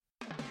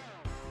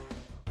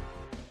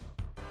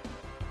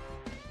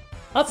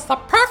It's the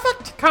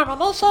perfect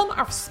combination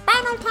of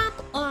Spinal Tap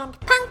and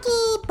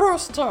Punky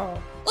Brewster.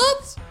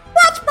 It's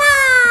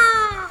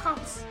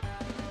WatchBox!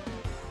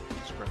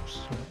 It's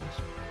gross.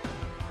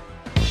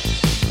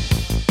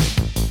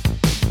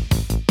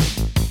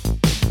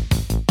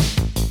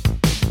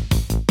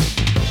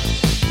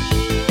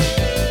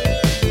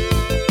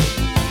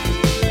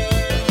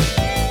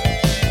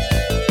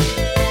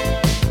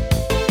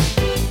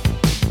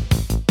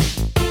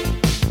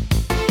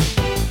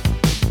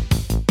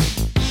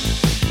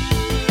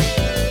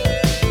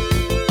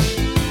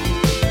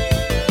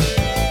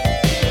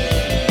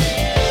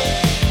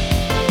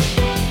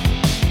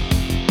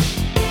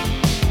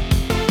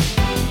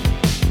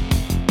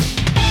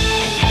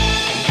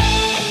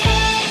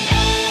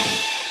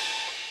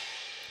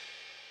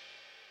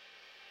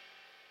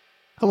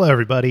 Hello,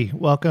 everybody.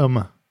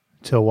 Welcome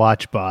to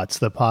WatchBots,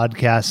 the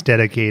podcast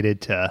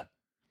dedicated to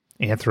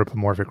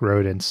anthropomorphic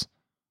rodents.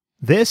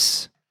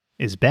 This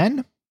is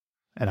Ben,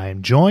 and I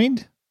am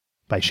joined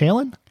by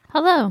Shaylin,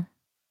 Hello.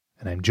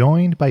 and I'm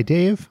joined by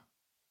Dave.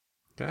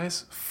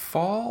 Guys,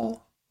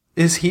 fall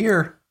is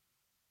here.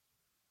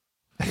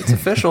 It's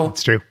official.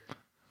 It's true.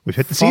 We've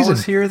hit the Fall season.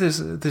 is here.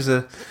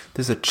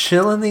 There's a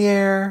chill in the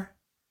air.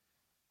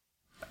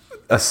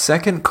 A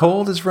second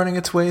cold is running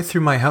its way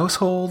through my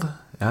household.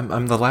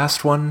 I'm the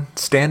last one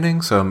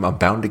standing, so I'm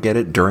bound to get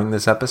it during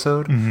this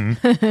episode.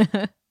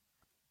 Mm-hmm.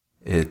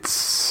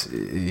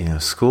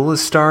 It's, school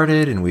has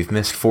started, and we've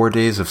missed 4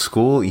 days of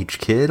school, each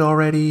kid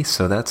already,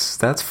 so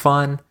that's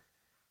fun.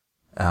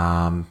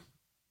 I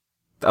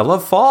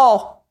love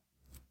fall.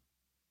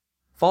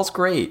 Fall's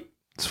great.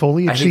 It's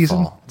foliage I hate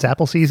season. fall. It's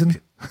apple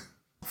season.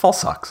 Fall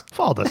sucks.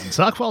 Fall doesn't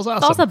suck. Fall's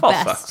awesome. Fall's the Fall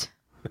best.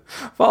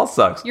 Fall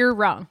sucks. You're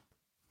wrong.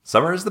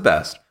 Summer is the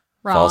best.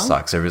 Wrong. Fall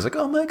sucks. Everybody's like,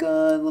 oh my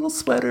god, little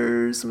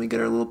sweaters, and we get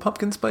our little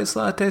pumpkin spice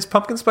lattes.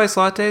 Pumpkin spice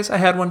lattes, I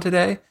had one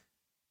today.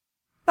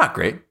 Not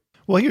great.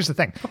 Well, here's the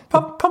thing.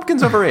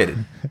 Pumpkin's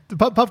overrated. The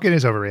pumpkin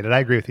is overrated. I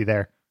agree with you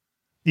there.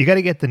 You got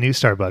to get the new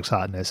Starbucks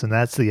hotness, and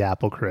that's the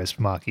apple crisp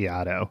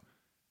macchiato.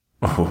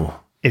 Oh,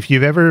 If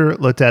you've ever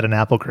looked at an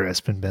apple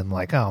crisp and been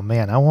like, oh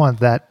man, I want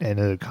that in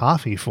a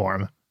coffee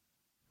form,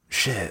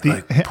 shit. The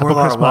Like, pour a apple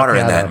lot crisp of water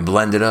in macchiato. that and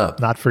blend it up.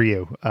 not for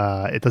you.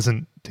 It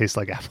doesn't taste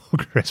like apple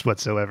crisp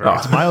whatsoever. Oh.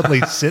 It's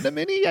mildly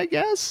cinnamony, I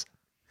guess.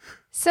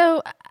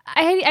 So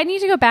I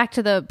need to go back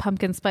to the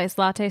pumpkin spice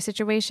latte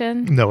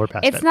situation. No, we're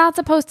past It's it. not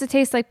supposed to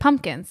taste like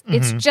pumpkins.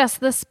 It's just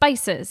the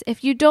spices.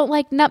 If you don't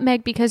like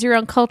nutmeg because you're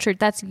uncultured,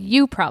 that's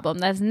you problem.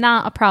 That's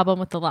not a problem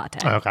with the latte.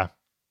 Okay. I'm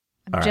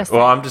All right. just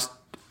Well, I'm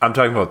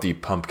talking about the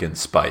pumpkin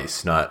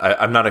spice.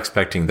 I'm not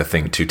expecting the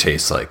thing to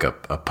taste like a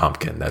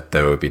pumpkin. That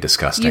would be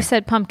disgusting. You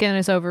said pumpkin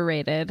is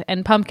overrated,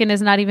 and pumpkin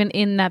is not even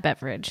in that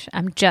beverage.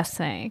 I'm just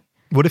saying.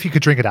 What if you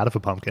could drink it out of a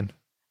pumpkin?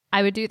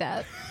 I would do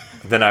that.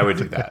 Then I would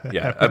do that.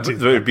 Yeah, I would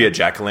do it would be a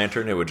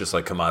jack-o'-lantern. It would just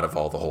like come out of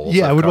all the holes.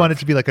 Yeah, I I've would want it carved.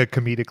 to be like a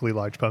comedically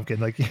large pumpkin.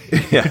 Like, Yeah.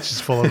 it's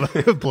just full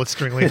of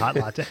blisteringly hot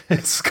latte.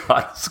 It's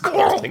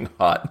scalding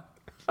hot.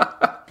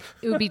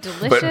 It would be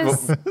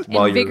delicious,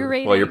 while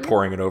invigorating. you're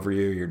pouring it over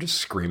you, you're just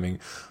screaming,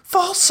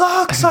 "Fall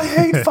sucks! I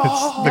hate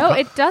fall!" No,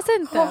 it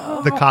doesn't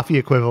though. The coffee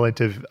equivalent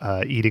of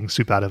eating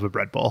soup out of a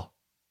bread bowl.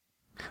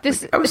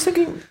 This I was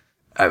thinking,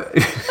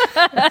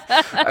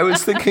 I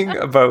was thinking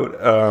about,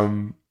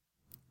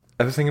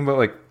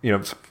 like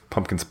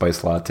pumpkin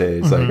spice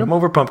lattes. Like I'm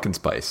over pumpkin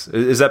spice.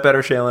 Is that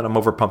better, Shaylin? I'm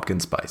over pumpkin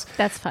spice.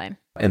 that's fine.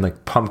 And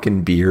like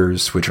pumpkin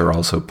beers, which are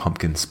also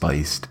pumpkin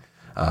spiced.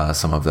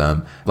 Some of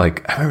them,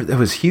 like I remember that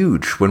was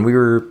huge when we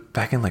were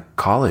back in like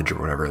college or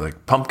whatever.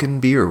 Like pumpkin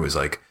beer was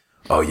like,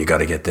 oh, you got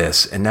to get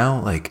this. And now,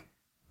 like,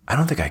 I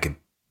don't think I could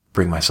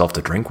bring myself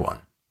to drink one.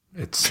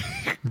 It's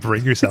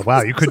Bring yourself.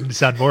 Wow, you couldn't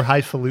sound more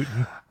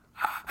highfalutin.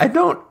 I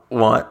don't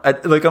want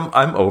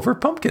I'm over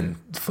pumpkin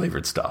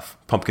flavored stuff,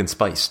 pumpkin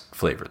spice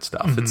flavored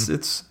stuff.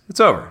 It's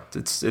over.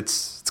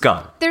 It's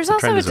gone. There's The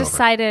also trend a is over.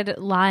 decided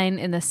line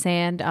in the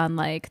sand on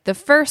like the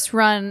first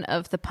run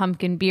of the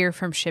pumpkin beer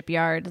from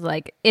Shipyard.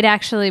 Like it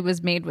actually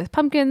was made with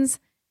pumpkins.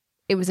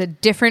 It was a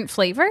different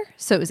flavor,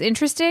 so it was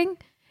interesting.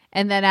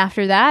 And then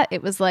after that,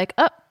 it was like,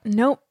 oh,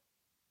 nope.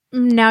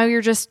 Now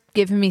you're just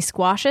giving me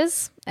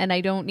squashes, and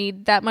I don't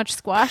need that much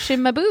squash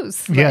in my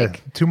booze. Yeah,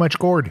 Like, too much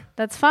gourd.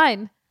 that's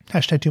fine.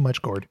 Hashtag too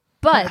much gourd.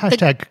 But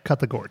Hashtag cut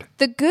the gourd.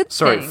 the good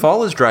Sorry, thing,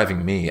 fall is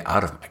driving me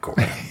out of my gourd.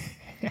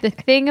 the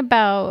thing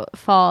about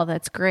fall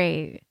that's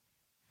great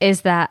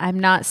is that I'm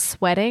not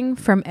sweating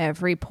from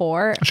every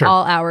pore Sure.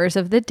 all hours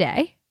of the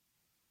day.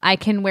 I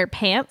can wear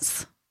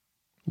pants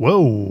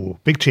Whoa,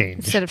 big change.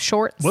 instead of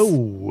shorts.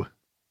 Whoa.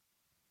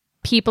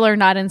 People are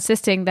not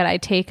insisting that I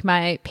take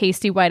my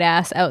pasty white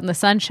ass out in the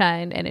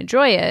sunshine and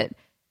enjoy it,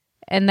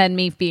 and then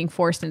me being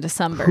forced into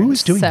sunburn.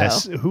 Who's doing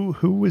this?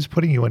 Who is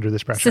putting you under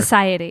this pressure?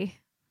 Society.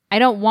 I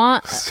don't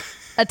want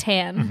a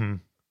tan. Mhm.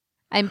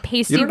 I'm You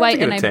pasty don't have white to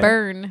get and a I tan.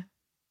 burn.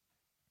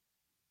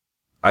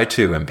 I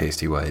too am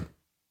pasty white,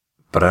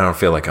 but I don't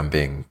feel like I'm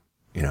being,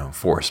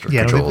 forced or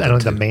Yeah, I don't controlled.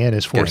 think the into man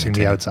is getting a forcing me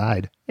tan.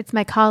 outside. It's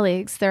my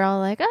colleagues. They're all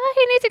like, oh,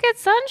 you need to get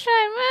sunshine.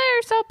 Oh,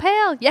 you're so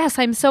pale. Yes,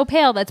 I'm so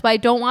pale. That's why I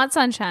don't want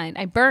sunshine.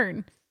 I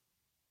burn.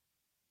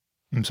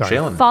 I'm sorry.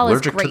 Jalen, Fall is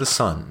allergic to great. the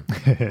sun.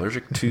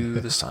 Allergic to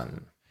the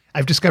sun.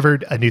 I've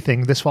discovered a new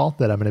thing this fall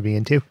that I'm going to be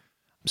into.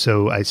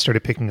 So I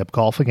started picking up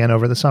golf again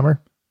over the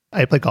summer.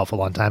 I played golf a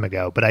long time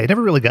ago, but I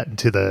never really got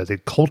into the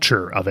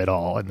culture of it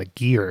all and the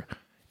gear.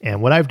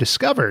 And what I've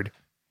discovered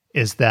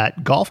is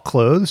that golf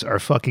clothes are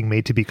fucking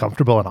made to be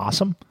comfortable and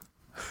awesome.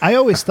 I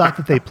always thought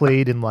that they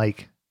played in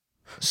like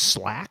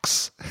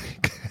slacks.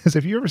 Because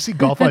if you ever see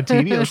golf on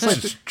TV, it looks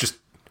like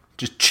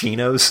Just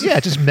chinos. yeah,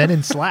 just men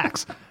in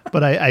slacks.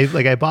 But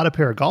I bought a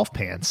pair of golf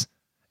pants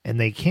and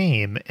they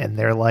came and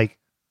they're like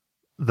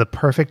the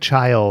perfect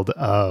child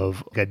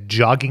of like a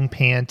jogging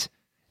pant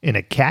in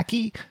a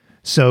khaki.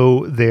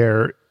 So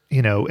they're,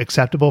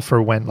 acceptable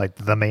for when like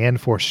the man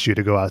forces you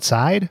to go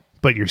outside,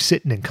 but you're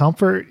sitting in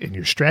comfort and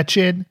you're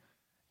stretching.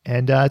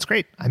 And it's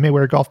great. I may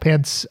wear golf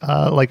pants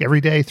like every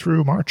day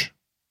through March.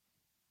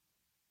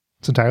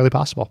 It's entirely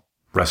possible.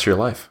 Rest of your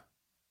life.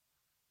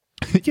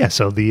 Yeah,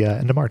 so the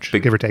end of March,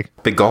 give or take.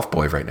 Big golf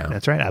boy right now.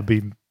 That's right. I'll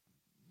be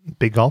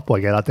big golf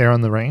boy. Get out there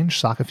on the range,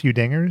 sock a few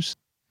dingers.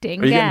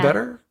 Ding Are you getting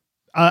better?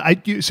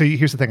 So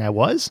here's the thing. I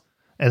was,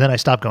 and then I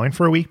stopped going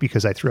for a week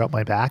because I threw out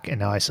my back, and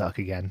now I suck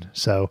again.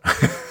 So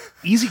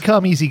easy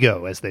come, easy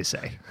go, as they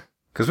say.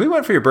 Because we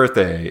went for your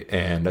birthday,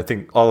 and I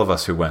think all of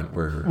us who went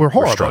were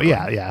horrible. struggling.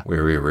 Yeah. We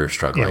were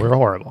struggling. Yeah, we were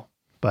horrible.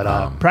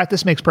 But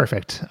practice makes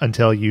perfect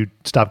until you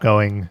stop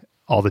going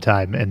all the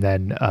time, and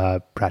then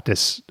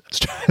practice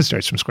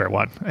starts from square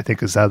one, I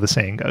think is how the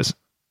saying goes.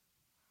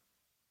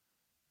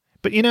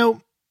 But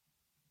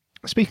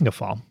speaking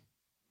of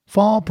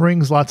fall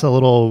brings lots of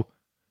little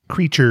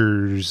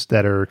creatures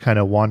that are kind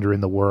of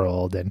wandering the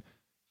world. And,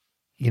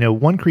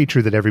 one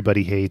creature that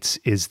everybody hates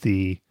is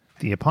the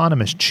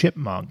eponymous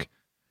chipmunk.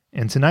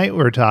 And tonight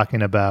we're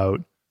talking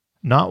about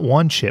not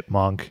one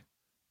chipmunk.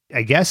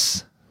 I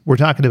guess we're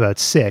talking about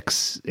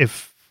 6,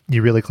 if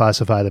you really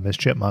classify them as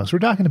chipmunks. We're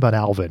talking about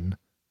Alvin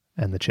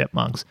and the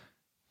chipmunks.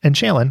 And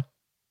Shaylin,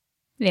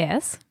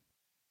 Yes.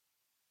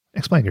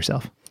 explain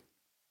yourself.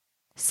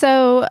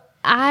 So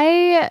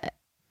I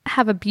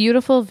have a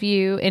beautiful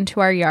view into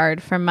our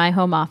yard from my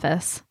home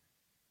office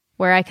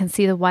where I can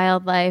see the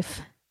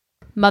wildlife,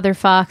 mother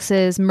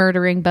foxes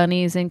murdering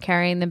bunnies and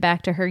carrying them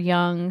back to her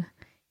young,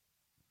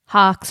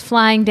 hawks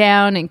flying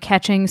down and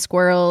catching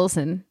squirrels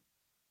and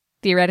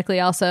theoretically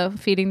also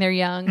feeding their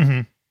young.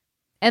 Mm-hmm.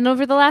 And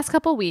over the last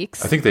couple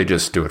weeks, I think they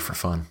just do it for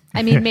fun.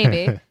 I mean,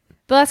 maybe.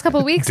 The last couple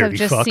of weeks, I've Dirty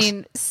just fucks.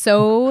 seen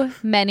so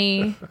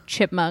many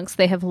chipmunks.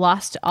 They have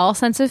lost all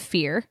sense of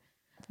fear.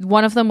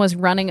 One of them was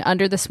running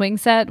under the swing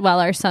set while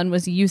our son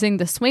was using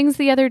the swings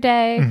the other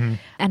day. Mm-hmm.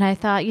 And I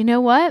thought, you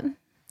know what?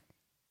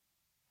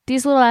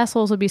 These little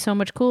assholes would be so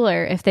much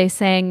cooler if they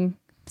sang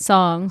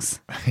songs.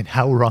 And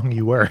how wrong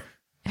you were.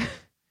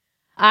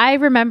 I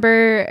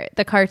remember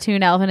the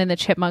cartoon Alvin and the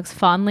Chipmunks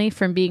fondly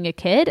from being a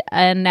kid.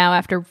 And now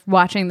after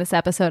watching this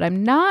episode,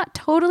 I'm not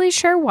totally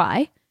sure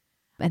why.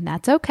 And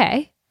that's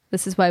okay.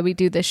 This is why we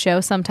do this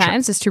show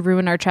sometimes, is to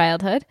ruin our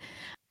childhood.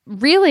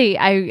 Really,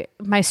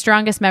 my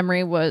strongest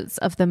memory was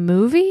of the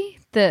movie.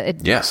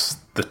 Yes,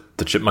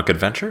 the Chipmunk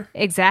Adventure.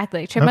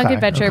 Exactly. Chipmunk Okay,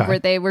 Adventure, okay. where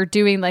they were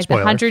doing like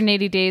Spoiler. the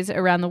 180 days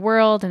around the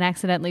world and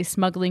accidentally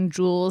smuggling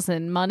jewels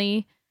and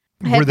money.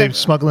 Were they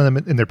smuggling them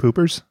in their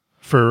poopers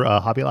for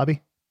Hobby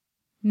Lobby?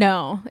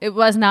 No, it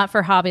was not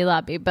for Hobby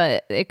Lobby,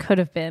 but it could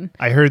have been.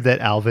 I heard that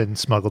Alvin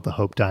smuggled the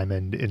Hope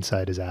Diamond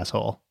inside his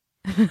asshole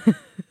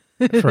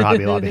for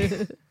Hobby Lobby.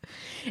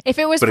 If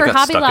it was But for it got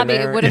Hobby stuck in Lobby,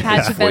 there, it would have and had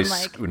his to been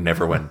voice like,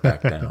 never went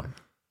back down.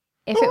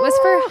 if it was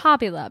for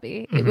Hobby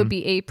Lobby, it would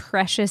be a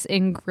precious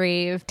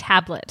engraved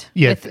tablet.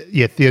 Yeah,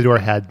 with- Theodore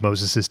had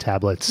Moses's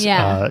tablets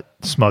Yeah.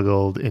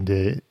 smuggled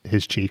into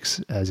his cheeks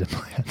as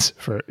implants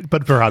for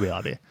Hobby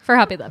Lobby. for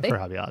Hobby Lobby. For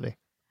Hobby Lobby.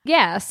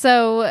 Yeah,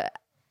 so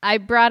I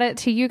brought it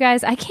to you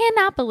guys. I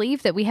cannot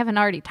believe that we haven't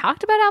already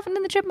talked about Alvin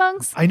and the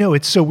Chipmunks. I know,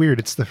 it's so weird.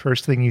 It's the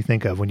first thing you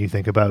think of when you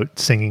think about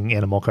singing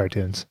animal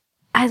cartoons.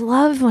 I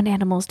love when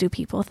animals do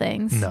people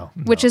things. No,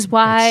 Which is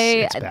why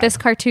it's bad. this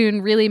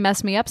cartoon really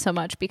messed me up so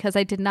much, because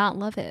I did not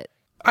love it.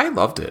 I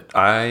loved it.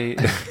 I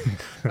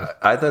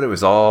thought it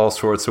was all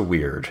sorts of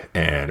weird,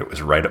 and it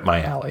was right up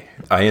my alley.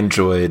 I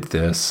enjoyed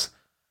this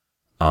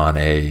on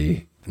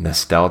a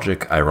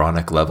nostalgic,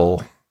 ironic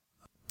level.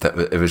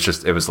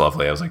 It was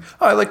lovely. I was like,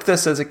 oh, I liked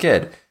this as a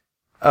kid.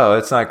 Oh,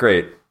 it's not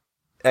great.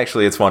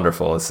 Actually, it's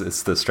wonderful.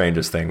 It's the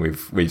strangest thing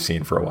we've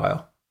seen for a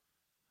while.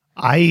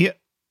 I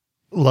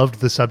loved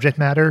the subject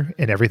matter,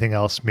 and everything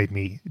else made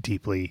me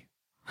deeply,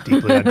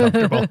 deeply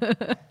uncomfortable.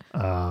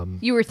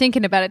 You were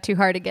thinking about it too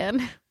hard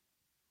again.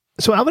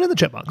 So Alvin and the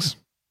Chipmunks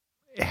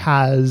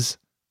has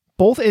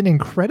both an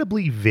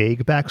incredibly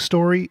vague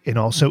backstory and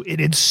also an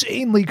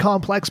insanely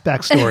complex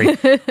backstory.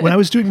 When I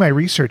was doing my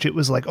research, it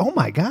was like, oh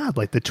my God,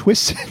 like the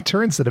twists and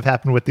turns that have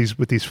happened with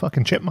these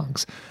fucking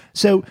chipmunks.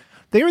 So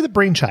they are the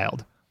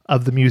brainchild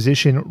of the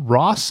musician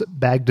Ross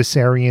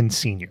Bagdasarian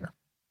Sr.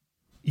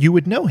 You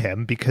would know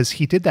him because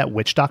he did that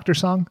Witch Doctor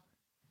song,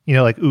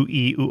 like ooh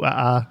ee ooh ah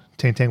ah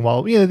ting ting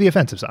wall, the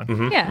offensive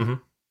song. Yeah.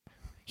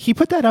 He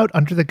put that out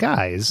under the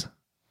guise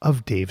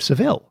of Dave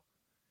Seville.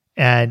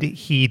 And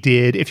he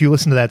did, if you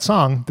listen to that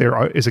song,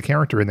 is a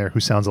character in there who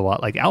sounds a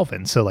lot like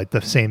Alvin. So like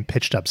the same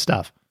pitched up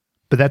stuff.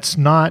 But that's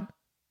not,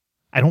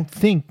 I don't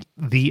think,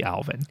 the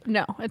Alvin.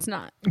 No, it's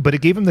not. But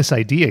it gave him this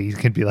idea. He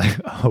could be like,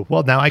 oh,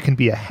 well, now I can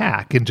be a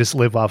hack and just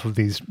live off of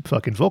these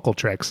fucking vocal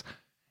tricks.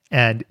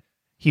 And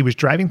he was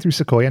driving through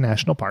Sequoia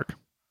National Park.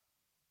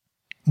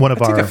 I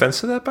take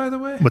offense to that, by the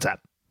way. What's that?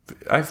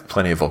 I have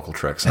plenty of vocal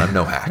tricks. I'm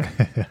no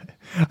hack.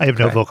 I have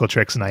no vocal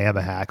tricks and I am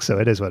a hack, so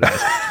it is what it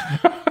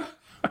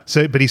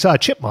is. But he saw a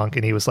chipmunk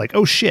and he was like,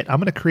 oh shit, I'm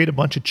going to create a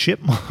bunch of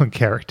chipmunk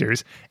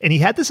characters. And he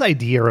had this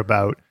idea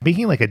about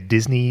making like a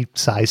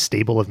Disney-sized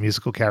stable of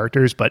musical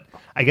characters, but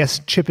I guess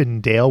Chip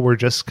and Dale were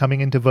just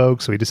coming into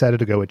vogue, so he decided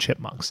to go with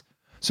chipmunks.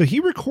 So he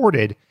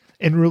recorded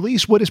and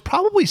released what is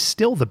probably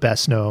still the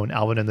best-known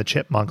Alvin and the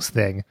Chipmunks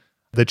thing,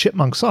 the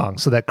Chipmunk song.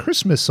 So that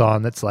Christmas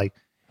song that's like,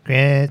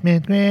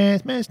 Christmas,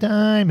 Christmas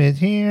time is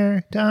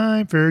here,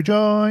 time for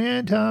joy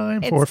and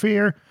time for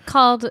fear.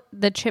 Called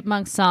the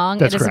Chipmunk song.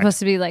 That's it is correct. supposed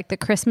to be like the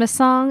Christmas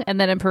song,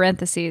 and then in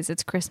parentheses,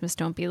 it's Christmas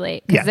Don't Be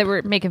Late, because they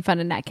were making fun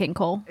of Nat King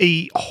Cole.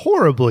 A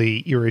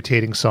horribly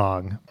irritating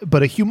song,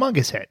 but a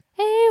humongous hit.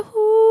 Hey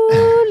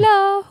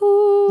hula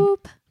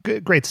hoop.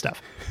 Great stuff.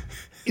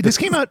 This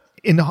came out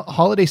in the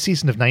holiday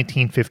season of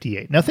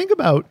 1958. Now think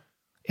about,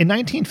 in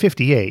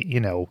 1958,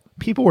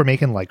 people were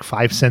making like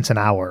 5 cents an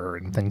hour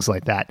and things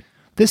like that.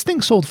 This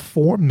thing sold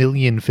 4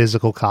 million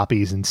physical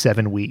copies in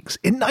 7 weeks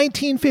in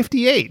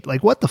 1958.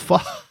 Like, what the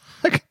fuck?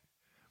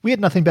 We had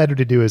nothing better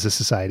to do as a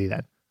society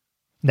then.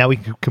 Now we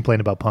can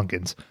complain about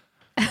pumpkins.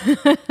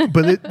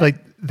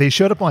 But they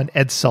showed up on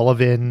Ed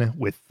Sullivan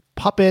with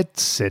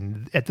puppets,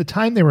 and at the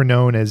time they were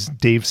known as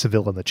Dave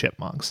Seville and the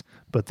Chipmunks.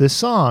 But this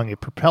song,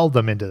 it propelled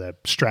them into the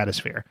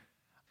stratosphere.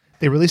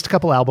 They released a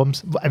couple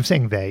albums. I'm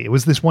saying they. It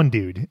was this one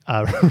dude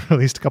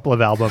released a couple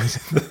of albums.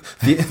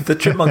 the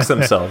Chipmunks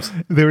themselves.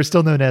 They were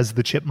still known as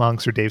the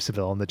Chipmunks or Dave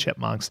Seville and the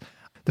Chipmunks.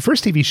 The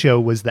first TV show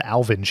was The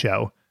Alvin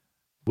Show,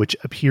 which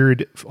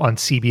appeared on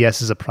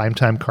CBS as a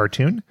primetime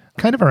cartoon,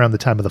 kind of around the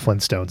time of the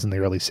Flintstones in the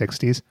early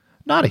 60s.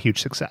 Not a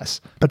huge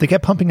success. But they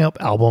kept pumping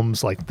out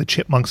albums like The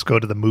Chipmunks Go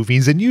to the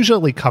Movies, and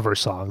usually cover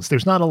songs.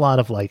 There's not a lot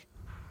of like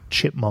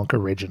Chipmunk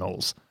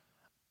originals.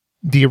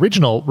 The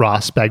original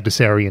Ross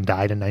Bagdasarian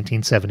died in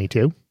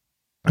 1972,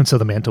 and so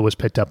the mantle was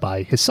picked up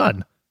by his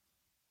son,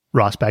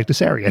 Ross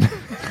Bagdasarian.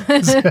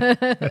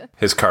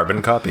 His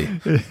carbon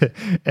copy.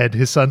 And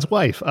his son's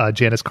wife,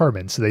 Janice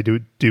Carmen. So they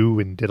do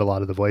and did a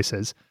lot of the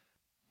voices.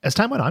 As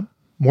time went on,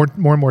 more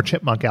and more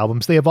Chipmunk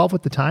albums. They evolved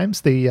with the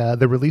times. They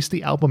released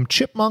the album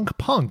Chipmunk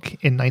Punk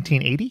in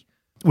 1980,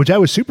 which I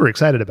was super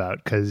excited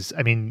about because,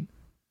 I mean,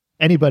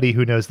 anybody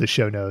who knows the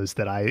show knows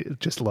that I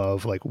just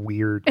love like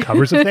weird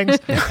covers of things.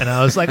 And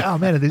I was like, oh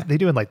man, are they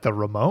doing like the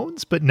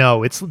Ramones? But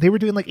no, they were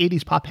doing like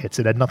 80s pop hits.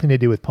 It had nothing to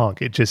do with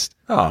punk. It was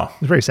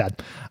very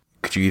sad.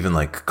 Could you even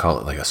like call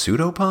it like a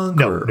pseudo punk?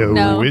 No, they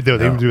were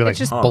doing like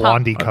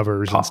Blondie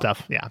covers pop. and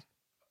stuff. Yeah.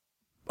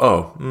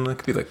 Oh, it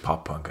could be like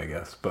pop punk, I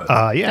guess. But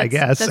I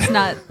guess. That's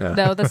not,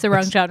 no, that's the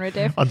wrong genre,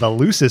 Dave. On the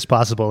loosest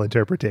possible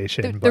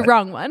interpretation. The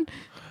wrong one.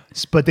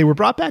 But they were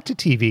brought back to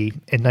TV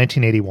in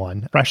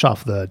 1981, fresh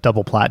off the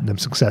double platinum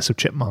success of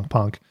Chipmunk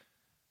Punk,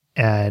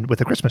 and with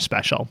a Christmas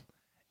special.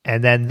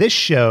 And then this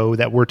show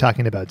that we're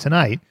talking about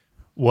tonight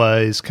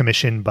was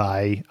commissioned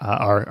by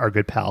our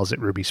good pals at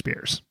Ruby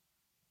Spears.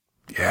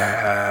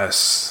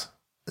 Yes.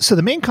 So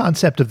the main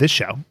concept of this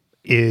show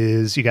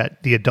is you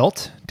got the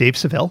adult Dave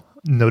Seville,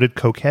 noted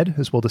cokehead,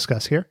 as we'll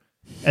discuss here,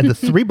 and the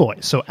three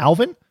boys. So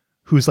Alvin,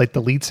 who's like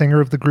the lead singer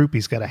of the group,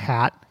 he's got a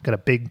hat, got a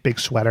big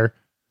sweater.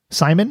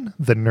 Simon,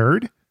 the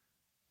nerd,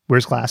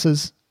 wears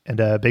glasses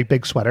and a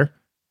big sweater.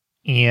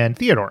 And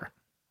Theodore,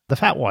 the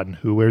fat one,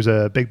 who wears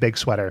a big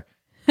sweater.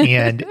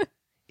 And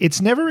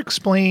it's never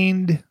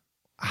explained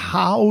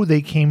how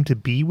they came to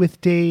be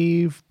with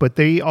Dave, but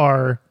they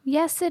are...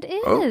 Yes, it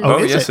is.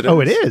 Yes, it is.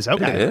 Oh, it is.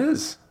 Okay. It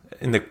is.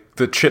 In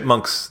the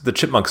Chipmunk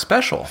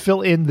special.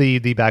 Fill in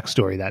the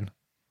backstory then.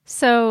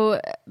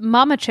 So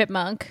Mama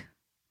Chipmunk,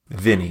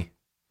 Vinny.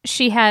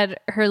 She had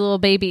her little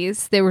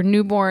babies. They were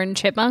newborn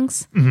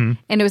chipmunks, and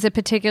it was a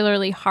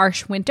particularly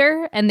harsh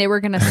winter, and they were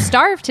going to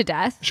starve to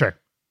death. Sure.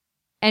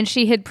 And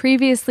she had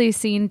previously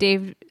seen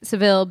Dave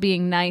Seville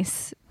being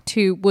nice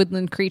to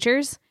woodland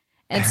creatures,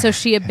 and so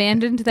she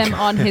abandoned them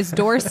on his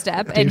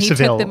doorstep, and Dave he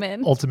Seville, took them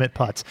in. Ultimate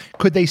putts.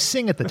 Could they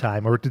sing at the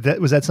time, or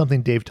was that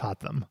something Dave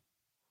taught them?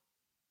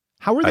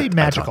 How were they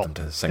magical? I taught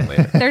them to sing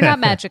later. They're not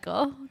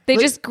magical. They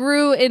just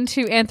grew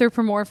into Like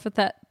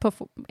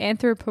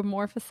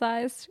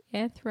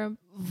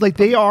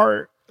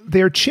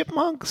they're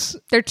chipmunks.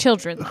 They're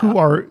children, though. Who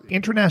are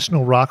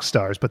international rock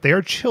stars, but they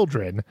are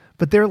children,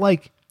 but they're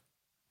like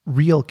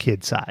real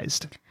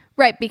kid-sized.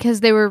 Right, because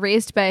they were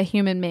raised by a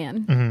human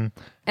man,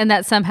 and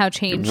that somehow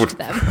changed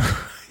them.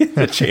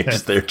 It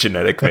changed their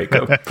genetic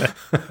makeup.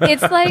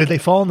 It's like... Did they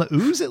fall in the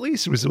ooze at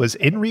least? Was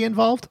Inri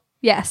involved?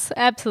 Yes,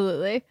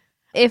 absolutely.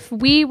 If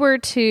we were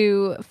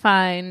to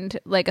find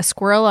like a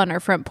squirrel on our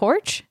front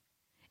porch,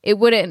 it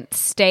wouldn't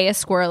stay a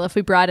squirrel if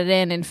we brought it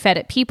in and fed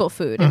it people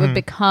food. It would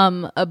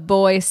become a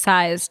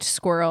boy-sized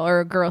squirrel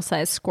or a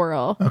girl-sized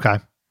squirrel. Okay.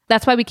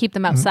 That's why we keep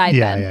them outside.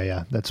 Yeah, then.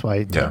 yeah. That's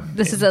why. Yeah.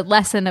 This is a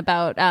lesson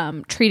about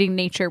treating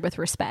nature with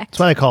respect. That's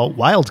why I call it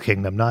Wild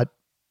Kingdom, not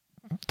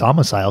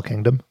Domicile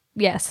Kingdom.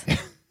 Yes.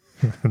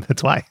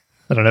 That's why.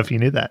 I don't know if you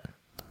knew that.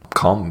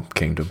 Calm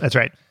Kingdom. That's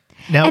right.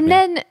 Now, And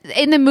then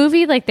in the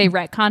movie, like they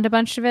retconned a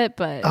bunch of it,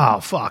 but oh,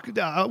 fuck.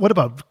 What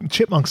about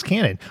Chipmunk's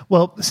canon?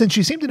 Well, since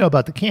you seem to know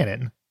about the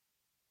canon,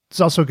 it's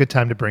also a good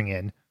time to bring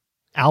in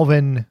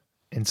Alvin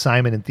and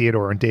Simon and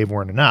Theodore and Dave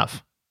weren't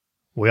enough.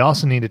 We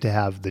also needed to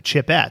have the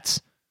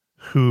Chipettes,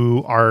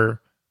 who are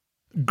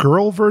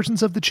girl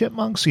versions of the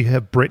Chipmunks. So you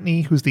have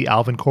Brittany, who's the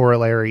Alvin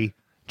corollary,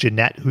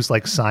 Jeanette, who's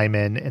like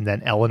Simon, and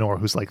then Eleanor,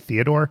 who's like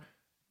Theodore.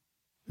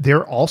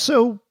 They're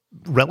also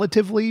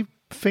relatively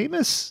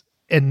famous,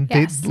 and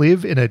Yes. they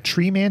live in a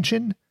tree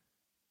mansion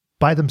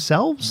by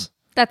themselves.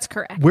 that's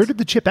correct. Where did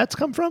the Chipettes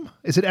come from?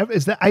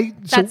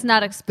 That's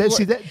not explored.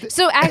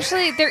 So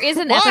actually, there is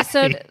an Why? That's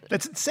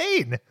That's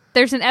insane.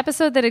 There's an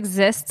episode that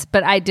exists,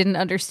 but I didn't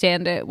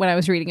understand it when I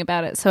was reading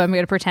about it, so I'm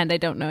going to pretend I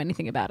don't know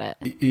anything about it.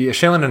 Yeah,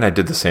 Shaylin and I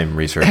did the same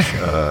research,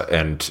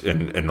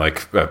 and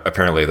like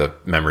apparently the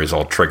memories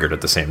all triggered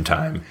at the same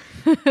time.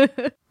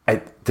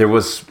 There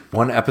was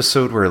one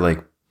episode where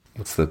like,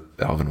 what's the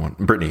Alvin one?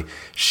 Brittany.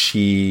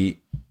 She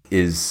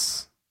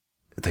is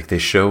like they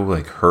show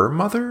like her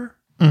mother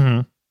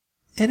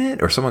in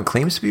it, or someone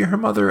claims to be her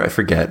mother. I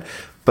forget,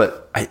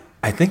 but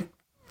I think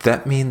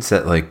that means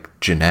that like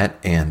Jeanette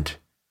and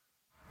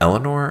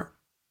Eleanor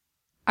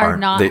Are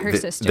not her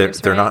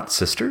sisters. They're right? not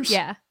sisters.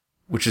 Yeah.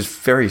 Which is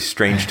very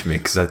strange to me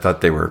because I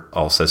thought they were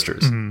all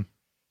sisters.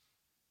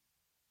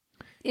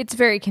 It's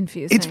very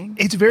confusing.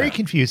 It's very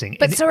confusing.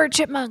 but And so are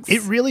chipmunks.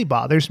 it really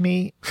bothers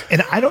me.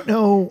 And I don't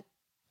know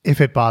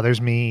if it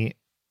bothers me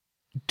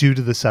due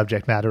to the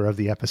subject matter of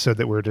the episode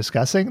that we're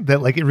discussing,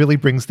 that like it really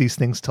brings these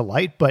things to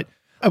light. But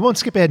I won't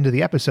skip ahead into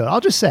the episode.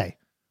 I'll just say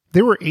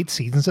there were 8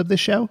 seasons of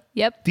this show.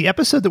 Yep. The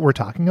episode that we're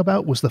talking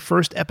about was the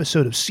first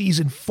episode of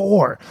season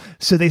 4.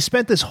 So they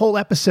spent this whole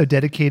episode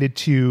dedicated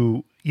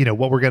to, you know,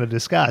 what we're going to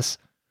discuss,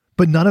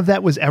 but none of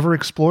that was ever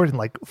explored in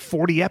like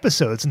 40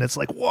 episodes. And it's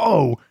like,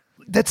 whoa,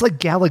 that's like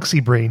galaxy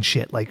brain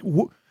shit. Like,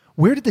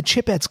 where did the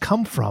Chipettes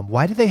come from?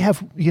 Why do they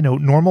have, you know,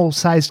 normal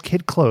sized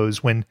kid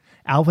clothes when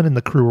Alvin and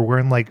the crew were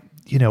wearing like,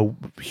 you know,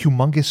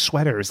 humongous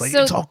sweaters? Like,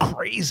 So- it's all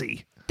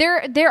crazy.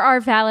 There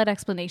are valid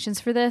explanations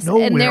for this. No,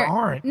 and there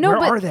aren't. No, Where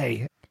but are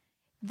they?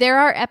 there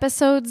are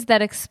episodes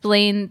that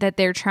explain that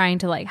they're trying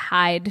to like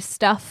hide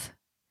stuff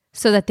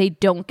so that they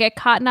don't get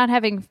caught not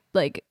having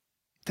like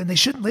Then they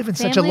shouldn't live in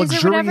such a families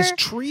or luxurious whatever.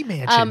 tree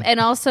mansion.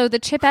 And also the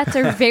Chipettes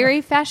are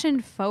very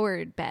fashion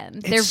forward, Ben.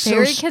 They're It's so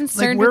very like,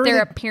 concerned where with are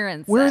their they-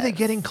 appearance. Where are they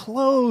getting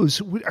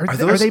clothes? Are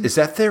those? they? Is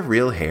that their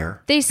real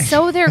hair? They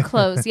sew their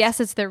clothes.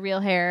 Yes, it's their real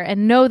hair.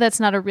 And no, that's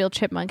not a real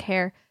chipmunk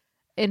hair.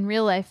 In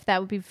real life, that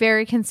would be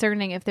very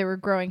concerning if they were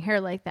growing hair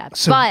like that.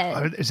 So,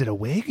 but is it a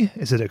wig?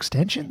 Is it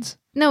extensions?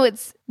 no,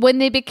 it's when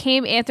they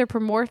became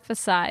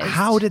anthropomorphized.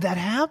 How did that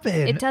happen?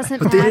 It doesn't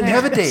But matter. they didn't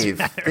have a Dave.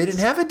 They didn't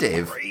have a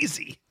Dave.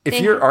 Crazy. If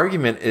They- your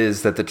argument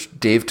is that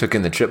Dave took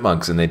in the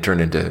chipmunks and they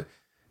turned into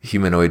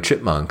humanoid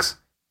chipmunks,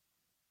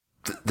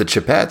 the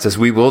Chipettes, as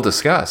we will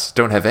discuss,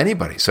 don't have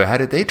anybody. So how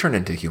did they turn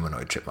into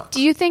humanoid chipmunks?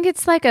 Do you think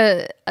it's like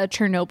a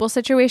Chernobyl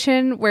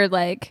situation where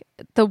like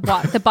the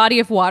body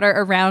of water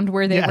around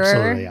where they Yeah, were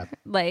absolutely, yeah.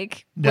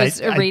 like No, was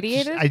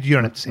irradiated? you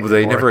don't have to say Well,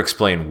 they more. never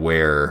explain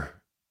where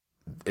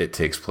it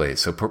takes place.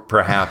 So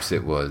perhaps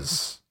it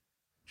was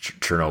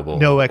Chernobyl.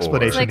 No or-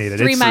 explanation Like needed.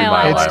 3 Mile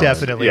It's Island.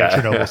 definitely Yeah.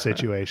 a Chernobyl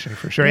situation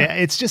for sure. Yeah,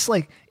 it's just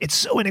like, it's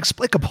so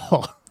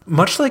inexplicable.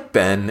 Much like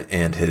Ben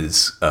and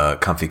his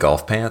comfy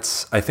golf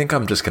pants, I think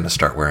I'm just going to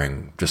start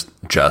wearing just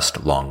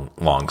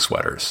long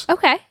sweaters.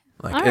 Okay.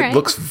 Like All it right.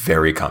 looks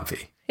very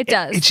comfy. It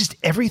does. It's just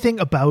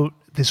everything about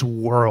this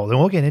world, and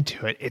we'll get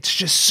into it. It's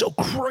just so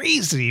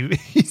crazy.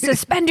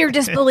 Suspend your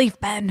disbelief,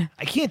 Ben.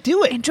 I can't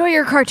do it. Enjoy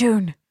your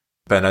cartoon.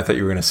 Ben, I thought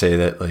you were going to say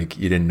that like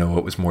you didn't know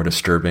what was more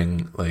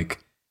disturbing,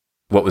 like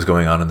what was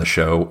going on in the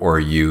show, or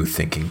you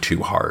thinking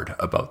too hard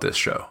about this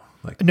show.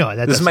 Like No,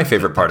 that this is my doesn't-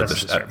 favorite part that of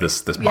this doesn't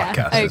this Yeah,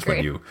 podcast I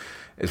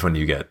is when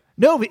you get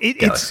No, it's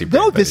Galaxy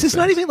brain no. by This these is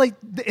not things. even like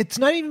it's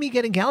not even me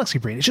getting galaxy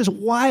brain. It's just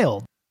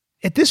wild.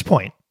 At this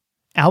point,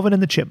 Alvin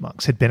and the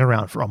Chipmunks had been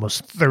around for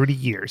almost 30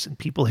 years, and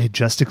people had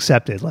just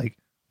accepted like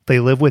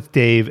they live with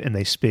Dave and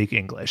they speak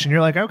English, and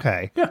you're like,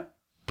 okay, yeah.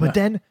 But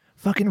then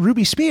fucking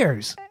Ruby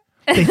Spears,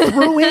 they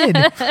threw in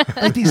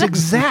like these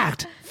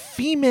exact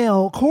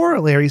female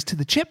corollaries to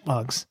the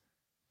Chipmunks,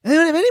 and they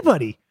don't have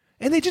anybody.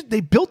 And they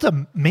built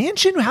a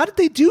mansion. How did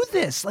they do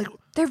this? Like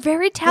They're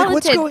very what's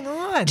talented. going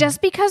on? Just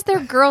because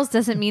they're girls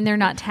doesn't mean they're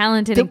not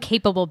talented and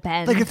capable,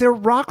 Ben. Like if they're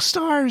rock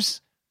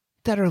stars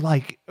that are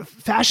like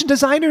fashion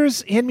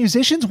designers and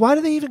musicians, why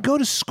do they even go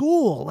to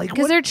school? Like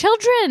because what? they're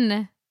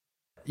children.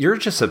 You're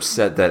just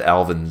upset that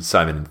Alvin,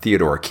 Simon, and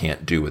Theodore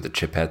can't do what the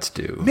Chipettes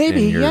do.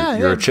 Maybe, and you're, yeah,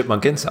 You're yeah. a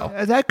chipmunk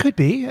incel. That could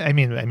be. I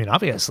mean,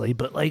 obviously,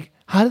 but like,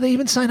 how do they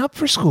even sign up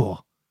for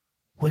school?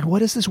 Like,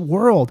 what is this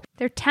world?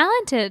 They're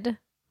talented.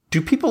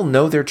 Do people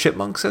know they're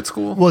chipmunks at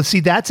school? Well, see,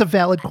 that's a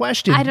valid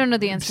question. I don't know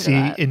the answer to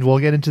that. And we'll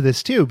get into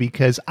this too,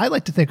 because I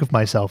like to think of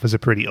myself as a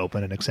pretty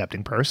open and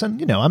accepting person.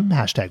 You know, I'm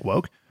hashtag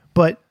woke.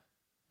 But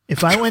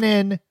if I went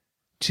in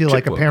to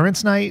like a woke.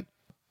 parents' night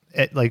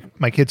at like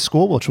my kid's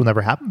school, which will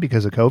never happen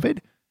because of COVID,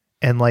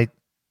 and like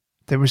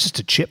there was just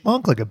a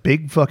chipmunk, like a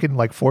big fucking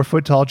like 4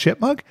 foot tall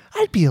chipmunk,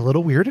 I'd be a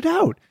little weirded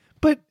out.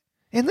 But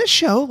in this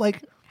show,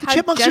 like the How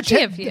chipmunks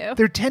judgy of you.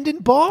 they're tending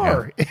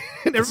bar.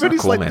 And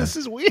everybody's cool, like, man. this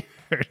is weird.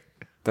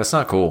 That's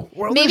not cool.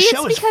 World Maybe of the it's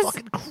show is because-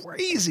 fucking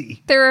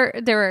crazy. There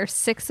are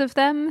 6 of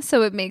them,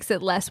 so it makes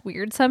it less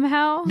weird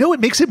somehow. No, it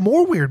makes it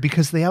more weird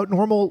because they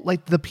outnormal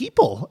like the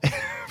people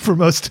for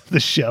most of the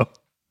show.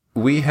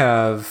 We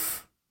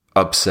have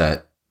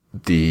upset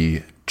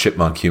the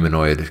chipmunk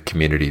humanoid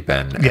community,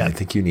 Ben. And Yeah. I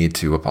think you need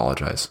to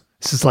apologize.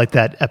 This is like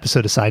that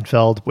episode of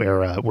Seinfeld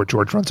where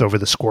George runs over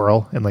the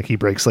squirrel and like he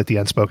breaks like the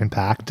unspoken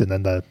pact, and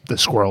then the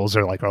squirrels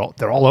are like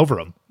they're all over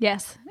him.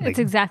 Yes, it's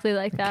exactly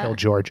like that. Kill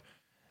George.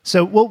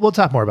 So we'll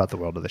talk more about the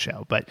world of the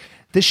show, but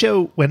this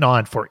show went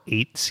on for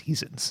 8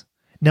 seasons.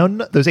 Now,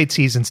 those 8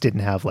 seasons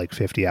didn't have like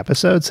 50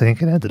 episodes. I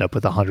think it ended up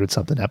with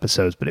 100-something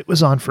episodes, but it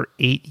was on for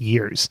 8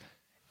 years.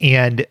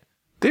 And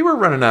They were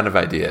running out of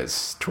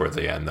ideas toward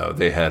the end, though.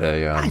 They had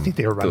a. I think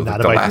they were running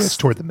out of ideas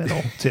toward the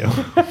middle, too.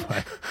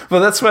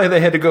 Well, that's why they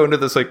had to go into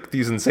this like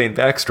these insane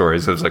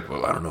backstories. I was like,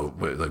 well, I don't know,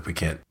 like we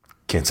can't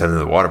send them to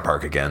the water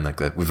park again. Like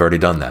that, we've already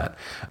done that.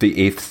 The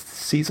 8th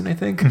season, I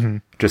think,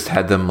 just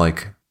had them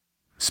like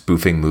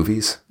spoofing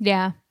movies.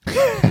 Yeah.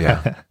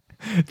 Yeah.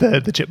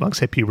 The chipmunks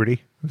hit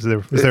puberty. Was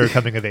there a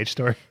coming of age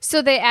story?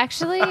 So they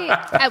actually,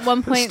 at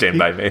one point, Stand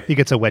by me. He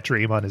gets a wet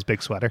dream on his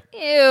big sweater.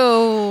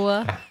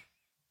 ew.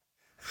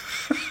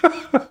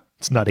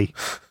 It's nutty.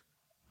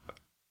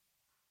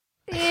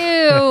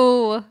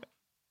 Ew.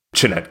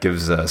 Jeanette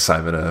gives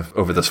Simon a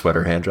over the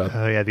sweater hand job.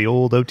 Oh yeah, the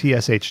old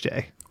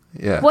OTSHJ.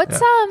 Yeah. What's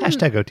yeah.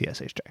 Hashtag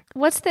OTSHJ.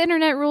 what's the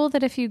internet rule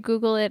that if you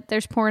Google it,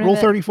 there's porn Rule of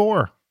it?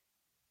 34.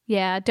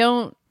 Yeah,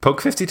 don't.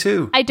 Poke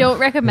 52? I don't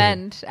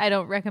recommend. I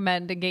don't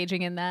recommend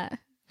engaging in that.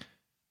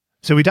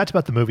 So we talked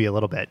about the movie a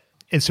little bit.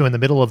 And so in the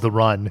middle of the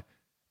run,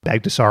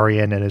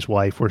 Bagdasarian and his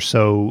wife were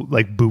so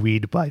like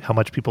buoyed by how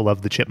much people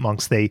love the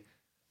chipmunks. They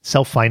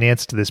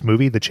self-financed this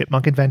movie, The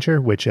Chipmunk Adventure,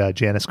 which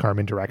Janice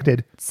Carmen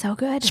directed. So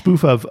good.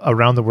 Spoof of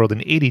Around the World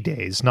in 80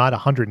 Days, not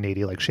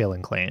 180 like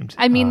Shaylin claimed.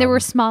 I mean, they were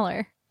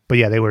smaller. But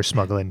yeah, they were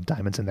smuggling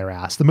diamonds in their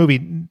ass. The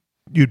movie,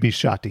 you'd be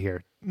shocked to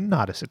hear,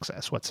 not a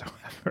success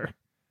whatsoever.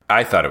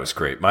 I thought it was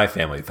great. My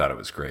family thought it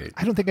was great.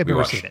 I don't think I've We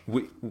ever watched- seen it.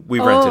 We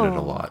rented it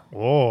a lot.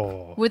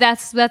 Oh. Well,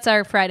 that's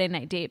our Friday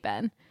night date,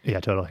 Ben. Yeah,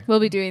 totally. We'll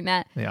be doing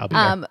that. Yeah, I'll be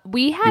there.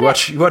 We had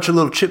You watch a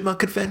little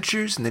Chipmunk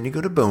Adventures, and then you go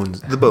to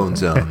the Bone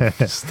Zone.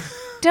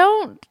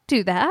 Don't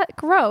do that.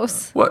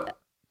 Gross. What?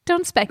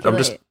 Don't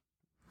speculate. I'm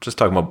just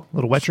talking about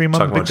Little wet dream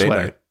on a talking big about date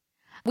sweater. night.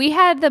 We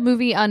had the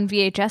movie on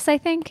VHS, I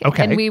think.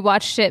 Okay. And we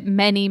watched it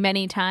many,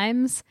 many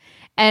times.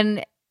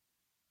 And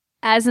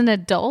as an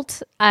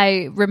adult,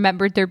 I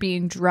remembered there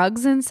being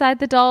drugs inside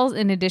the dolls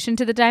in addition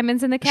to the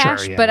diamonds and the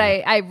cash. yeah, but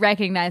yeah. I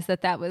recognized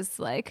that was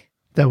like,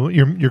 That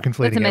you're it's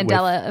conflating a it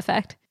Mandela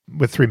effect.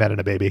 with 3 Men and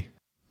a Baby.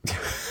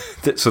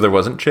 So there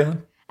wasn't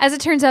Chan? As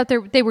it turns out,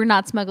 they were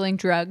not smuggling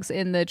drugs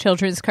in the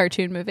children's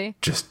cartoon movie.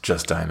 Just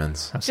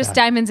diamonds. Just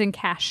diamonds and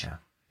cash.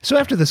 So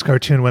after this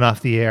cartoon went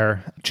off the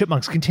air,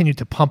 Chipmunks continued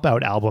to pump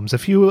out albums. A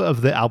few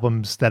of the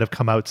albums that have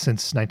come out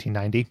since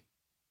 1990,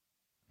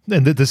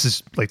 and this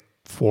is like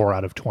 4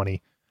 out of 20.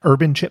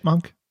 Urban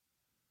Chipmunk,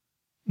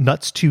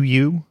 Nuts to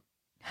You,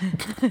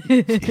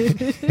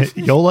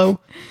 YOLO,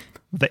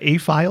 the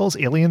A-Files,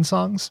 Alien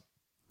Songs.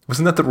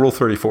 Wasn't that the Rule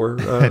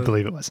 34 I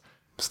believe it was.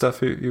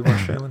 stuff you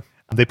watched, Shaylin?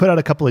 They put out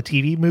a couple of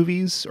TV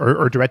movies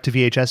or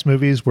direct-to-VHS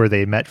movies where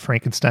they met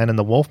Frankenstein and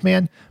the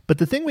Wolfman. But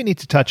the thing we need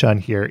to touch on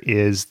here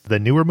is the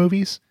newer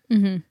movies.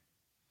 Mm-hmm.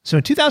 So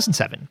in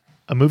 2007,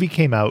 a movie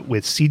came out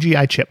with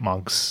CGI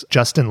chipmunks.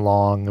 Justin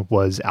Long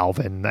was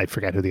Alvin. I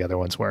forget who the other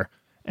ones were.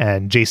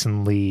 And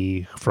Jason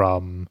Lee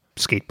from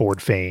skateboard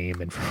fame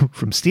and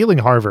from Stealing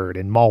Harvard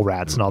and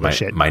Mallrats and all that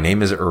shit My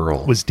name is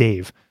Earl. was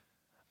Dave.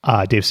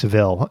 Dave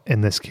Seville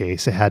in this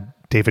case. It had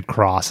David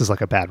Cross as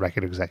like a bad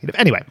record executive.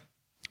 Anyway.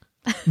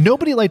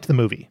 Nobody liked the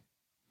movie,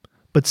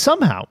 but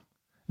somehow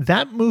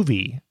that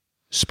movie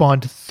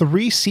spawned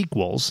 3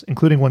 sequels,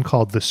 including one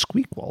called The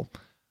Squeakquel.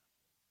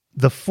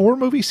 The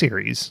 4-movie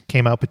series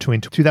came out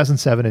between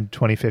 2007 and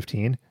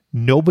 2015.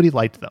 Nobody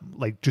liked them,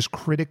 like just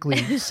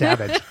critically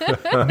savage.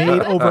 Made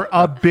over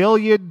 $1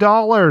 billion.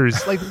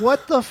 Like,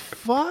 what the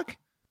fuck?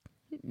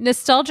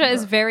 Nostalgia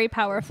is very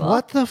powerful.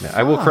 What the fuck?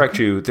 I will correct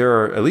you. There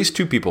are at least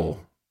 2 people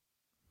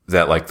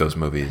that like those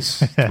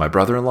movies. My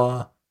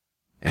brother-in-law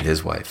and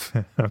his wife,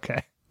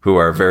 Okay. who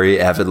are very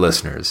avid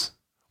listeners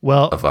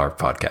Well, of our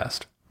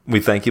podcast. We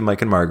thank you,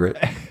 Mike and Margaret.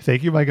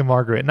 thank you, Mike and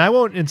Margaret. And I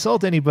won't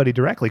insult anybody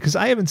directly because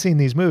I haven't seen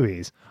these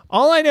movies.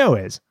 All I know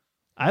is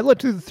I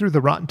looked through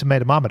the Rotten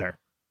Tomatometer.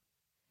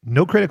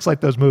 No critics like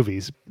those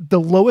movies.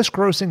 The lowest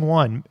grossing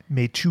one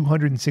made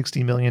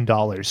 $260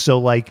 million. So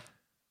like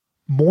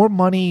more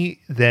money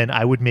than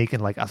I would make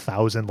in like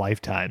 1,000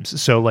 lifetimes.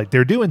 So like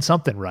they're doing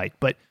something right.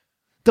 But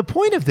the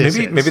point of this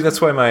maybe that's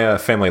why my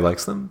family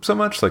likes them so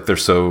much. Like they're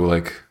so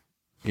like,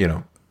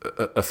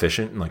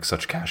 efficient and like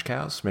such cash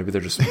cows. Maybe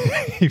they're just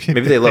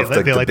maybe they love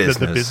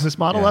the business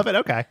model of it.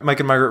 Okay. Mike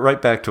and Margaret,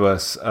 right back to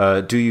us.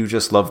 Do you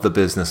just love the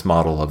business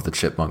model of the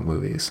Chipmunk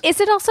movies? Is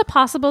it also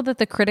possible that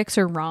the critics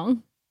are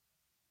wrong?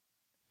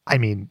 I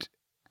mean,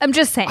 I'm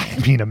just saying. I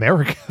mean,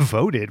 America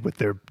voted with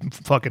their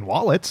fucking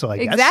wallets, so I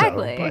guess so.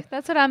 Exactly.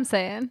 That's what I'm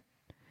saying.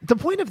 The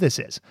point of this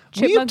is,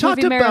 we have Chipmunk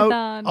talked movie about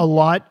marathon. a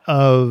lot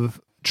of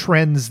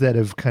trends that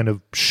have kind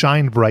of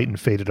shined bright and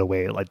faded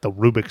away, like the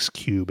Rubik's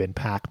Cube and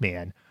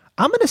Pac-Man.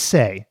 I'm going to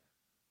say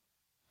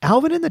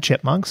Alvin and the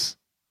Chipmunks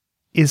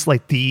is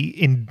like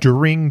the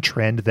enduring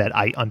trend that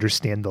I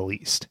understand the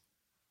least.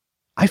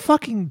 I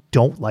fucking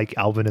don't like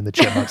Alvin and the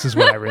Chipmunks is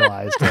what I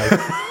realized. Like,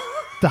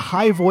 the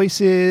high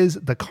voices,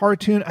 the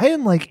cartoon, I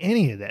didn't like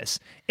any of this.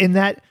 In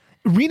that,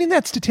 reading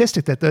that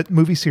statistic that the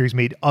movie series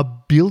made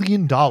 $1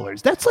 billion,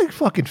 that's like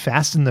fucking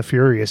Fast and the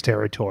Furious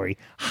territory.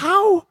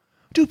 How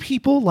do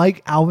people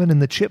like Alvin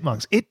and the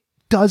Chipmunks? It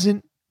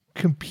doesn't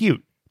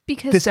compute.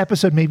 Because This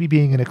episode maybe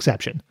being an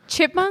exception.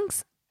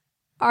 chipmunks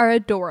are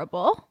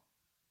adorable.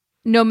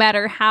 No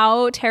matter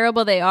how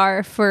terrible they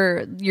are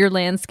for your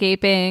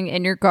landscaping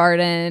and your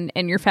garden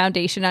and your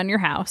foundation on your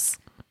house.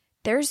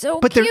 They're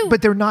so cute.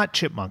 But they're not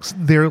chipmunks.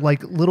 They're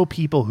like little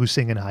people who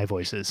sing in high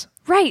voices.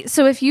 Right.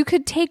 So if you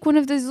could take one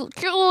of those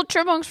cute little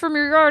chipmunks from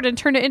your yard and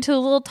turn it into a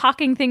little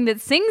talking thing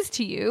that sings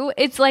to you,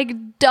 it's like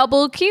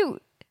double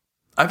cute.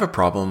 I have a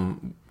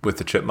problem with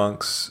the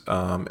Chipmunks,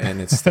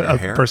 and it's their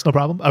hair. Personal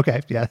problem?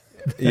 Okay, yeah.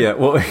 Yeah,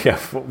 well, yeah.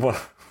 One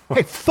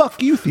Hey,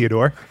 fuck you,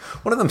 Theodore.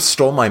 of them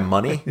stole my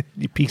money.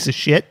 You piece of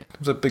shit. It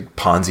was a big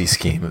Ponzi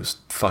scheme. It was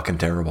fucking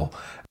terrible.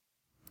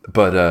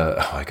 But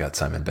I got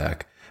Simon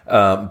back.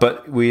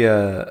 But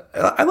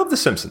I love the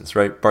Simpsons,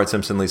 right? Bart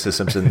Simpson, Lisa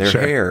Simpson. Their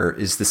Sure. hair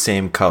is the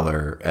same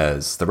color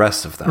as the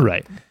rest of them,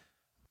 Right.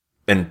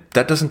 And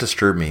that doesn't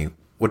disturb me.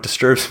 What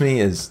disturbs me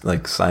is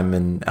like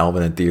Simon,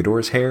 Alvin, and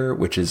Theodore's hair,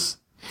 which is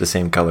the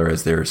same color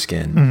as their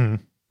skin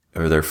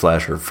or their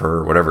flesh or fur,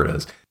 or whatever it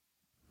is.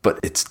 But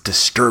it's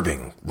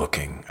disturbing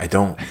looking. I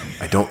don't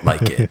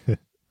like it.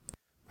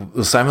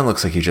 Well, Simon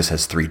looks like he just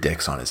has 3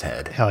 dicks on his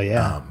head. Hell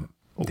yeah.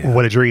 Yeah.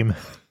 What a dream.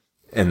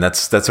 And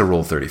that's a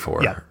rule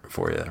 34 Yeah.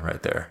 for you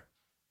right there.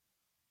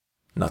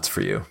 Nuts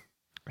for you.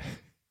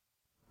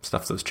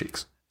 Stuff those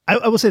cheeks.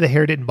 I will say the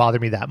hair didn't bother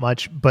me that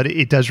much, but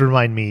it does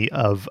remind me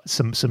of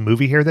some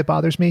movie hair that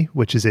bothers me,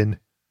 which is in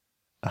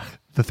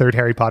the third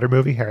Harry Potter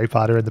movie, Harry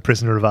Potter and the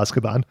Prisoner of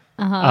Azkaban.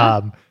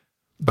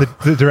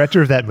 The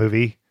director of that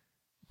movie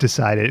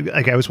decided,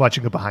 like, I was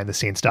watching a behind the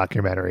scenes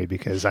documentary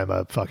because I'm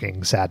a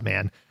fucking sad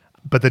man.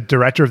 But the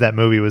director of that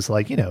movie was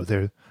like,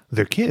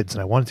 they're kids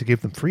and I wanted to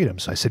give them freedom.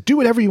 So I said, do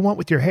whatever you want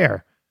with your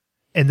hair.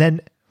 And then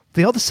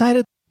they all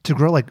decided to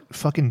grow like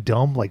fucking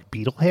dumb, like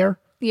beetle hair.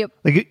 Yep.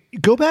 Like,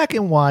 go back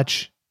and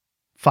watch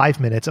 5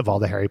 minutes of all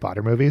the Harry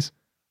Potter movies.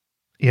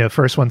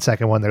 First one,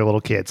 second one, they're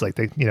little kids. Like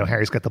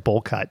Harry's got the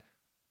bowl cut.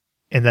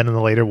 And then in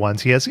the later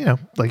ones, he has,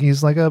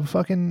 he's like a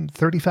fucking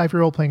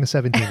 35-year-old playing a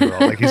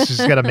 17-year-old. Like he's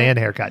just got a man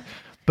haircut.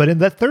 But in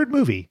that third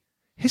movie,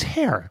 his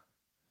hair,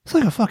 it's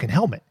like a fucking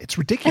helmet. It's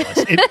ridiculous.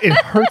 It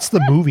hurts the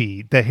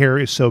movie. The hair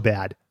is so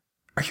bad.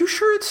 Are you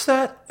sure it's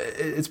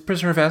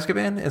Prisoner of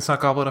Azkaban? It's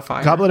not Goblet of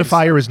Fire? Goblet of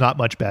Fire is not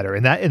much better.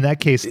 In that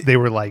case, they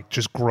were like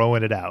just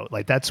growing it out.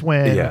 Like that's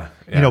when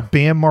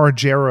Bam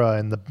Margera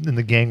and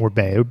the gang were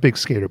big. They were big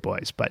skater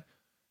boys. But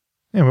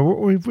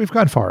anyway, we've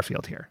gone far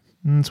afield here.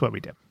 And that's what we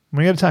do.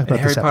 We got to talk about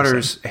Harry this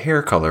Potter's episode.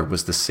 hair color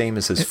was the same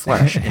as his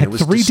flesh, and it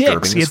was 3 disturbing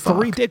dicks. He had as fuck.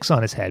 3 dicks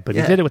on his head, but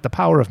he Yeah. did it with the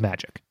power of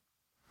magic.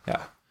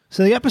 Yeah.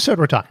 So the episode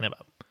we're talking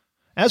about,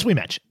 as we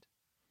mentioned,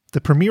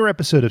 the premiere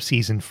episode of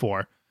season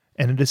 4,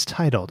 and it is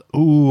titled,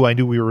 ooh, I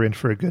knew we were in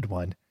for a good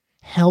one,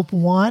 Help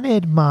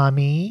Wanted,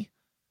 Mommy.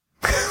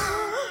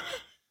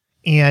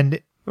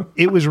 And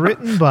it was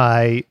written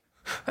by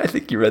I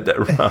think you read that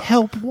wrong.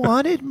 Help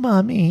Wanted,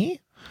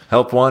 Mommy.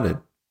 Help wanted,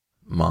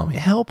 mommy.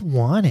 Help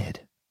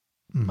Wanted,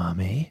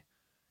 Mommy.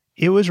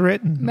 It was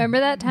written Remember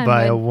that time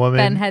by when a woman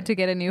Ben had to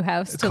get a new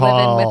house to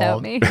live in without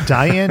called me?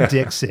 Diane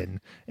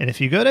Dixon. And if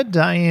you go to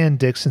Diane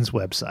Dixon's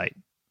website,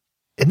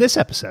 in this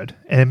episode,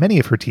 and in many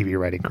of her TV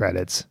writing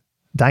credits,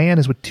 Diane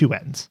is with 2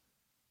 N's,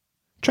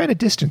 trying to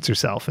distance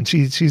herself. And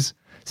she sees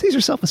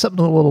herself as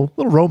something a little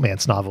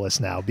romance novelist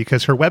now,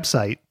 because her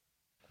website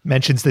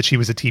mentions that she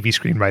was a TV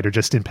screenwriter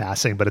just in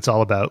passing, but it's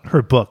all about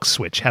her books,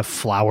 which have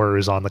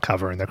flowers on the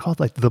cover, and they're called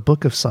like The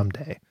Book of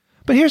Someday.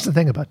 But here's the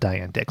thing about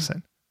Diane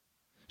Dixon.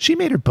 She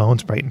made her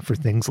bones writing for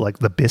things like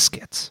The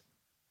Biscuits,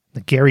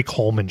 The Gary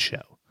Coleman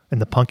Show,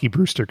 and the Punky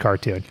Brewster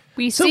cartoon.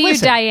 We see you,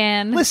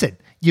 Diane. Listen,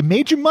 you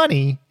made your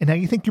money, and now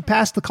you think you're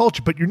past the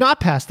culture, but you're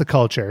not past the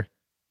culture.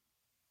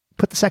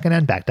 Put the second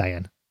N back,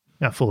 Diane.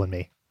 You're not fooling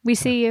me. We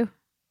see you.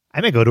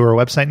 I may go to her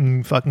website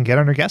and fucking get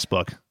on her guest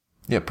book.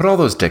 Yeah, put all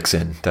those dicks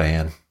in,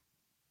 Diane.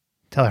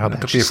 Tell her how bad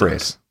Don't she be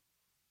afraid. sucks.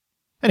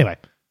 Anyway,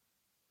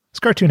 this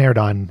cartoon aired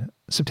on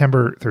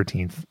September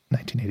 13th,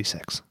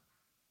 1986.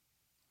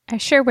 I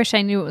sure wish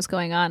I knew what was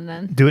going on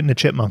then. Do it in a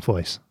chipmunk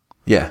voice.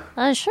 Yeah.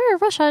 I sure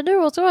wish I knew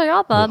what's going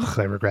on then. Ugh,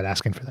 I regret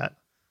asking for that.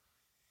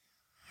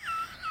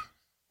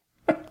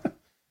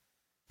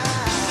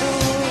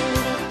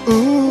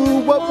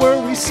 Ooh, what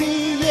were we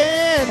seeing?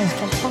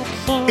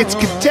 It's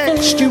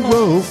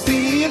contextual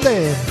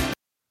feeling.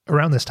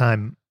 Around this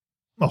time,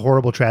 a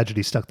horrible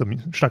tragedy struck the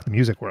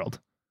music world.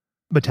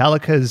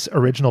 Metallica's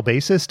original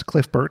bassist,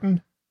 Cliff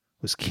Burton,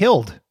 was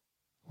killed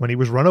when he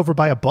was run over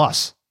by a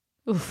bus.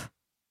 Oof.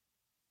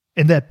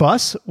 And that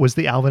bus was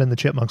the Alvin and the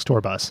Chipmunks tour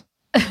bus.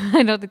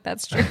 I don't think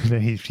that's true.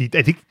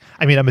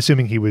 I'm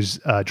assuming he was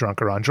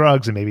drunk or on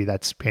drugs, and maybe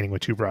that's painting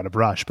with too broad a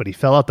brush, but he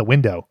fell out the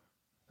window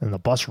and the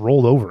bus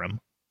rolled over him.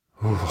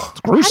 It's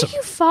gruesome. How do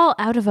you fall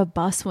out of a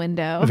bus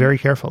window? Very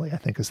carefully, I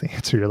think, is the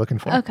answer you're looking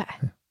for. Okay.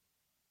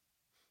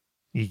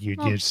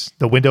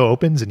 The window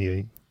opens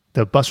and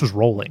the bus was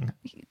rolling.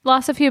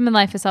 Loss of human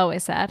life is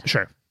always sad.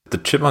 Sure. The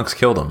Chipmunks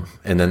killed him,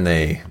 and then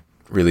they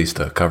released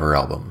a cover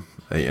album.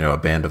 A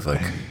band of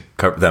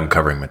them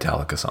covering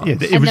Metallica songs. Yeah,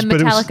 Then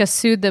Metallica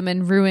sued them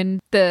and ruined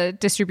the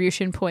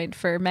distribution point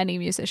for many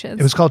musicians.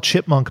 It was called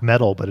Chipmunk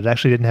Metal, but it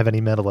actually didn't have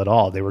any metal at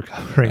all. They were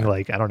covering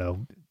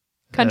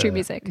country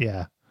music.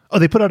 Yeah. Oh,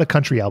 they put out a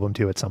country album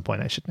too at some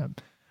point. I should know.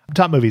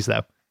 Top movies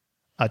though.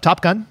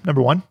 Top Gun,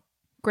 number 1.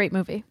 Great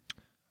movie.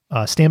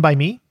 Stand By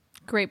Me.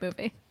 Great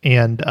movie.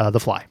 And The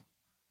Fly.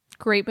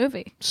 Great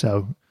movie.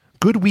 So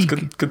good week.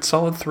 Good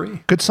solid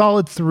 3. Good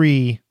solid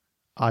 3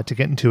 to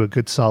get into a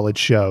good solid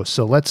show.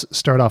 So let's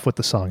start off with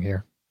the song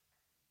here.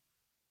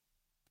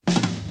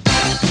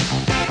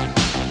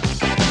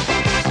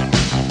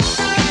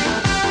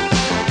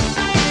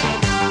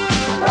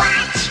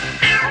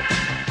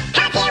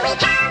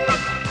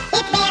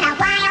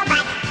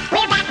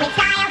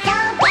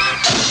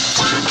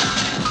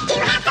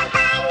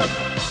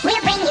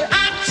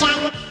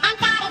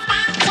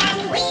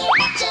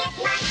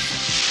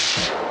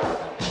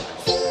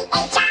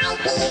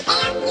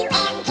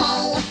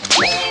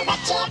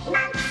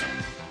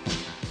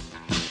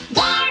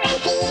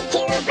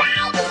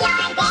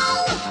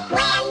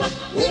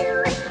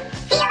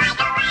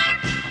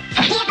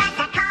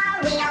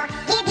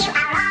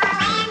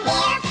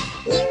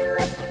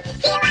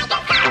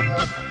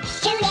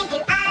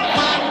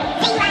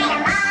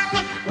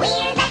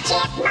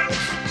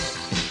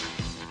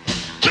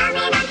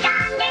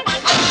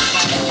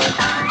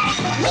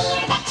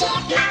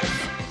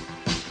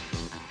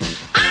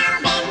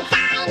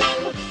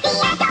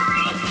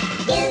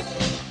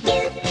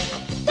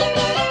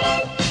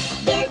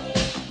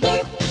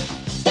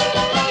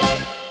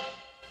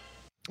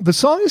 The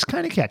song is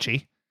kind of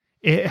catchy.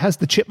 It has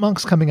the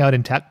Chipmunks coming out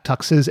in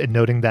tuxes and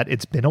noting that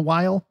it's been a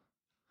while,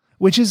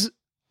 which is,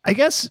 I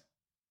guess,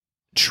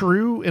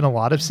 true in a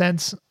lot of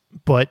sense,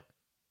 but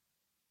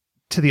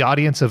to the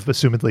audience of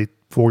assumedly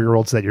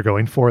 4-year-olds that you're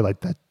going for,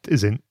 like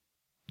that's not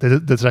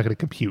going to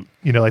compute.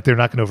 They're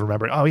not going to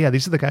remember, oh yeah,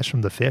 these are the guys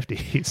from the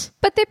 50s.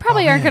 But they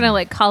probably aren't going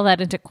to call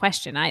that into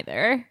question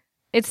either.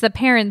 It's the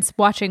parents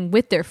watching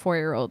with their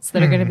 4-year-olds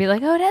that are going to be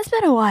like, oh, it has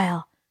been a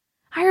while.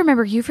 I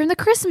remember you from the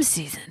Christmas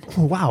season.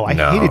 Wow, I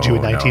hated you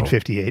in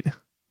 1958.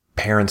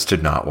 Parents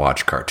did not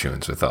watch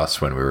cartoons with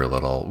us when we were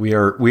little.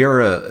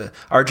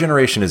 Our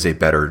generation is a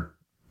better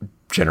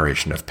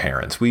generation of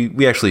parents.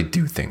 We actually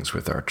do things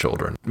with our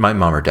children. My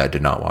mom or dad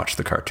did not watch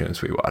the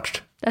cartoons we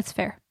watched. That's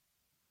fair.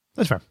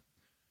 That's fair.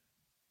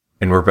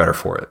 And we're better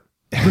for it.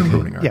 We're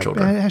ruining our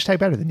children. Hashtag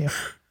better than you.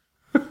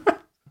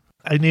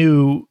 I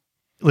knew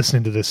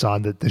listening to this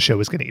song that the show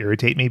was going to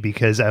irritate me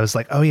because I was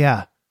like, oh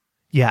yeah,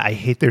 I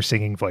hate their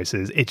singing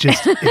voices. It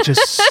just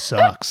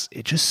sucks.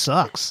 It just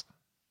sucks.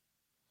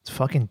 It's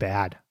fucking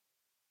bad.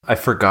 I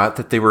forgot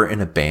that they were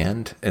in a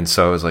band. And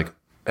so I was like,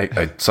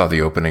 I saw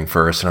the opening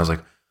first and I was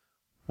like,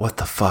 what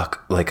the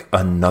fuck? Like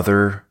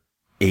another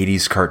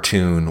 80s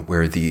cartoon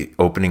where the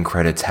opening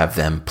credits have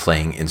them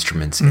playing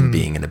instruments and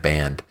being in a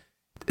band.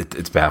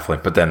 It's baffling.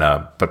 But then,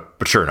 but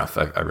sure enough,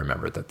 I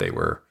remembered that they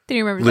were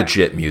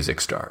legit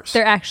music stars.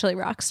 They're actually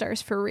rock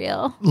stars for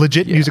real.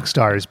 Legit music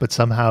stars, but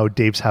somehow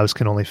Dave's house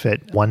can only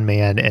fit one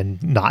man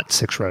and not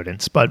 6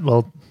 rodents. But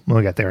we'll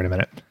get there in a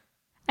minute.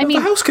 The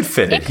house could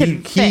fit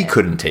it. He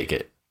couldn't take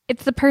it.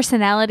 It's the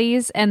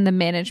personalities and the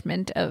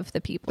management of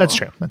the people. That's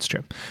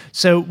true.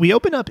 So we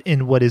open up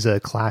in what is a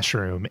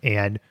classroom,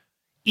 and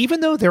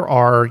even though there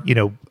are,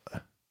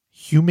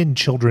 human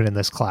children in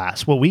this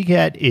class, what we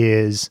get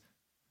is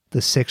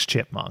the 6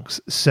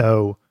 chipmunks.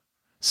 So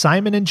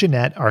Simon and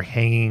Jeanette are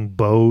hanging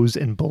bows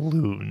and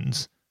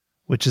balloons,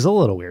 which is a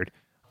little weird.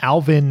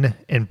 Alvin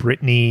and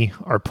Brittany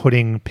are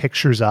putting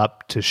pictures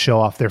up to show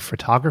off their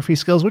photography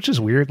skills, which is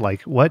weird.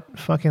 Like, what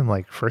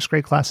fucking first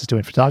grade class is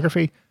doing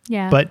photography?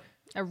 Yeah. But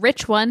a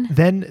rich one.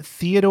 Then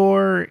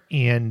Theodore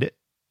and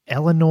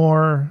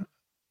Eleanor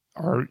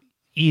are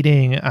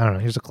eating, I don't know,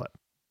 here's a clip.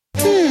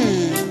 Beautiful.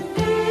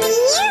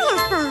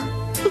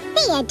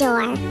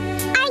 Theodore, are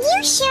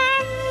you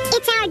sure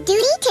it's our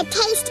duty to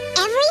taste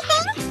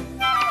everything?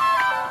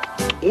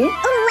 Well,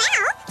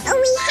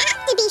 we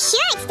have to be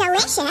sure it's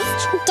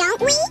delicious,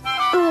 don't we?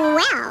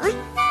 Well,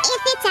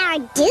 if it's our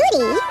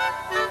duty.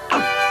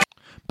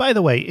 By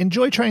the way,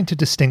 enjoy trying to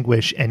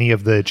distinguish any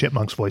of the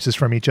chipmunks' voices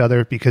from each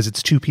other because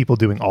it's two people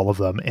doing all of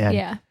them,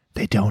 and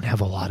they don't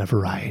have a lot of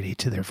variety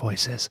to their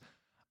voices.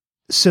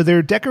 So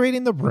they're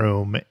decorating the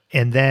room,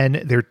 and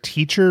then their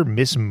teacher,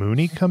 Miss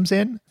Mooney, comes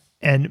in,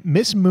 and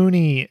Miss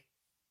Mooney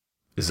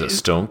is a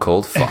stone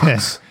cold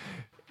fox.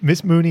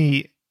 Miss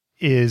Mooney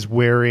is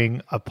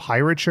wearing a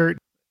pirate shirt,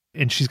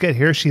 and she's got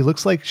hair. She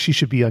looks like she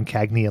should be on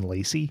Cagney and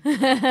Lacey.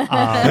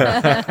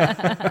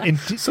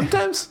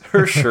 Sometimes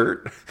her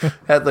shirt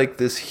had like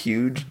this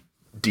huge,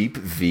 deep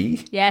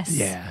V. Yes.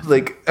 Yeah.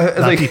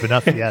 Not deep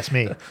enough, if you ask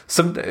me.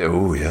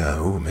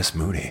 Miss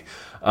Mooney.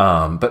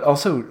 But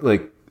also,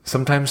 like,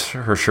 sometimes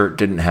her shirt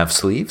didn't have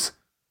sleeves.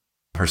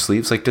 Her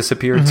sleeves like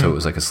disappeared, so it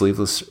was like a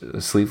sleeveless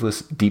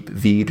deep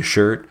V'd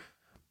shirt.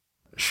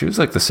 She was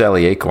like the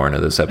Sally Acorn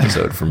of this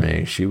episode for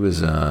me. She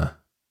was,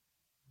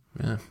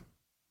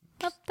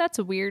 Oh, that's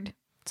a weird.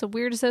 It's a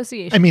weird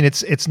association. I mean,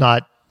 it's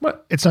not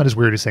as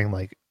weird as saying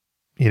like,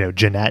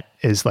 Jeanette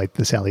is like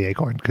the Sally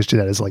Acorn because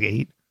Jeanette is like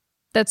 8.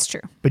 That's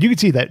true. But you can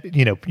see that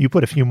you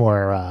put a few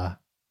more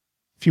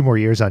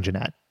years on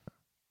Jeanette,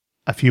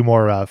 a few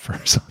more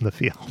furs on the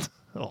field.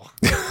 Oh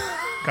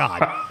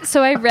God!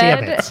 So I read.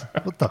 Damn it.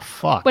 What the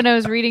fuck? When I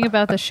was reading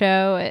about the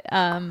show,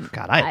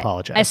 God, I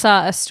apologize. I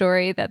saw a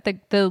story that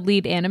the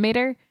lead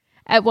animator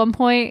at one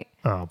point,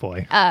 oh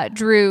boy,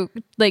 drew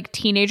like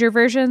teenager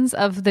versions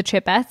of the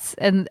Chipettes,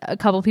 and a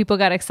couple people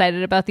got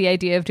excited about the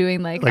idea of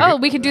doing like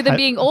we can do them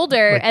being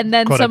older, and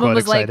then someone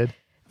was excited. Like,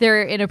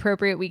 they're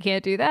inappropriate, we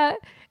can't do that.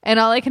 And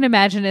all I can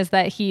imagine is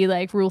that he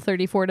like Rule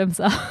 34'd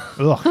himself.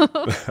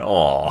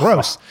 Ugh.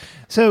 Gross.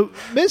 So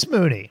Miss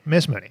Mooney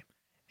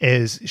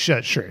is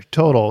sure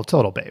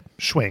total babe,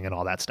 swing and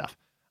all that stuff.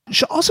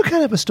 She's also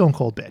kind of a stone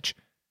cold bitch.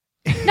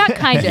 Not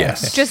kind of,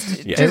 Yes.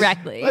 just Yes.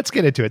 directly. Let's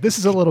get into it. This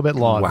is a little bit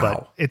long, Wow.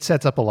 but it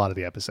sets up a lot of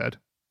the episode.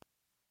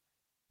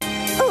 What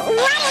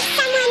if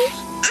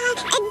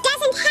someone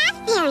doesn't have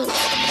parents?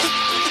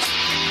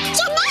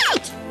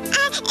 Jeanette!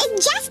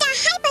 Just a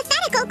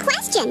hypothetical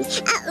question.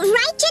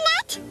 Right,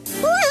 Jeanette?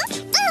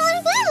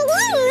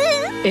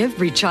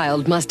 Every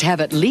child must have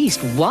at least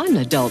one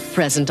adult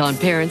present on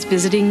parents'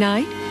 visiting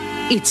night.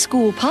 It's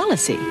school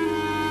policy.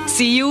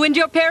 See you and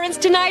your parents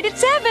tonight at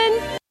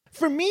 7.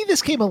 For me,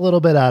 this came a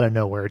little bit out of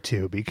nowhere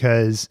too,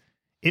 because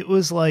it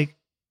was like,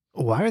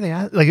 why are they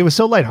like? It was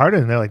so lighthearted,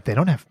 and they're like, they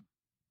don't have.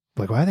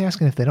 Like, why are they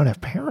asking if they don't have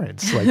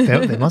parents? Like,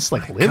 they must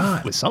like live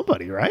God. with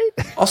somebody, right?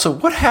 Also,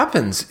 what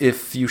happens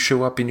if you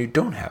show up and you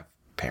don't have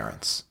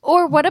parents?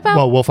 Or what about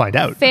Well, we'll find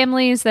out.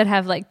 families that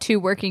have like 2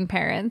 working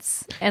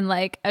parents and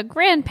like a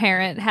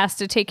grandparent has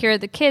to take care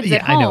of the kids Yeah,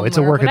 at home? I know it's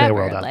a or workaday whatever,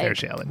 world out like- there,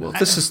 Shailen. Well,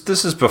 this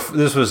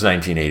was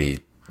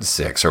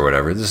 1986 or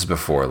whatever. This is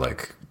before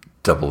like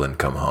double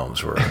income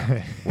homes were.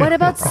 What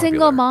about popular.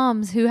 single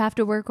moms who have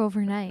to work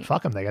overnight?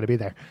 Fuck them, they got to be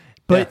there.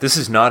 But But this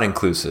is not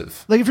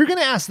inclusive. like, if you're going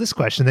to ask this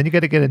question, then you got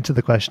to get into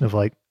the question of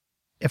like,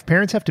 if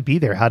parents have to be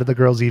there, how do the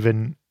girls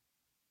even,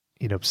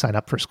 sign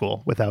up for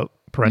school without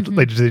parental?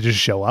 Like, do they just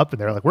show up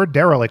and they're like, we're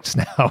derelicts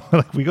now.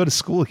 Like, we go to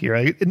school here.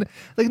 And,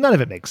 like, none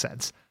of it makes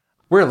sense.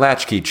 We're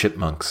latchkey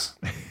chipmunks.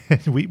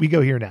 we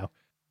go here now.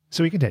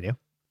 So we continue.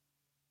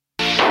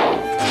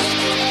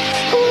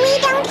 We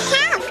don't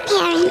have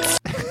parents.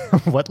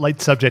 What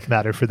light subject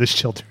matter for this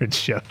children's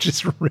show?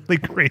 Just really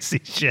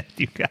crazy shit,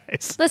 you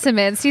guys. Listen,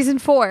 man, season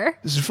 4.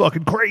 This is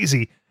fucking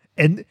crazy.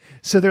 And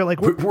so they're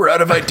like, We're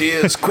out of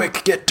ideas.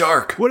 Quick, get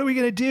dark. what are we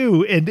going to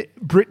do? And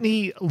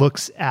Brittany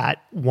looks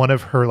at one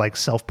of her like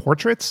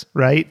self-portraits,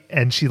 right?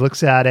 And she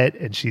looks at it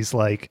and she's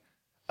like,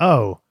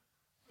 oh,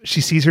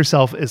 she sees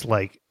herself as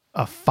like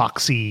a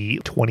foxy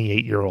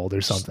 28-year-old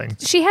or something.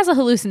 She has a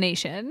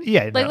hallucination.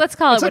 Yeah. Like, no. let's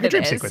call It's it like what a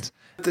dream it is. sequence.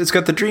 It's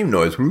got the dream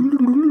noise.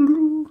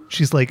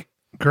 She's like,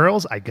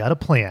 girls, I got a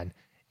plan.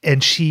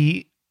 And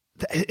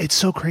it's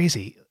so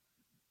crazy.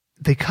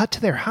 They cut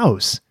to their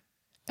house.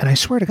 And I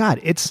swear to God,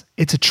 it's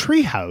a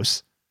tree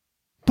house,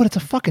 but it's a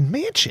fucking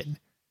mansion.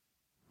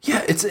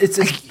 Yeah, it's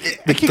I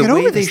can't the get way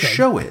over they this thing.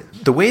 show it.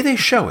 The way they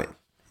show it.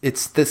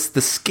 It's this. The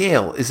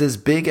scale is as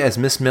big as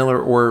Miss Miller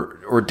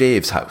or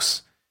Dave's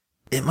house.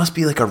 It must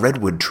be like a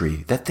redwood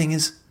tree. That thing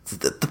is.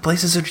 The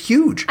places are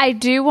huge. I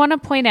do want to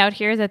point out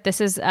here that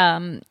this is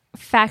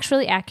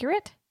factually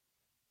accurate.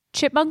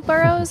 Chipmunk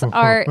burrows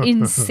are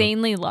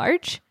insanely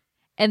large,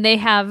 and they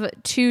have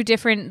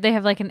they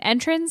have like an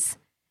entrance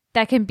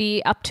that can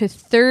be up to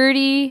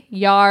 30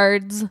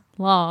 yards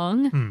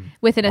long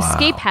with an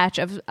escape hatch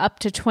of up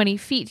to 20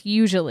 feet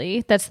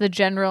usually. That's the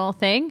general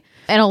thing.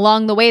 And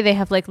along the way, they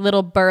have like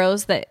little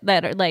burrows that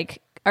are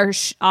like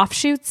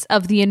offshoots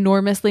of the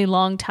enormously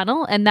long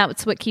tunnel, and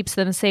that's what keeps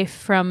them safe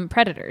from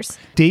predators.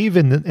 Dave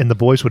and the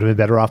boys would have been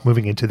better off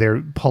moving into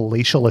their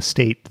palatial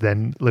estate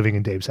than living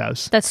in Dave's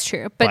house. That's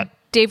true. But But-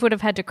 Dave would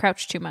have had to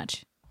crouch too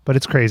much. But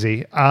it's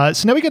crazy. So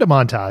now we get a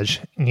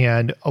montage,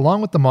 and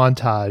along with the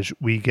montage,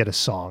 we get a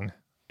song.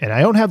 And I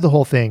don't have the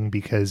whole thing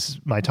because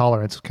my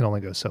tolerance can only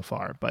go so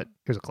far, but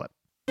here's a clip.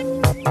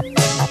 New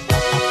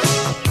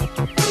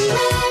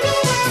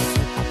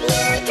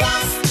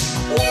dress,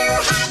 new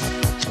hat,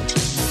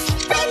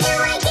 brand new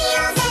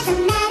ideals, as a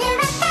matter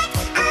of fact.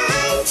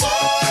 I'm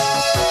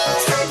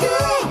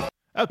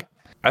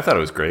I thought it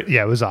was great.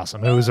 Yeah, it was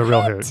awesome. It was a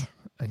real hoot.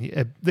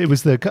 It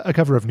was a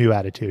cover of New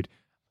Attitude.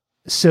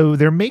 So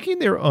they're making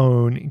their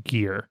own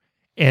gear.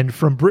 And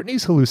from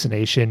Brittany's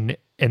hallucination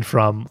and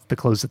from the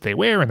clothes that they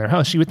wear in their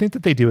house, you would think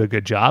that they do a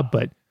good job.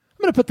 But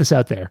I'm going to put this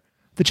out there.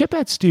 The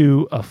Chipettes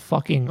do a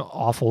fucking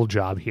awful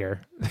job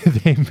here.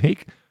 They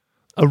make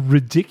a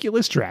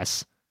ridiculous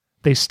dress.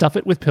 They stuff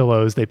it with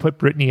pillows. They put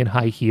Brittany in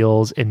high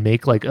heels and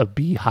make like a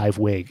beehive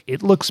wig.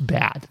 It looks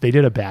bad. They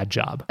did a bad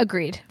job.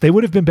 Agreed. They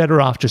would have been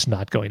better off just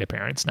not going to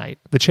Parents' Night.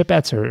 The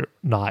Chipettes are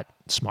not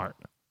smart.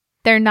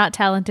 They're not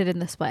talented in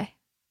this way.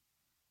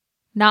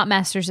 Not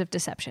masters of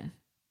deception.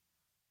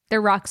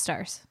 They're rock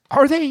stars.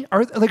 Are they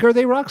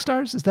rock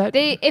stars? Is that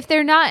If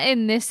they're not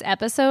in this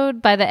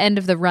episode, by the end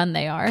of the run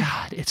they are.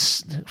 God,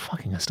 it's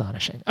fucking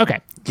astonishing. Okay.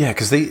 Yeah,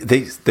 because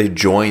they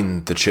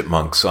join the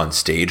Chipmunks on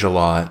stage a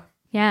lot.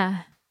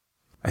 Yeah.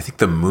 I think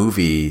the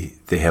movie,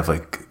 they have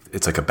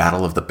it's like a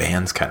battle of the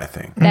bands kind of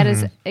thing. That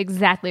is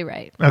exactly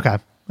right. Okay.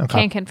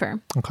 Can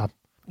confirm. Okay.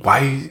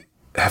 Why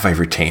have I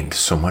retained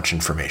so much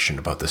information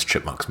about this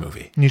Chipmunks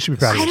movie? You should be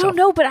proud of I yourself. don't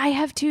know, but I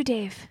have too,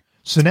 Dave.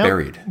 So now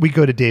buried. we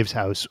go to Dave's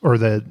house, or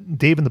the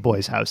Dave and the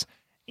boys' house,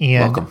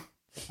 and Welcome.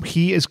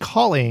 he is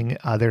calling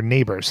their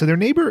neighbor. So their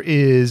neighbor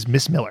is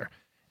Miss Miller,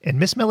 and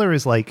Miss Miller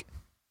is like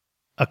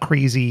a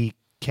crazy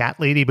cat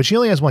lady, but she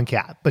only has one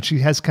cat, but she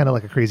has kind of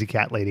like a crazy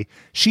cat lady.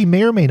 She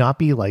may or may not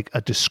be like a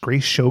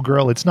disgraced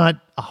showgirl. It's not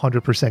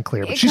 100%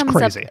 clear, but It she's comes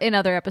crazy. up in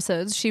other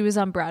episodes. She was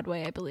on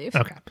Broadway, I believe.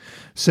 Okay.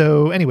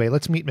 So anyway,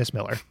 let's meet Miss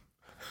Miller.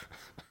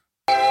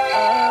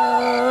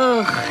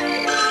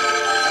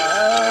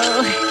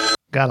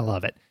 Gotta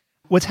love it.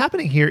 What's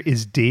happening here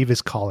is Dave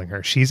is calling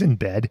her. She's in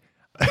bed.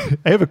 I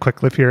have a quick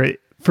clip here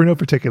for no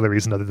particular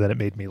reason other than it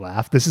made me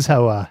laugh. This is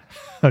how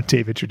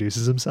Dave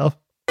introduces himself.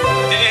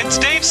 It's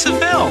Dave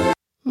Seville.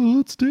 Oh,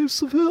 it's Dave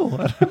Seville.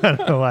 I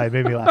don't know why it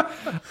made me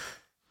laugh.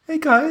 Hey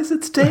guys,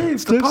 it's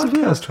Dave, the Dave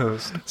podcast Seville.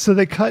 host. So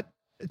they cut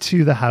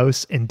to the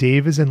house, and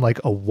Dave is in like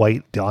a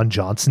white Don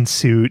Johnson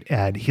suit,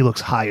 and he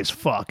looks high as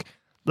fuck.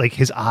 Like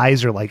his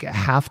eyes are like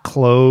half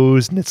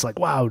closed, and it's like,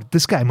 wow,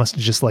 this guy must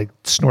have just like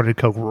snorted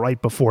coke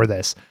right before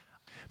this.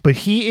 But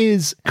he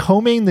is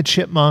combing the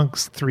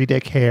Chipmunks'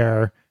 3-dick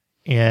hair,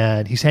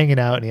 and he's hanging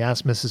out, and he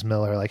asks Mrs.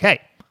 Miller, like, hey,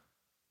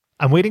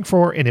 I'm waiting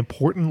for an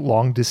important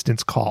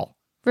long-distance call.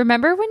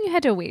 Remember when you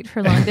had to wait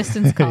for long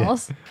distance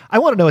calls? I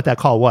want to know what that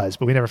call was,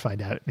 but we never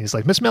find out. And he's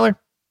like, Miss Miller,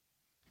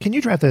 can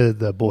you drive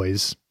the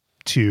boys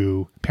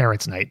to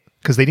Parents' Night?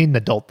 Because they need an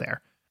adult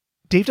there.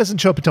 Dave doesn't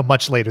show up until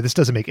much later. This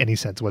doesn't make any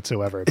sense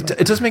whatsoever. It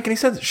doesn't make any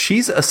sense.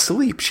 She's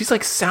asleep. She's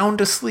like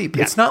sound asleep.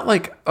 Yeah. It's not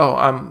like, oh,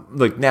 I'm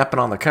like napping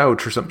on the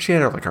couch or something. She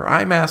had like her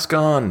eye mask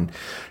on.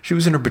 She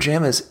was in her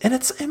pajamas. And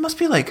it must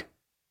be like,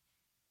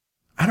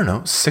 I don't know,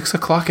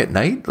 6:00 at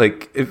night?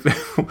 Like,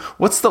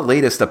 what's the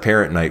latest a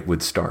parent night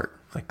would start?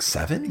 Like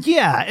 7?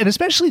 Yeah, and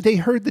especially they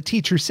heard the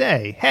teacher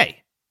say,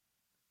 hey,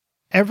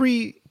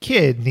 every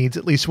kid needs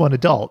at least one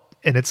adult.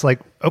 And it's like,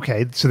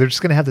 okay, so they're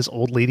just going to have this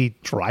old lady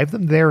drive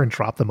them there and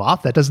drop them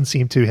off? That doesn't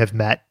seem to have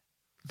met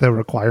the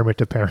requirement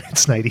of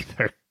Parents' Night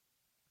either.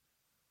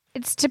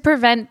 It's to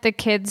prevent the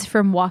kids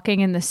from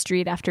walking in the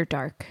street after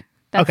dark.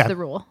 That's Okay. the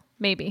rule.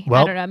 Maybe.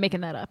 Well- I don't know. I'm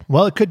making that up.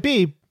 Well, it could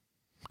be.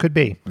 Could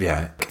be.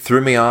 Yeah. It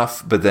threw me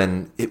off, but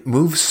then it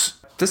moves.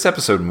 This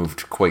episode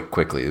moved quite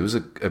quickly. It was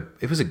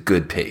a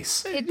good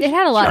pace. It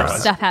had a lot of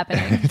stuff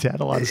happening. It had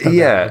a lot of stuff.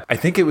 Yeah. I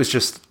think it was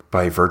just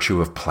by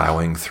virtue of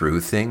plowing through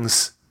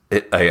things.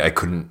 I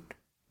couldn't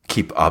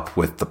keep up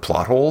with the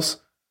plot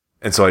holes,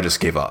 and so I just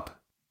gave up.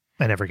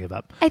 I never give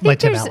up. I think Like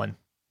Tim there's- Allen.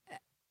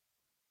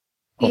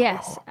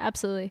 Yes,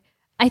 absolutely.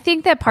 I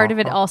think that part of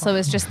it also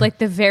is just like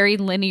the very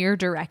linear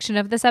direction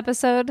of this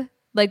episode.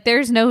 Like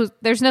there's no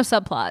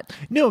subplot.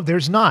 No,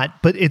 there's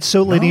not. But it's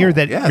so linear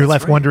that yeah, you're that's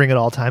left right. wondering at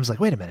all times, like,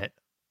 wait a minute.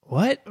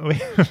 What?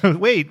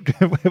 Wait.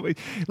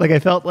 Like I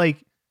felt like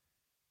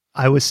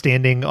I was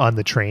standing on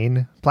the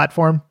train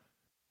platform.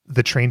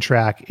 The train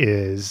track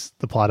is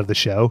the plot of the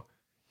show.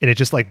 And it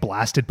just like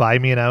blasted by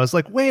me. And I was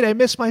like, wait, I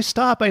missed my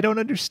stop. I don't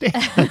understand.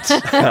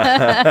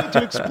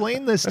 To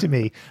explain this to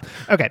me.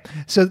 Okay.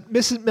 So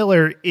Mrs.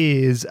 Miller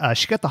is,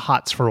 she got the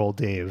hots for old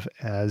Dave,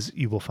 as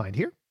you will find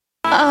here.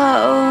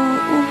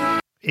 Oh.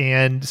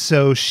 And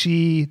so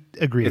she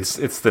agrees.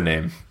 It's the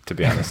name, to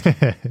be honest.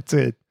 It's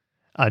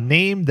a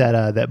name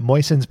that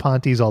moistens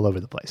Pontes all over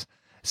the place.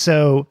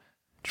 So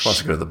She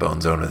wants to go to the bone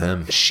zone with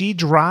him. she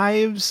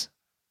drives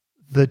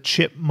the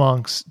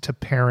Chipmunks to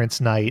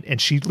Parents' Night,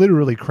 and she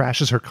literally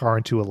crashes her car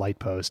into a light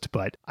post.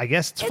 But I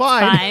guess it's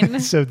fine. fine.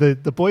 So the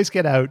boys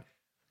get out,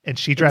 and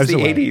she drives It's the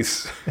away.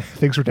 80s.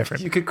 Things were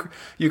different.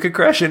 You could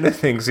crash into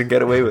things and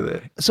get away with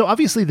it. So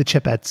obviously the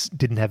Chipettes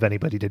didn't have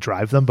anybody to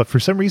drive them, but for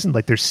some reason,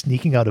 like they're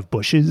sneaking out of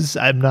bushes.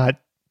 I'm not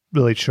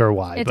really sure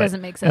why. It but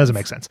doesn't make It doesn't sense.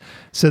 make sense.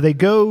 So they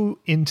go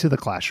into the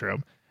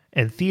classroom,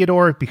 and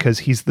Theodore, because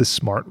he's the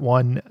smart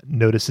one,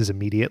 notices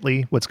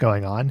immediately what's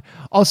going on.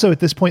 Also,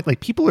 at this point, like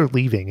people are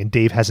leaving and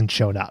Dave hasn't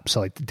shown up. So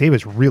like Dave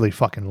is really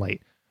fucking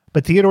late.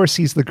 But Theodore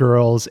sees the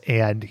girls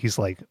and he's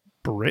like,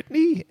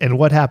 Brittany? And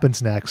what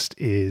happens next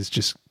is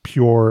just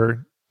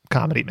pure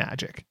comedy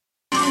magic.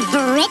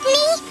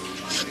 Brittany?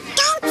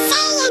 Don't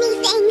say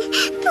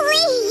anything,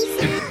 please.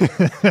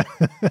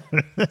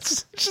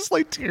 It's just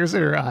like tears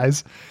in her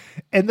eyes.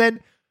 And then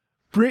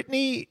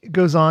Brittany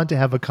goes on to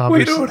have a We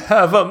conversation. don't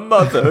have a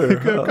mother.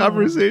 A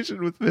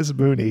conversation with Miss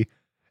Mooney,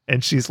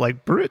 and she's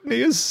like,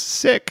 Brittany is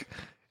sick.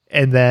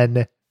 And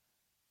then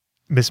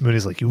Miss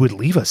Mooney's like, you would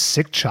leave a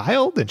sick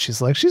child? And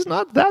she's like, she's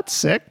not that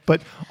sick.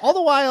 But all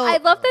the while, I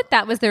love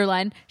that was their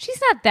line.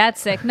 She's not that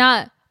sick.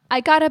 Not,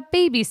 I got a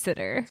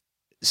babysitter.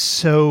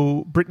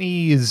 so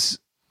Brittany's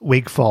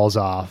wig falls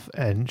off,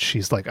 and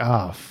she's like,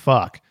 oh,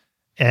 fuck.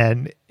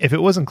 And if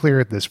it wasn't clear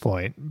at this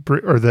point,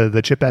 or the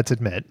Chipettes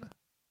admit,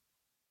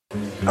 We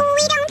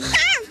don't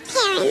have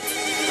parents.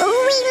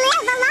 We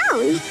live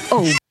alone.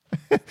 Oh,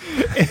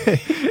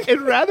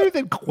 and rather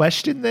than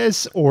question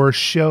this or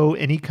show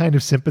any kind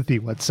of sympathy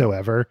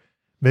whatsoever,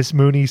 Miss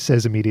Mooney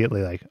says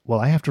immediately, like, well,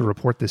 I have to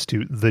report this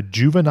to the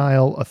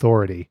juvenile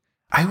authority.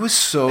 I was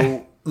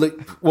so like,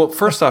 well,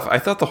 first off, I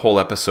thought the whole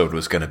episode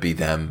was going to be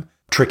them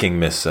tricking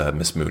Miss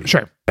Mooney.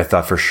 Sure. I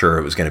thought for sure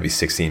it was going to be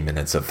 16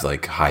 minutes of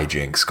like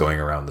hijinks going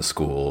around the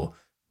school,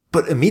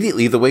 but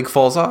immediately the wig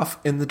falls off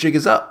and the jig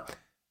is up.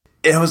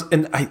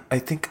 And I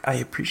think I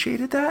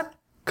appreciated that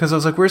because I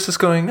was like, where's this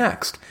going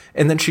next?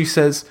 And then she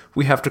says,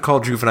 we have to call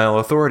juvenile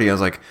authority. I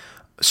was like,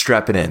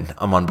 strap it in.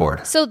 I'm on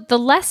board. So the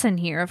lesson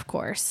here, of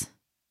course,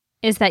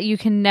 is that you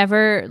can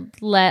never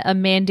let a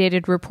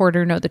mandated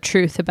reporter know the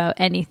truth about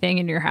anything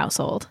in your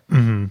household.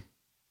 Mm-hmm.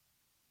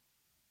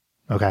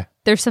 Okay.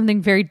 There's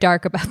something very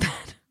dark about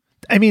that.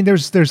 I mean,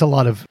 there's a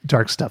lot of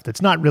dark stuff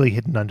that's not really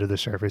hidden under the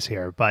surface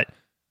here, but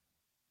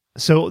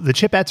so the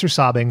Chipettes are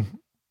sobbing.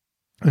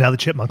 Now the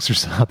Chipmunks are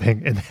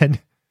sobbing, and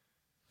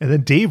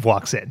then Dave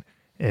walks in,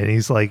 and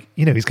he's like,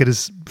 you know, he's got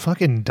his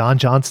fucking Don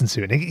Johnson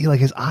suit, and like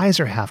his eyes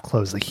are half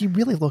closed, like he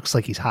really looks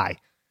like he's high.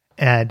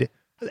 And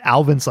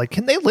Alvin's like,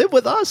 "Can they live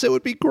with us? It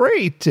would be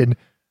great." And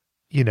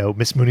you know,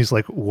 Miss Mooney's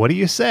like, "What do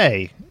you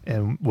say?"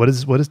 And what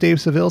does Dave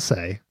Seville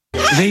say?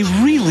 They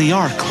really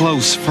are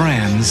close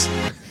friends.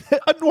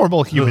 A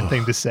normal human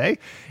thing to say.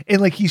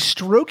 And like he's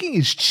stroking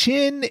his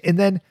chin, and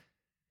then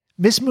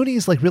Miss Mooney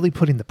is like really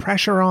putting the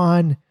pressure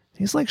on.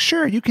 He's like,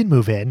 sure, you can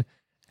move in.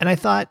 And I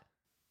thought,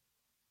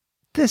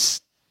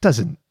 this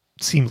doesn't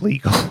seem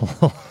legal.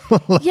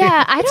 Like,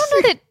 Yeah, I don't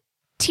know that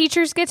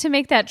teachers get to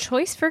make that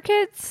choice for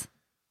kids.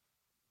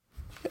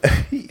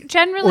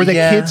 Generally. or the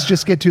Yeah. kids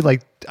just get to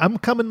like, I'm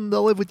coming to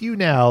live with you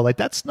now. Like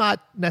that's not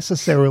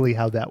necessarily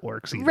how that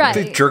works either. Right.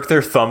 They jerk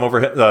their thumb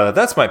over him.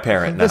 That's my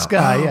parent now. This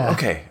guy, Oh, yeah.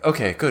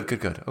 Okay,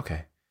 good.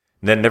 Okay.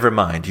 Then never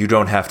mind. You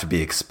don't have to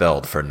be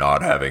expelled for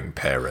not having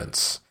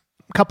parents.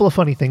 A couple of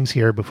funny things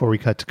here before we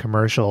cut to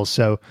commercials.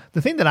 So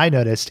the thing that I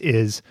noticed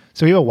is,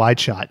 so we have a wide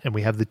shot and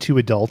we have the 2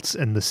 adults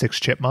and the 6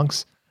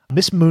 chipmunks.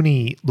 Miss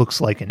Mooney looks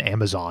like an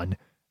Amazon.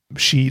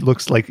 She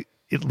looks like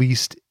at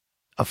least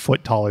a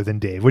foot taller than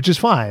Dave, which is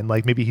fine.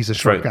 Like maybe he's a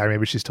short right. guy,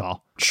 maybe she's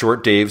tall.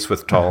 Short Daves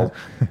with tall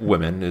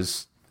women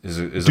is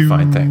a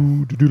fine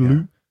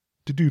thing.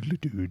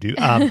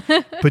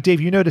 But Dave,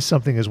 you noticed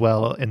something as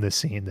well in this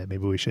scene that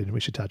maybe we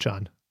should touch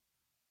on.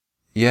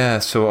 Yeah,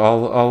 so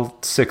all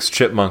 6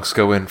 chipmunks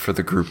go in for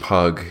the group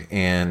hug,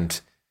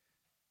 and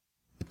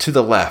to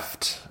the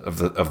left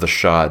of the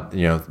shot,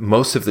 you know,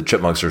 most of the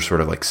chipmunks are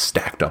sort of like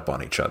stacked up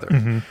on each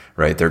other,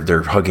 right?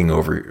 They're hugging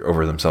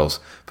over themselves.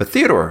 But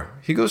Theodore,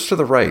 he goes to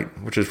the right,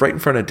 which is right in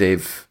front of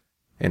Dave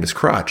and his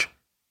crotch,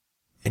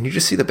 and you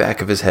just see the back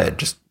of his head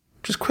just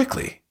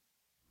quickly,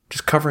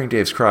 just covering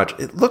Dave's crotch.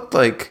 It looked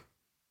like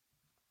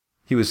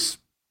he was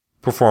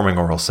performing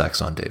oral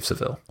sex on Dave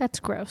Seville.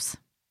 That's gross.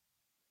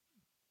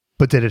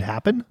 But did it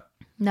happen?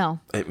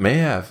 No. It may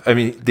have. I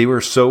mean, they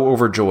were so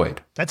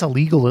overjoyed. That's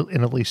illegal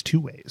in at least 2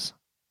 ways.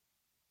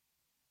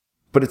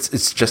 But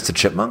it's just a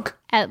chipmunk?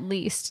 At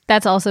least.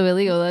 That's also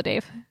illegal, though,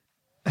 Dave.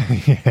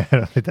 Yeah, I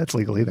don't think that's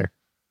legal either.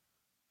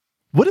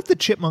 What if the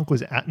chipmunk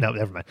was at... No,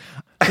 never mind.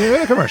 We're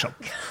in a commercial.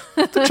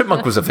 The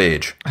chipmunk was of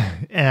age.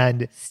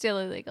 And Still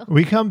illegal.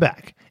 we come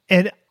back.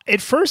 And at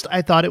first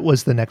I thought it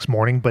was the next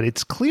morning, but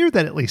it's clear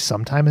that at least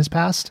some time has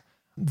passed.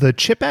 The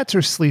Chipettes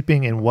are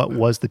sleeping in what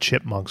was the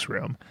chipmunk's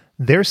room.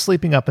 They're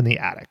sleeping up in the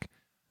attic.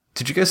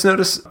 Did you guys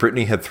notice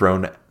Brittany had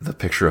thrown the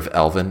picture of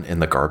Alvin in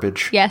the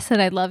garbage? Yes,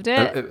 and I loved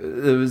it. It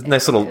was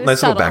nice little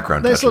subtle.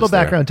 background. Nice little touches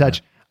there. background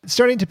touch.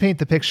 Starting to paint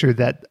the picture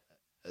that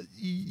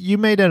you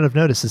may not have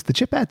noticed is the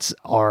Chipettes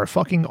are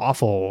fucking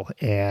awful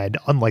and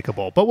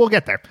unlikable, but we'll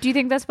get there. Do you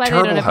think that's why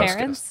Terrible they don't have house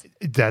parents?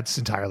 That's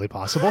entirely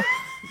possible.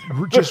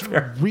 Just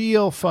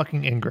real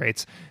fucking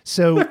ingrates.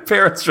 So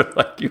Parents are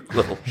like, you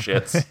little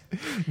shits.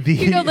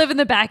 You go live in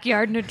the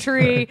backyard in a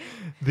tree.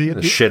 The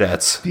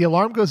shitettes. The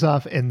alarm goes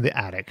off in the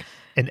attic,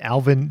 and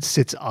Alvin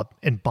sits up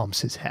and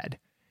bumps his head.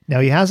 Now,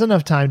 he has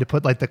enough time to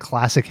put like the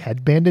classic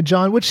head bandage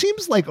on, which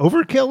seems like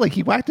overkill. Like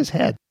he whacked his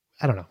head.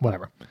 I don't know,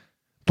 whatever.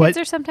 But Kids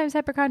are sometimes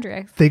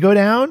hypochondriacs. they go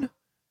down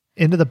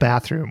into the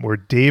bathroom where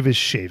Dave is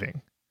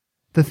shaving.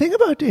 The thing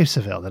about Dave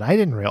Seville that I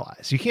didn't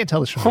realize, you can't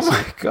tell this from Oh the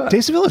my scene. God.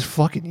 Dave Seville is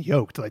fucking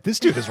yoked. Like this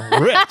dude is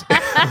ripped.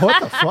 What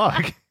the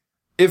fuck?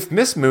 If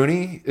Miss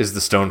Mooney is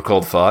the Stone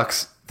Cold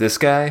Fox, this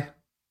guy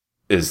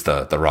is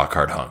the rock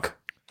hard hunk.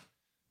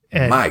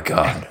 And My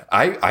God,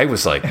 I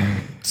was like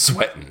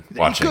sweating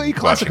watching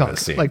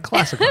this scene. Like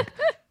classic hunk.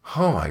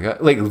 Oh my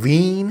God, like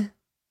lean,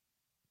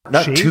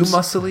 not Shapes? too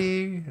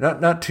muscly,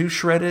 not too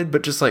shredded,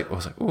 but just like I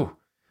was like, ooh,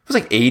 it was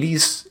like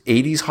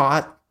 80s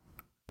hot.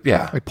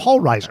 Yeah, Like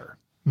Paul Reiser,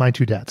 My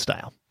Two Dads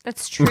style.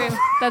 That's true.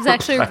 That's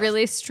actually a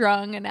really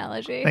strong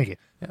analogy. Thank you.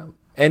 yeah.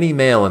 Any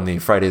male in the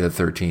Friday the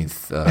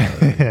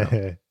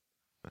 13th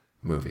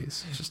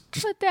movies, just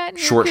Put that in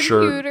short your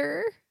shirt.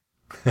 computer.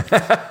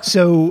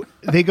 So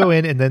they go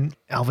in, and then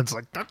Alvin's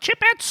like, the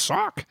Chipettes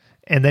suck.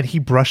 And then he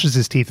brushes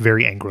his teeth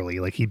very angrily.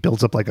 Like he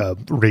builds up like a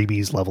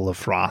rabies level of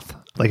froth.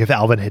 Like if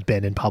Alvin had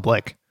been in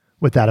public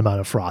with that amount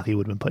of froth, he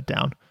would have been put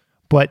down.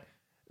 But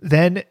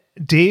then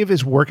Dave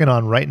is working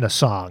on writing a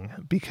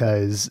song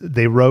because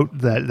they wrote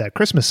that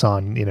Christmas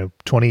song,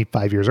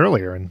 25 years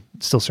earlier and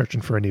still searching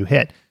for a new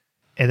hit.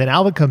 And then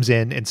Alvin comes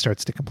in and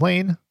starts to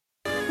complain.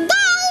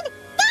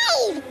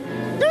 Dave!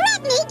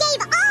 Brittany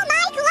gave all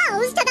my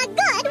clothes to the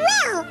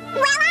Goodwill.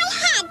 Well, I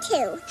had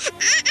to.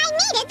 I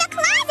needed the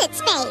closet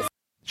space.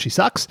 She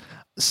sucks.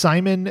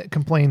 Simon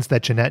complains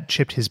that Jeanette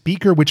chipped his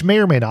beaker, which may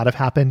or may not have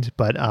happened,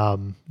 but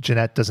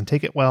Jeanette doesn't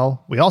take it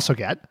well. We also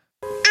get...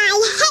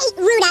 I hate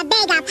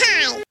rutabaga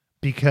pie.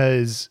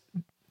 Because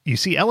you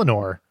see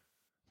Eleanor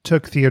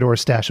took Theodore's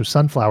stash of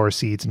sunflower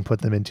seeds and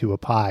put them into a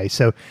pie.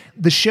 So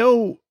the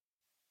show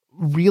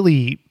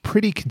really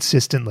pretty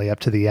consistently up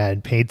to the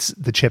end paints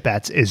the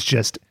Chipettes as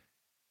just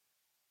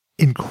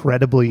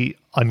incredibly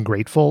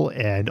ungrateful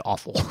and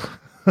awful.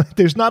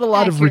 There's not a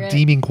lot of Accurate.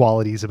 redeeming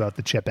qualities about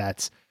the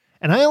Chipettes.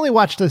 And I only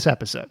watched this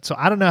episode, so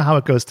I don't know how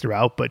it goes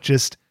throughout, but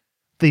just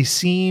they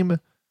seem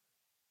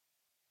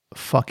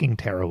fucking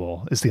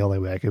terrible is the only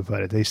way I could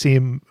put it. They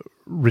seem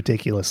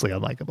ridiculously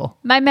unlikable.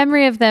 My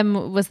memory of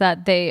them was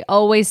that they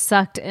always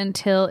sucked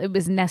until it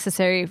was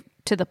necessary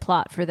to the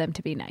plot for them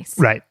to be nice.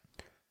 Right.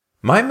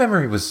 My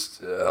memory was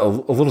a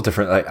little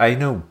different. I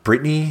know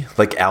Brittany,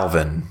 like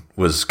Alvin,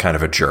 was kind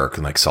of a jerk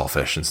and like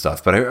selfish and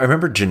stuff. But I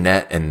remember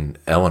Jeanette and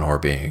Eleanor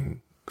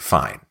being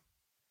fine,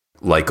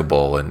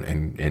 likable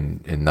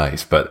and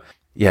nice. But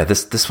yeah,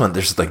 this one,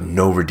 there's like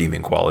no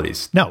redeeming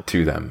qualities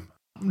to them.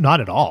 Not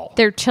at all.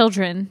 They're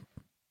children,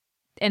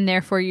 and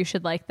therefore you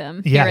should like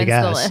them. Yeah, Here I ends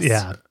guess. the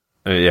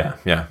list.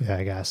 Yeah. Yeah.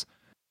 I guess.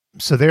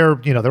 So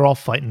they're all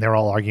fighting, they're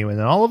all arguing,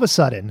 and all of a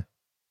sudden,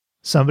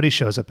 somebody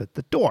shows up at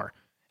the door.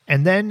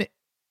 And then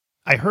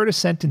I heard a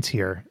sentence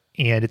here,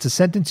 and it's a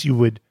sentence you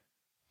would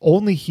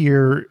only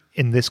hear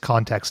in this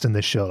context in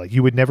this show. Like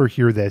you would never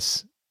hear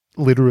this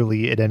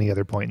literally at any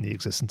other point in the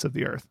existence of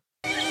the earth.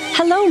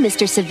 Hello,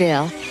 Mr.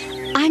 Seville.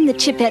 I'm the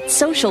Chipette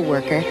social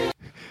worker.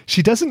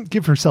 She doesn't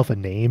give herself a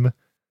name.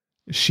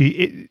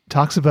 It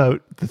talks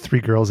about the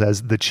three girls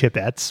as the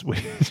Chipettes,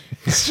 which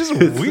is just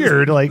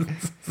weird. Like,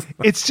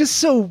 it's just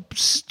so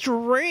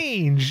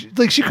strange.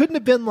 Like, she couldn't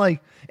have been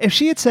like, if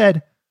she had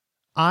said,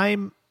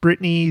 I'm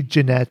Brittany,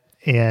 Jeanette,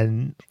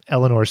 and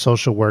Eleanor,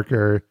 social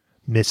worker,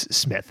 Miss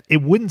Smith,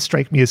 it wouldn't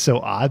strike me as so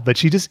odd, but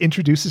she just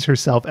introduces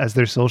herself as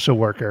their social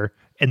worker,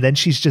 and then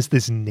she's just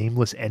this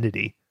nameless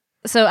entity.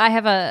 So I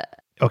have a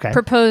Okay.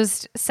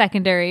 proposed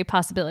secondary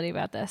possibility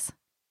about this.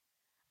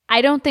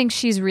 I don't think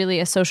she's really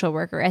a social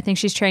worker. I think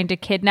she's trying to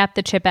kidnap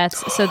the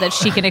Chipettes so that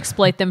she can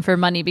exploit them for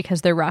money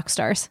because they're rock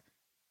stars.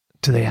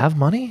 Do they have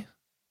money?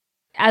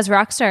 As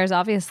rock stars,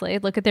 obviously.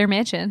 Look at their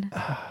mansion.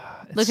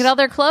 Look at all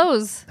their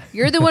clothes.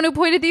 You're the one who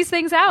pointed these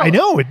things out. I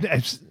know.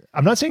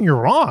 I'm not saying you're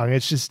wrong.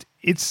 It's just,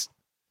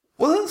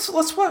 Well,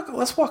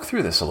 let's walk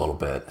through this a little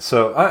bit.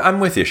 So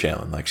I'm with you,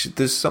 Shaylin. Like,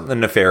 there's something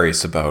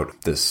nefarious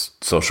about this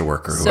social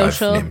worker who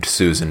Social I've named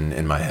Susan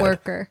in my head.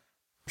 worker.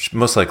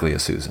 Most likely a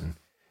Susan.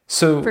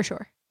 So For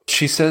sure.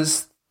 she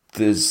says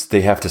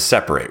they have to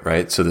separate,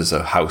 right? So there's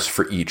a house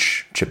for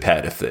each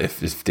Chipette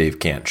if Dave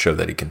can't show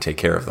that he can take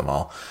care of them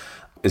all.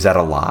 Is that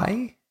a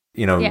lie?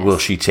 Yes. Will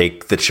she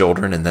take the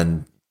children and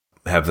then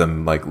have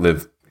them like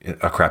live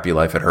a crappy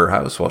life at her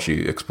house while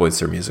she exploits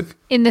their music?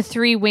 In the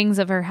three wings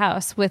of her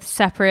house with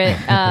separate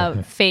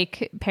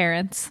fake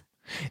parents.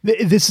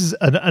 this is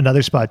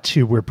another spot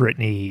too where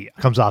Brittany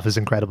comes off as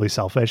incredibly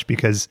selfish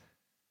because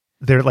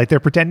they're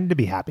pretending to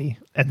be happy,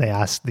 and they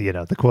ask the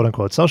quote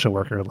unquote social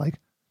worker, like,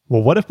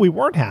 well, what if we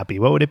weren't happy?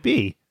 What would it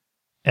be?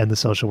 And the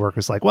social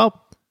worker's like,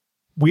 well,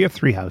 we have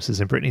 3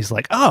 houses. And Brittany's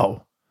like,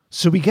 oh,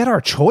 so we get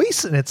our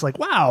choice? And it's like,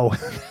 wow,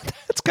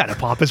 that's kind of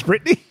pompous,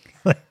 Brittany.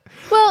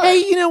 Well, Hey,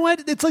 you know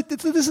what? It's like,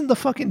 this isn't the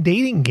fucking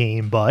dating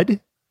game, bud.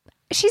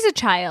 she's a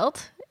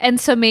child. And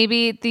so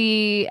maybe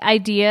the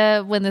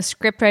idea when the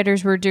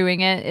scriptwriters were doing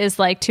it is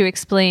like to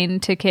explain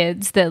to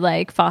kids that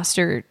like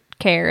foster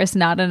care is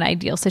not an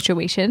ideal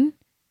situation.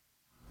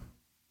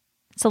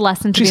 It's a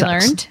lesson to She be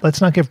sucks. learned.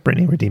 Let's not give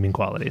Brittany redeeming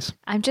qualities.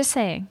 I'm just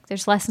saying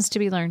there's lessons to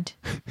be learned.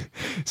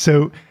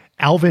 So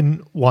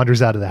Alvin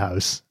wanders out of the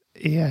house,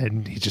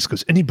 and he just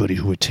goes, anybody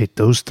who would take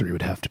those 3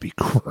 would have to be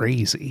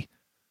crazy.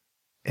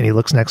 And he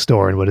looks next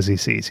door, and what does he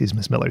see? He sees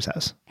Miss Miller's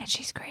house. And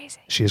she's crazy.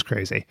 She is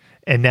crazy.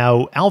 And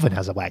now Alvin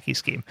has a wacky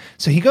scheme.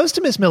 So he goes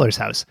to Miss Miller's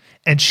house,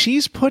 and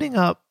she's putting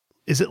up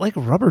is it like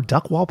rubber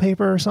duck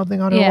wallpaper or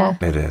something on her Yeah. wall?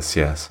 It is,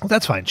 yes. Well,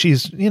 that's fine.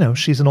 She's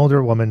an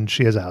older woman.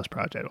 She has a house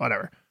project,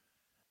 whatever.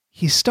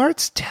 He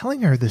starts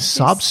telling her this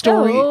sob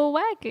story So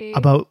wacky.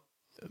 about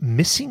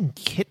missing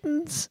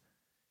kittens.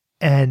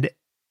 And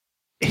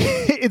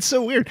it's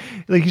so weird.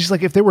 Like, she's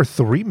like, if there were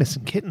 3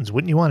 missing kittens,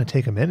 wouldn't you want to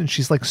take them in? And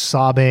she's like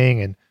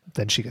sobbing, and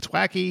then she gets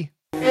wacky.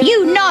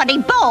 You naughty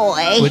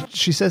boy! Which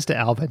she says to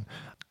Alvin.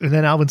 And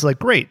then Alvin's like,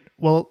 great.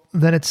 Well,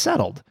 then it's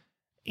settled.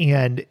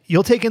 And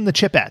you'll take in the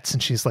Chipettes.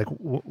 And she's like,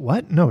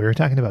 what? No, we were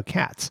talking about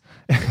cats.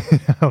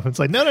 Alvin's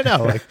like, no.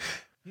 Like,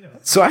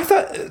 So I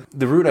thought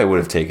the route I would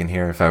have taken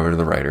here, if I were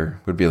the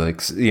writer, would be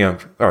like,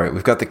 all right,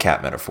 we've got the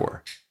cat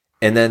metaphor.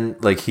 And then,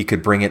 like, he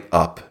could bring it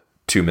up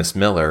to Miss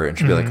Miller, and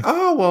she'd be like,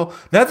 oh, well,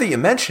 now that you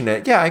mention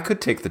it, yeah, I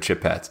could take the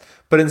Chipettes.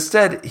 But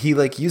instead, he,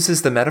 like,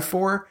 uses the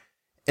metaphor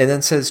and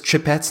then says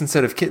Chipettes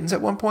instead of kittens at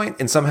one point,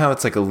 and somehow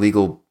it's like a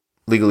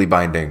legally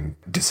binding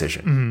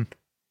decision.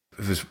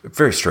 It was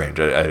very strange.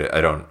 I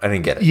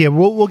didn't get it. yeah,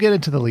 we'll get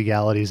into the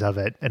legalities of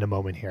it in a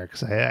moment here,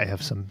 because I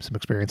have some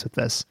experience with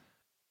this.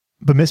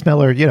 But Miss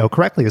Miller,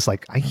 correctly is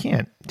like, I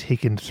can't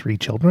take in 3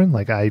 children.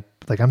 I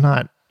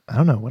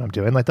don't know what I'm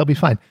doing. Like, they'll be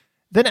fine.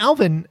 Then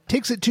Alvin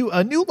takes it to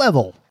a new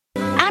level.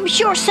 I'm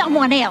sure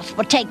someone else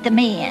will take them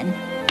in.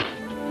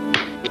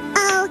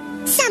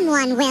 Oh,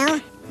 someone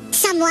will.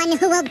 Someone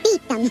who will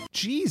beat them.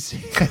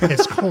 Jesus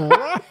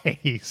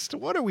Christ.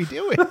 What are we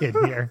doing in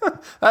here?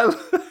 I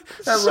love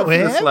this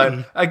heavy.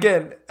 line.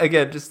 Again,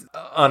 just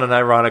on an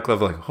ironic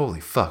level, like, holy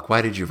fuck,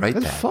 why did you write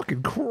That's that?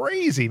 fucking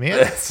crazy, man.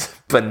 That's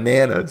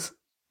bananas.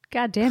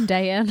 Goddamn,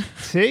 Diane.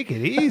 Take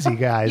it easy,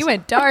 guys. You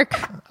went dark,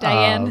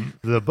 Diane.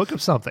 The Book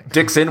of Something.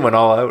 Dixon went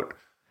all out.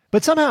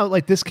 But somehow,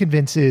 like, this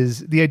convinces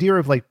the idea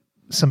of, like,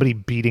 somebody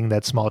beating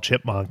that small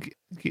chipmunk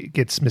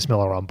gets Miss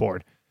Miller on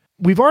board.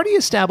 We've already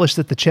established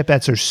that the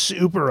Chipettes are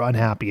super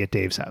unhappy at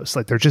Dave's house.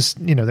 Like, they're just,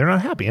 they're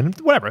not happy, and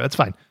whatever, that's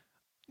fine.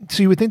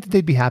 So you would think that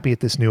they'd be happy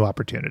at this new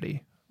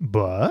opportunity.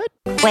 But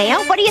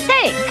Well, what do you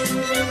think?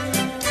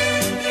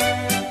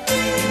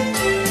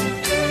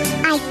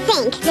 I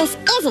think this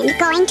isn't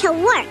going to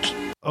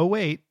work. oh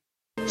wait,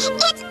 It's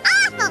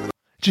awful!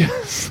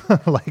 just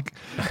like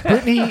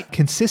Brittany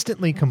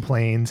consistently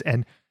complains,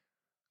 and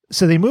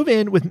so they move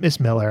in with Miss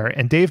Miller,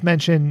 and Dave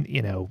mentioned,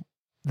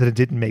 that it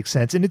didn't make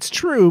sense. And it's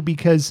true,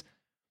 because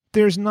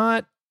there's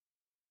not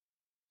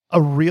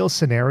a real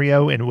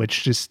scenario in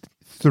which just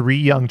 3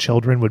 young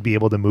children would be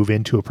able to move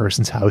into a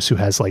person's house who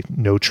has, like,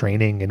 no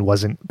training and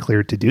wasn't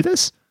cleared to do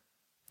this.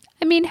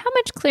 I mean, how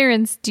much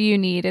clearance do you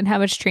need and how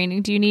much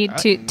training do you need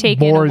to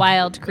take in a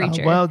wild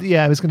creature? Well,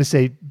 yeah, I was going to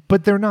say,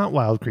 but they're not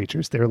wild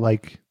creatures. They're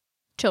like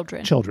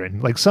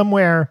Children. Like,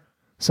 somewhere,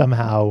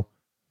 somehow,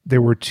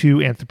 there were 2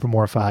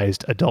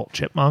 anthropomorphized adult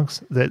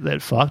chipmunks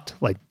that fucked,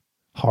 like,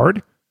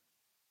 hard.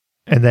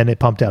 And then it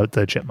pumped out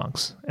the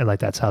chipmunks. And, like,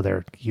 that's how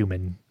they're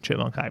human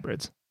chipmunk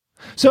hybrids.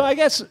 So I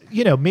guess,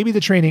 maybe the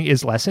training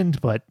is lessened,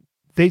 but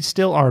they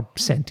still are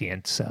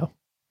sentient, so.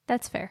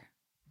 That's fair.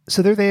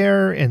 So they're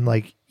there, and,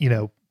 like,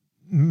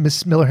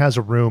 Miss Miller has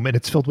a room, and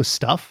it's filled with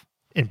stuff.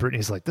 And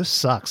Brittany's like, this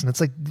sucks. And it's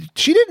like,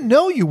 she didn't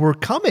know you were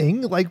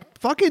coming. Like,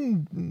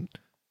 fucking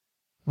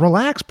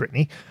relax,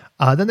 Brittany.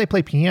 Then they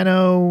play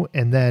piano,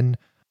 and then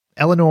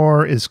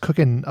Eleanor is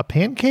cooking a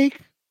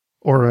pancake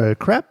or a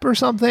crepe or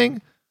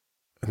something.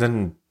 And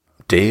then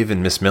Dave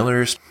and Miss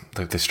Miller's,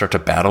 like, they start to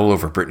battle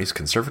over Brittany's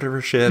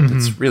conservatorship.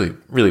 It's really,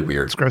 really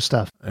weird. It's gross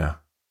stuff. Yeah.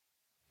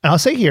 And I'll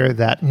say here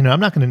that, I'm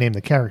not going to name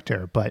the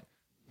character, but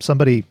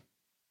somebody,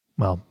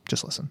 well,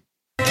 just listen.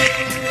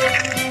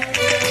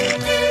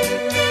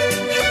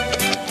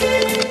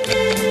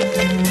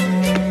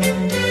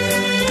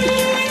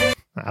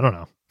 I don't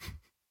know.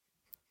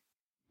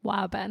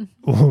 Wow, Ben.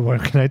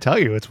 What can I tell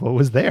you? It's what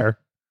was there.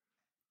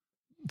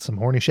 Some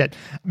horny shit.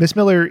 Miss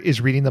Miller is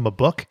reading them a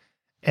book,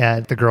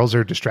 and the girls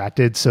are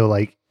distracted. So,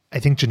 like, I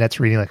think Jeanette's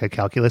reading, like, a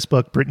calculus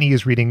book. Brittany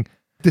is reading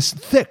this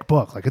thick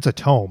book. Like, it's a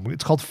tome.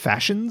 It's called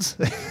Fashions.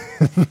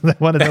 I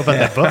want to know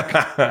about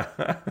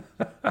that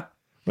book.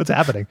 What's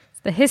happening?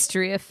 It's the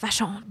history of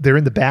fashion. They're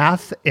in the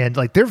bath, and,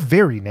 like, they're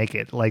very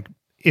naked. Like,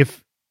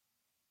 if,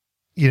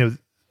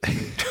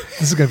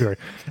 this is going to be weird.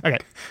 Okay.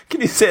 Can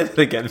you say that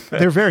again?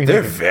 They're very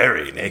They're naked.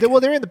 very naked. Well,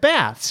 they're in the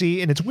bath,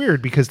 see, and it's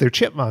weird because they're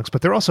chipmunks,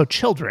 but they're also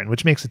children,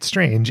 which makes it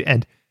strange.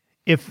 And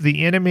if the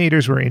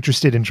animators were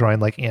interested in drawing,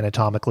 like,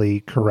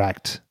 anatomically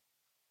correct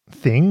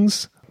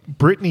things,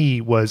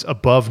 Brittany was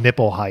above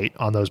nipple height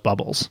on those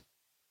bubbles.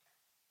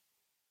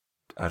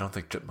 I don't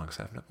think chipmunks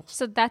have nipples.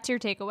 So that's your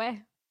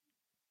takeaway?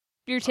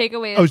 Your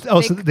takeaway Oh, is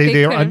so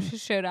they are could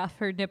have showed off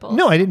her nipples.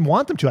 No, I didn't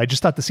want them to. I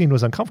just thought the scene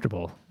was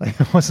uncomfortable. Like,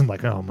 it wasn't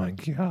like, oh my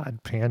God,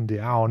 pan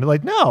down.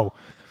 Like, no.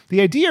 The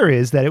idea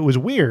is that it was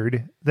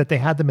weird that they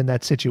had them in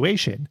that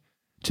situation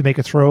to make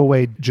a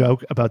throwaway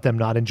joke about them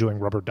not enjoying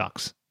rubber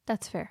ducks.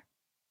 That's fair.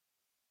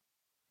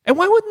 And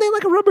why wouldn't they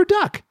like a rubber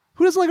duck?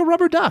 Who doesn't like a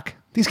rubber duck?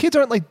 These kids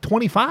aren't like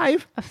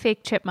 25. A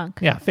fake chipmunk.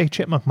 Yeah, fake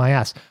chipmunk, my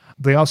ass.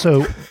 They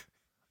also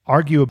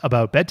argue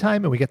about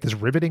bedtime, and we get this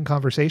riveting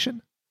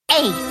conversation.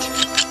 8.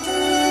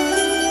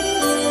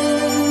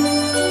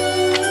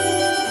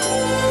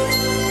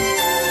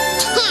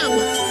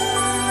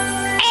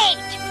 9,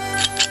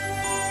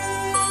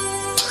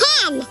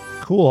 8, 10.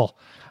 Cool.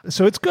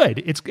 So it's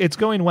good. It's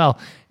going well.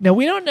 Now,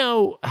 we don't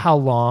know how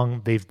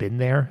long they've been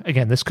there.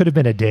 Again, this could have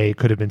been a day,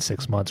 could have been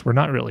 6 months. We're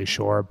not really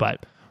sure.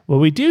 But what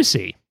we do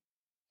see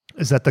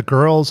is that the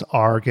girls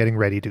are getting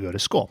ready to go to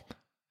school.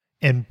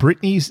 And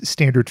Brittany's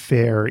standard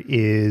fare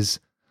is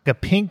a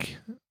pink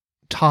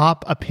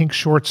top, a pink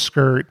short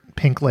skirt,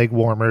 pink leg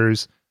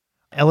warmers.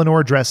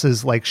 Eleanor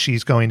dresses like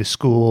she's going to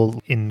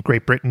school in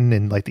Great Britain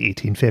in like the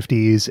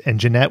 1850s. And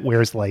Jeanette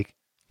wears like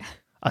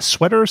a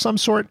sweater of some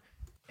sort.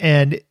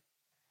 And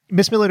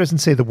Miss Miller doesn't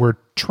say the word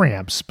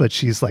tramps, but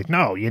she's like,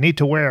 no, you need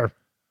to wear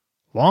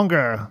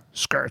longer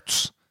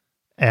skirts.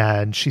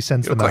 And she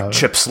sends them Look out. like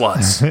chip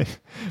sluts.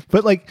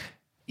 But like,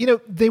 you know,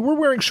 they were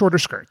wearing shorter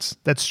skirts.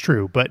 That's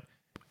true. But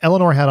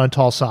Eleanor had on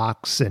tall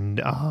socks and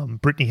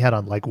Brittany had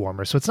on leg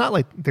warmers. So it's not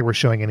like they were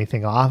showing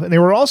anything off. And they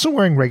were also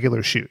wearing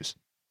regular shoes.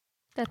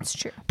 That's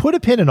true. Put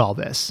a pin in all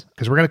this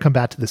because we're going to come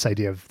back to this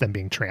idea of them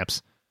being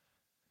tramps.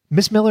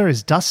 Miss Miller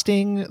is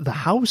dusting the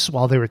house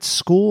while they're at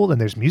school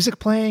and there's music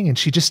playing and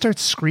she just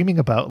starts screaming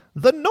about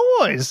the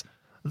noise,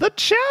 the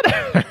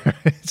chatter.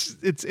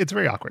 It's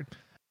very awkward.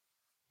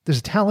 There's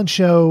a talent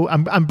show.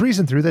 I'm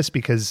breezing through this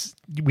because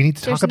we need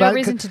to talk about it.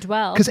 There's no reason to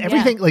dwell. Because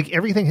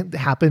everything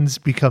happens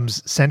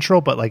becomes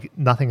central, but like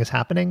nothing is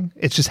happening.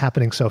 It's just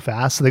happening so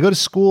fast. So they go to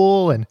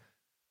school and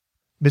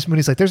Miss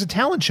Mooney's like, there's a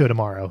talent show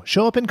tomorrow.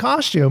 Show up in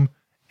costume.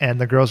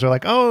 And the girls are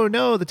like, oh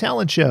no, the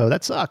talent show.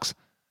 That sucks.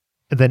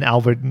 And then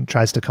Alvin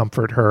tries to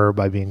comfort her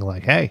by being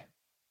like, hey,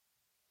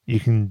 you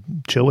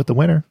can chill with the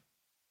winner.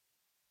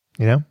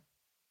 You know?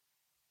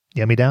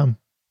 Yum me down.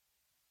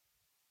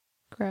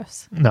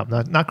 Gross. No,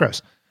 not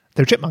gross.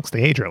 They're chipmunks.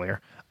 They age earlier.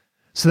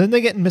 So then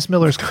they get in Miss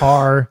Miller's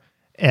car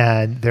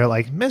and they're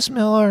like, Miss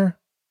Miller,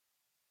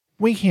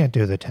 we can't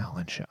do the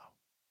talent show.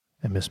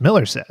 And Miss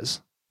Miller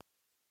says,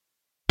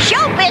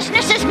 Show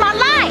business is my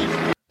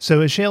life. so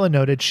as Shayla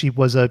noted, she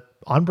was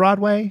on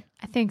Broadway.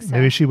 I think so.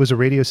 Maybe she was a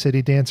Radio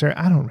City dancer.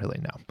 I don't really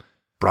know.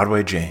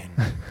 Broadway Jane.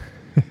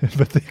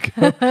 But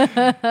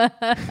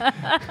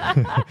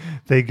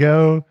they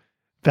go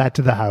back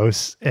to the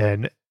house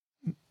and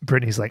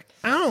Brittany's like,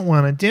 I don't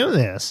want to do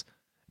this.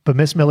 But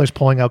Miss Miller's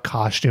pulling out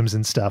costumes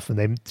and stuff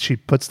and she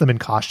puts them in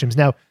costumes.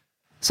 Now,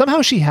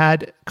 somehow she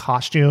had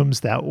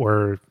costumes that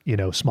were, you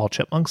know, small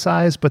chipmunk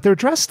size, but they're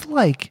dressed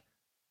like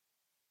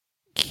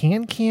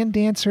can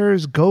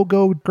dancers,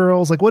 go-go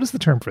girls. Like, what is the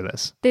term for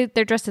this? They're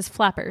dressed as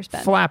flappers,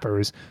 Ben.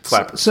 Flappers.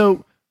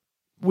 So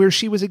where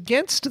she was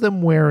against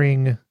them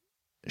wearing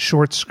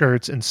short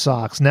skirts and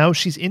socks, now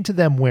she's into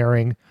them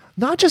wearing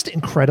not just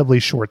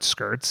incredibly short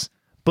skirts,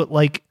 but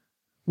like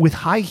with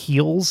high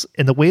heels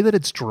and the way that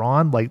it's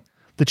drawn, like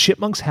the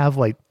chipmunks have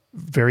like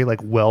very like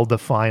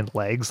well-defined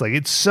legs. Like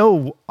it's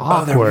so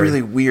awkward. Oh, they're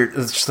really weird.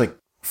 It's just like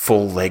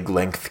full leg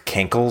length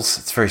cankles.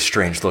 It's very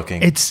strange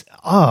looking. It's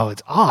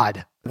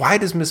odd. Why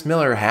does Miss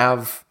Miller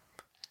have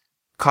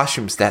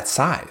costumes that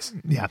size?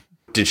 Yeah.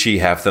 Did she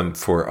have them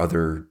for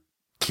other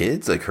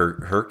kids, like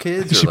her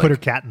kids? She or put like, her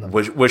cat in them.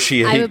 Was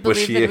she? I would was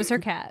believe she? that it was her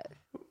cat.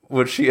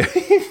 Was she?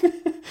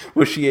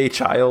 Was she a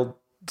child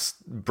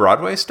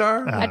Broadway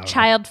star? A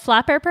child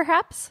flapper,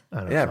 perhaps?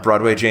 Yeah,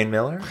 Broadway Jane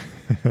Miller.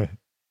 It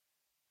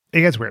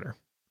gets weirder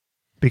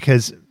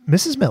because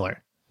Mrs.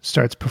 Miller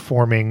starts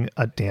performing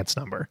a dance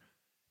number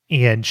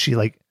and she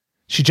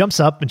jumps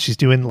up and she's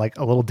doing like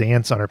a little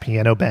dance on her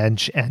piano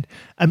bench and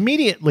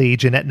immediately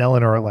Jeanette and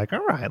Eleanor are like,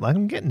 all right,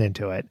 I'm getting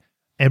into it.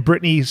 And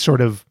Brittany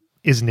sort of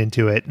isn't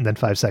into it. And then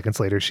 5 seconds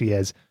later she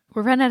is.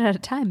 We're running out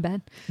of time,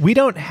 Ben. We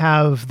don't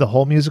have the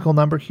whole musical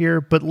number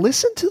here, but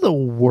listen to the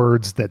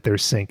words that they're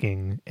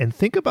singing and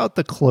think about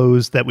the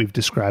clothes that we've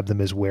described them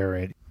as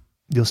wearing.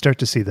 You'll start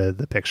to see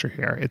the picture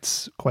here.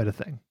 It's quite a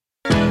thing.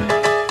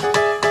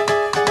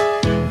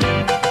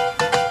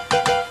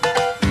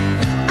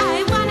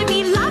 I want to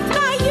be loved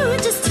by you,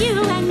 just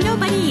you and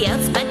nobody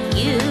else but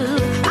you.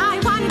 I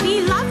want to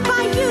be loved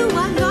by you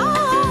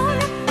alone.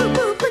 Boop,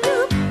 boop, boop,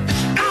 boop.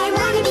 I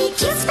want to be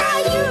kissed by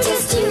you,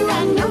 just you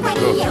and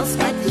nobody else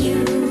but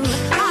you.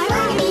 I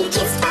want to be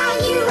kissed by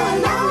you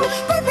alone.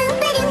 Boop, boop,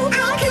 boop, boop. I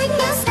could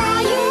miss by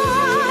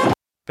you.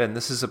 Ben,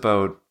 this is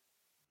about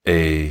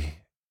a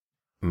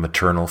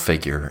maternal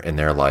figure in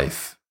their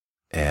life.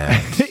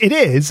 And It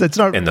is. It's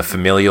not. and the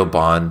familial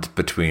bond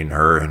between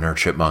her and her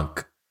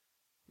chipmunk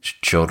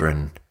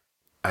children.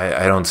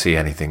 I don't see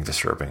anything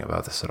disturbing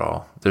about this at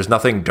all. There's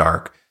nothing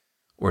dark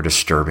or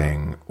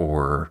disturbing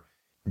or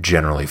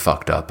generally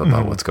fucked up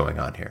about what's going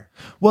on here.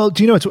 Well,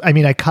 do you know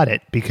I cut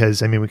it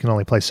because we can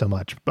only play so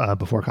much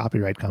before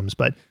copyright comes,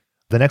 but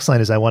the next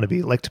line is I want to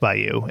be licked by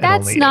you. And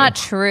That's only not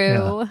you.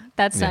 true. Yeah.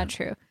 That's not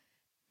true.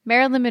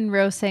 Marilyn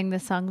Monroe sang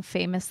this song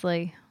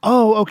famously.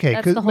 Oh, okay.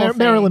 That's the Because whole thing.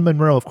 Marilyn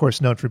Monroe, of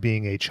course, known for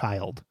being a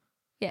child.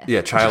 Yeah.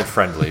 Yeah,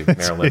 child-friendly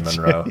Marilyn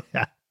Monroe.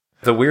 Yeah.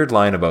 The weird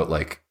line about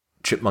like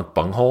chipmunk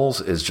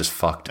bungholes is just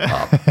fucked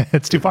up.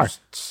 It's too far.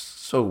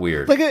 So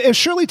weird. Like if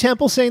Shirley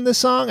Temple sang this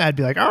song, I'd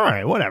be like, all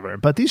right, whatever.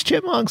 But these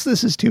chipmunks,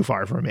 this is too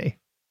far for me.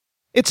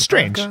 It's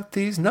strange. Got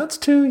these nuts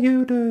to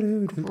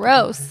you.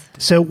 Gross.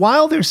 So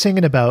while they're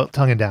singing about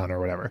tonguing down or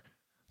whatever,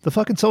 the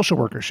fucking social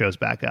worker shows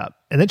back up.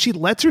 And then she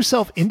lets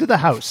herself into the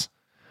house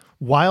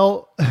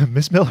while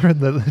Miss Miller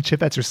and the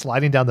Chipettes are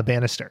sliding down the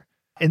banister.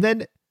 And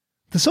then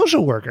the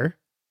social worker,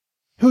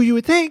 who you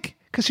would think,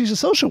 because she's a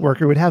social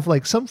worker, would have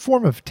like some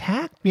form of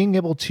tact, being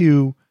able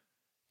to,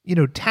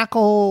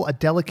 tackle a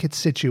delicate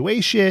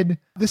situation.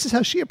 This is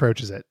how she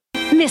approaches it.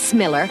 Miss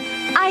Miller,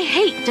 I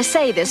hate to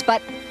say this,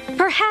 but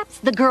perhaps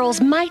the girls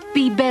might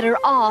be better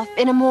off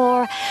in a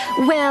more,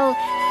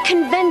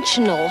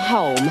 conventional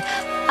home.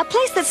 A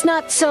place that's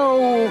not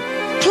so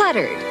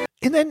cluttered.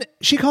 And then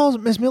she calls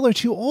Miss Miller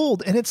too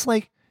old, and it's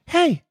like,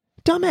 hey,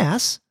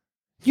 dumbass,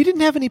 you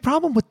didn't have any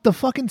problem with the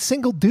fucking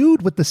single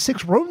dude with the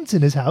 6 rodents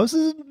in his house.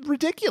 This is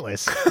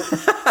ridiculous.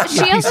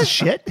 Piece of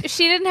shit.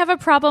 She didn't have a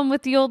problem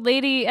with the old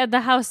lady at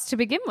the house to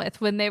begin with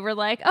when they were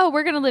like, oh,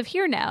 we're going to live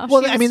here now.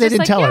 Well, they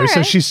didn't tell her,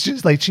 so she's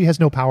just like, she has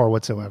no power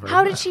whatsoever.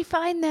 How did she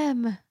find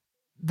them?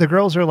 The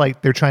girls are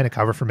like, they're trying to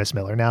cover for Miss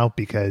Miller now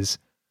because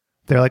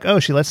they're like, oh,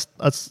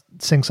 let's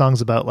sing songs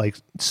about like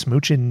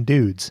smooching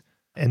dudes.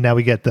 And now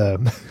we get the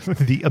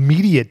the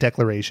immediate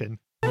declaration.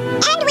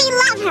 And we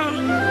love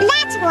her.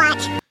 That's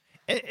what.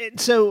 And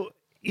so,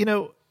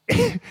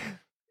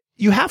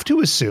 you have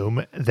to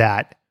assume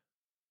that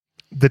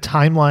the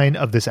timeline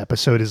of this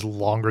episode is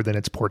longer than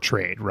it's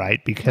portrayed,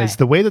 right? Because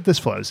the way that this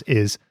flows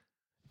is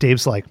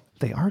Dave's like,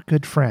 they are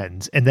good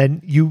friends. And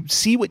then you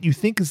see what you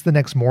think is the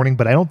next morning,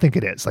 but I don't think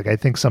it is. Like, I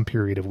think some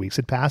period of weeks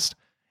had passed.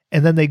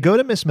 And then they go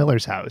to Miss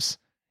Miller's house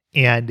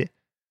and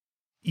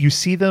you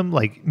see them,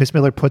 like, Miss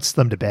Miller puts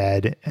them to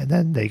bed and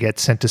then they get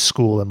sent to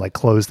school in like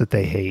clothes that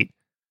they hate.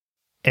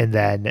 And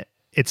then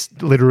it's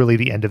literally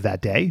the end of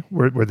that day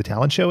where the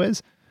talent show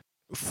is.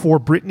 For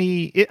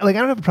Brittany, I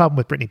don't have a problem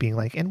with Brittany being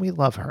like, and we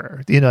love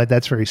her.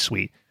 That's very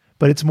sweet.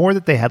 But it's more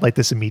that they had like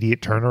this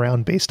immediate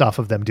turnaround based off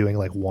of them doing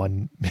like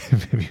one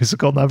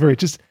musical number.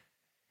 It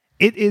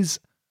is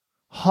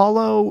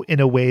hollow in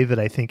a way that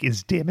I think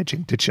is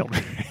damaging to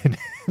children.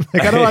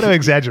 Like, I don't want to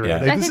exaggerate. Yeah.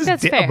 Like, I this think is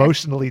that's fair.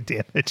 emotionally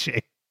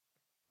damaging.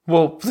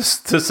 Well,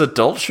 this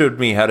adult showed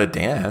me how to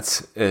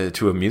dance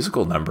to a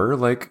musical number.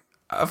 Like,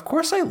 of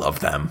course I love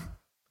them.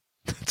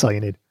 That's all you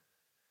need.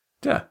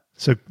 Yeah.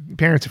 So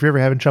parents, if you're ever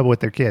having trouble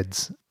with their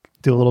kids,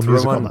 do a little Throw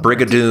musical on number.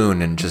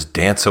 Brigadoon and just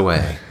dance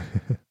away.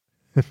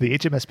 The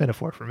HMS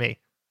Pinafore for me.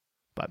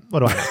 But what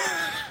do I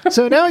know?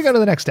 So now I go to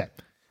the next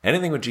step.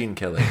 Anything with Gene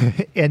Kelly.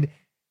 And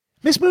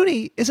Miss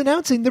Mooney is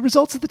announcing the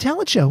results of the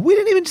talent show. We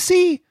didn't even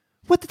see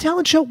what the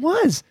talent show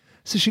was.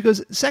 So she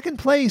goes, second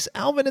place,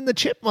 Alvin and the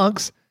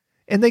Chipmunks.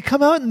 And they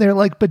come out in their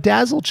like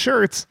bedazzled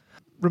shirts.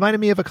 Reminded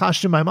me of a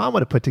costume my mom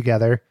would have put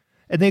together.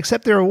 And they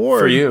accept their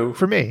award. For you.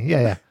 For me.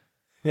 Yeah.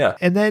 Yeah.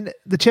 And then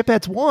the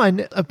Chipettes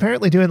won,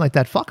 apparently doing like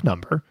that fuck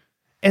number.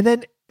 And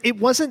then it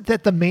wasn't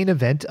that the main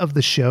event of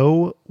the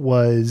show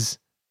was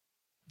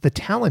the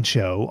talent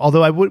show,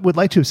 although I would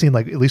like to have seen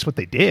like at least what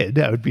they did.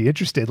 I would be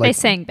interested. Like, They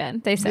sang,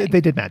 Ben. They sang.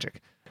 They did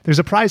magic. There's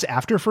a prize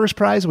after first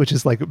prize, which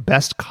is like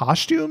best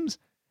costumes.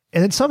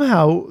 And then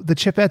somehow the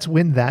Chipettes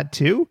win that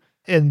too.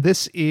 And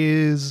this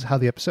is how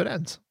the episode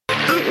ends.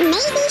 Maybe she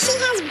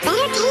has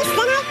better taste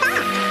than I thought.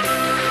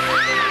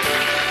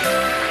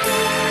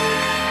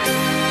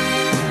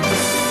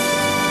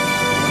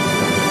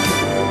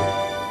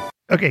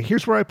 Okay,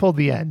 here's where I pulled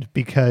the end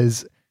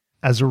because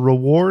as a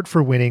reward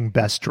for winning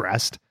best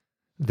dressed,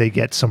 they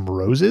get some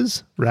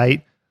roses,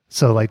 right?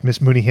 So like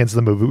Miss Mooney hands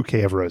them a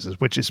bouquet of roses,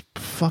 which is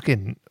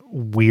fucking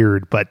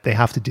weird, but they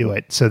have to do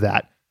it so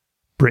that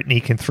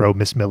Brittany can throw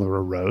Miss Miller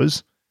a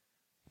rose.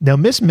 Now,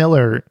 Miss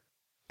Miller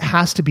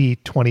has to be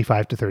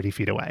 25 to 30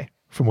 feet away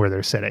from where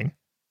they're sitting.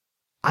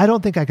 I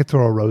don't think I could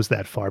throw a rose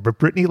that far, but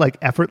Brittany like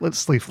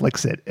effortlessly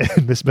flicks it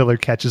and Miss Miller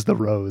catches the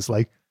rose.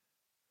 Like,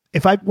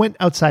 if I went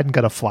outside and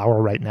got a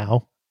flower right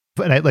now,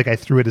 and I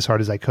threw it as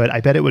hard as I could, I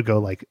bet it would go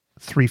like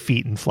 3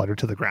 feet and flutter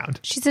to the ground.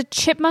 She's a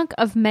chipmunk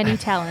of many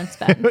talents,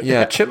 Ben.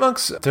 Yeah,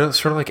 chipmunks, they're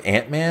sort of like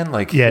Ant-Man.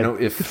 Like,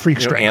 if freak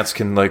strength. ants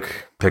can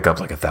like pick up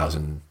like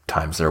 1,000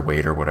 times their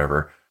weight or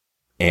whatever,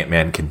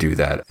 Ant-Man can do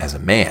that as a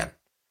man.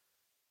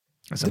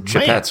 The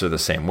Chipettes are the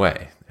same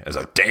way. As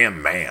a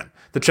damn man.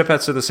 The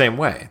Chipettes are the same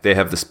way. They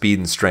have the speed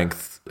and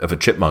strength of a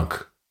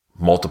chipmunk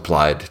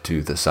multiplied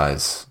to the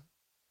size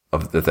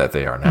of that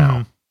they are now.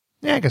 Mm.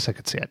 Yeah, I guess I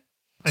could see it.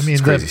 I It's mean,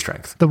 crazy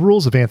strength. The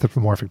rules of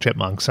anthropomorphic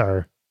chipmunks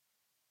are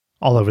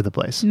all over the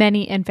place.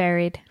 Many and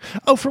varied.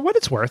 Oh, for what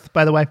it's worth,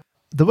 by the way,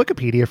 the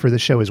Wikipedia for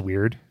this show is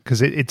weird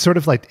because it's sort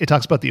of like it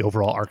talks about the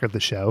overall arc of the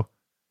show.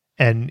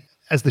 And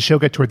as the show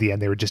got toward the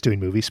end, they were just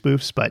doing movie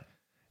spoofs, but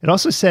it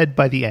also said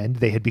by the end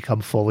they had become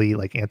fully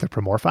like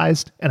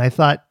anthropomorphized. And I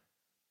thought,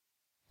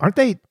 aren't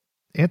they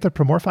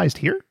anthropomorphized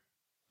here?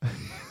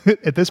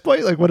 At this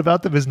point, like what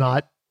about them is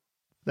not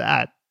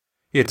that?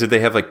 Yeah, did they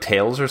have like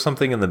tails or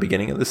something in the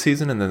beginning of the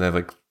season and then they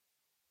like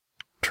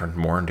turned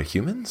more into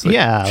humans? Like,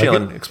 yeah.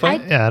 Shailen,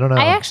 explain. Yeah, I don't know.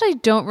 I actually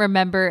don't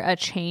remember a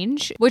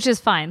change, which is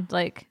fine.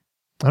 Like,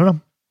 I don't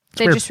know. It's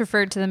they weird. just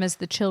referred to them as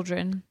the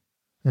children.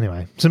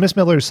 Anyway, so Miss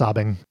Miller is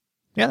sobbing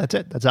Yeah, that's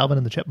it. That's Alvin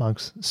and the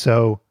Chipmunks.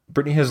 So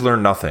Brittany has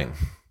learned nothing.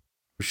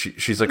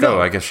 She's like, No.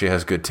 oh, I guess she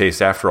has good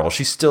taste after all.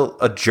 She's still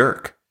a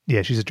jerk.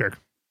 yeah, she's a jerk.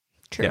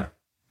 True. Yeah.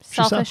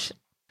 Selfish. sucks.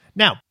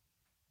 Now,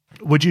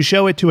 would you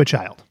show it to a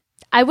child?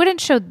 I wouldn't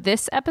show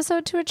this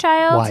episode to a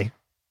child. Why?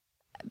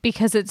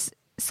 Because it's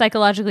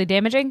psychologically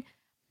damaging.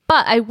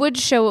 But I would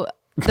show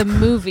the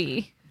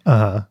movie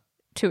to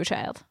a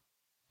child.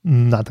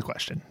 Not the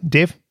question.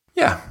 Dave?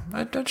 Yeah,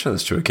 I'd show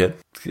this to a kid.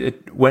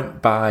 It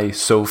went by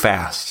so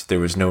fast. There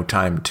was no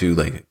time to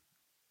like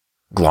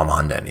glom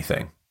onto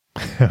anything.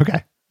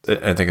 Okay.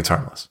 I think it's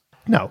harmless.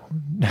 No.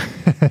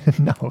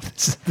 No,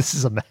 this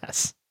is a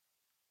mess.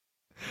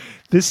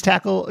 This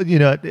tackle,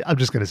 I'm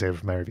just going to say it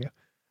for my review.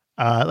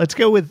 Let's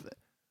go with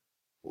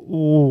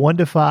 1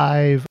 to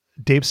 5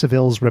 Dave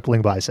Seville's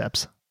rippling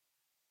biceps.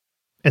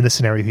 In the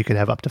scenario, he could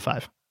have up to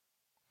 5.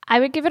 I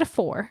would give it a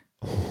 4.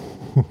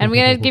 And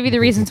we're going to give you the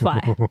reasons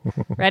why.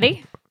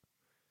 Ready?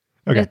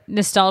 Okay.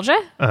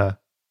 Nostalgia.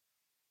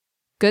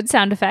 Good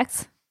sound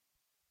effects.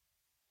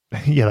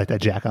 Yeah, like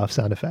that jack off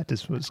sound effect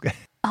was good.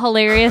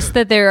 Hilarious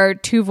that there are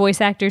 2 voice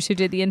actors who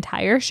did the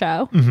entire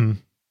show. Mm-hmm.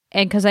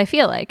 And because I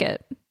feel like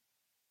it.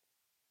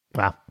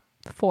 Wow.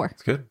 4.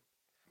 It's good.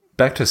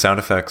 Back to sound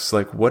effects.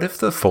 Like, what if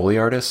the Foley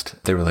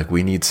artist, they were like,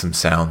 we need some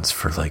sounds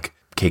for like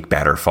cake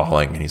batter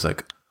falling. And he's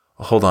like,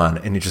 hold on.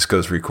 And he just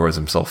goes, records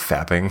himself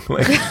fapping.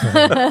 Like,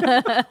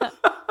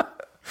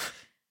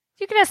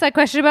 You can ask that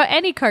question about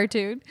any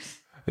cartoon.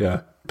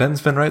 yeah.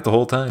 Ben's been right the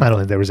whole time. I don't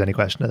think there was any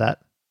question of that.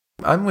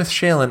 I'm with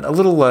Shaylin. A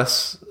little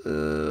less.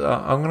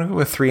 I'm going to go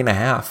with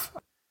 3.5.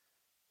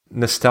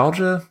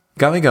 Nostalgia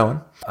got me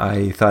going.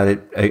 I thought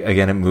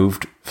it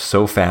moved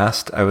so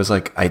fast. I was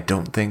like, I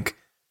don't think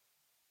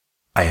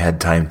I had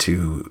time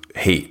to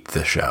hate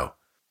the show.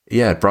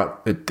 Yeah,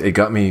 it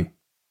got me,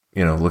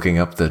 looking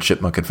up the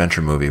Chipmunk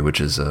Adventure movie, which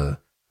is a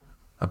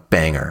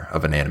banger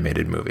of an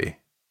animated movie.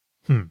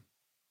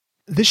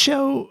 This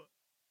show,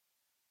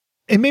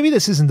 and maybe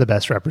this isn't the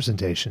best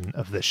representation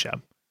of this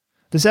show.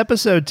 This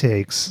episode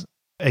takes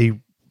a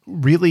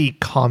really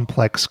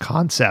complex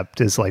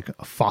concept as like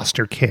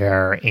foster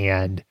care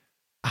and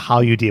how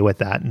you deal with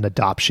that and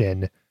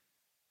adoption.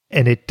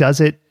 And it does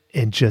it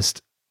in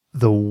just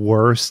the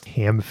worst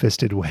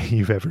ham-fisted way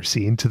you've ever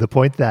seen, to the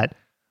point that,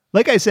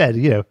 like I said,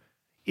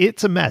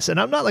 it's a mess. And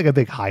I'm not like a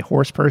big high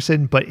horse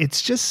person, but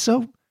it's just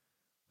so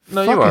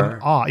No, fucking you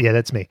are. off. Yeah,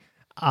 that's me.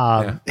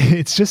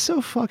 It's just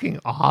so fucking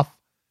off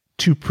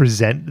to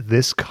present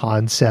this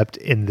concept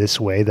in this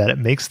way that it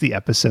makes the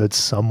episode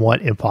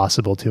somewhat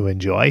impossible to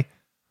enjoy.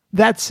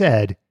 That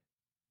said,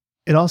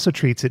 it also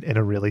treats it in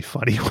a really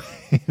funny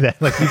way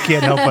that like you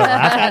can't help but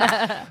laugh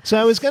at. So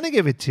I was going to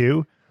give it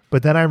 2,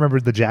 but then I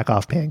remembered the jack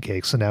off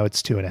pancake. So now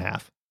it's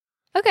 2.5.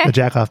 Okay. The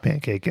jack off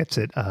pancake gets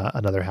it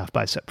another half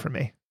bicep for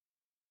me.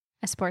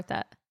 I support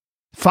that.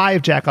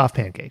 5 jack off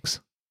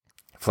pancakes.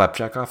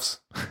 Flapjack offs?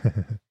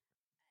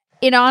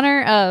 In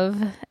honor of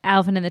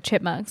Alvin and the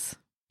Chipmunks,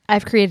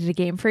 I've created a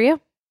game for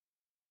you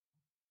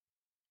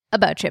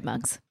about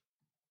chipmunks.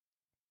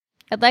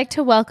 I'd like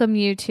to welcome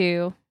you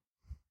to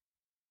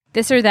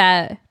this or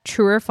that,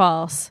 true or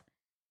false,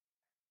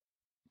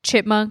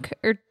 chipmunk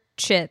or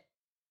chit,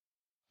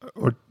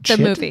 Or the chit?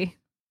 movie.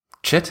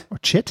 Chit? Or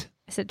chit?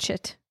 I said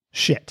chit.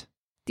 Shit.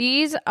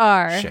 These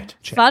are Shit.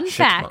 fun Chipmunks.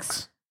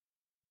 facts,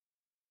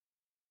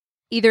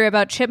 either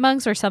about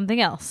chipmunks or something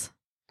else.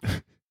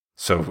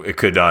 So it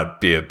could not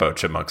be about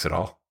chipmunks at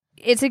all.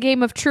 It's a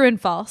game of true and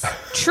false.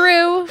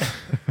 True,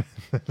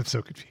 I'm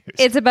so confused.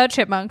 it's about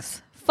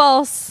chipmunks.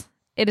 False,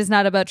 it is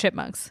not about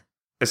chipmunks.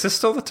 Is this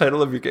still the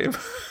title of your game?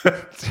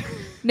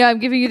 No, I'm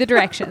giving you the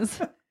directions.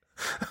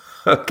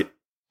 Okay.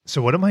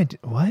 So what am I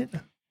what?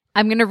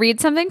 I'm going to read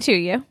something to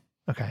you,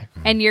 Okay.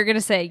 and you're going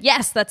to say,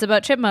 yes, that's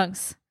about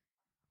chipmunks.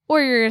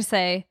 Or you're going to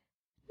say,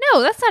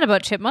 no, that's not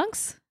about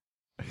chipmunks.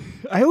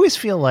 I always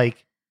feel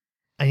like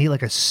I need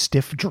like a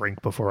stiff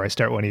drink before I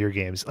start one of your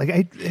games. Like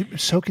I'm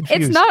so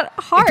confused. It's not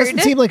hard. It doesn't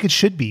seem like it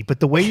should be, but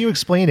the way you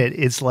explain it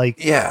is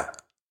like Yeah.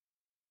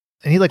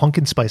 I need like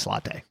pumpkin spice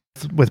latte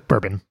with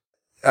bourbon.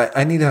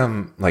 I need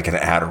like an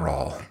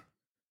Adderall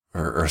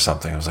or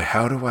something. I was like,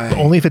 how do I...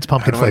 Only if it's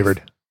pumpkin how do I-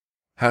 flavored.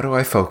 How do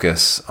I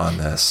focus on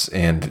this?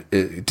 And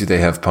do they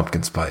have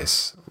pumpkin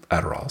spice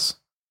Adderalls?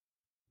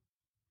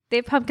 They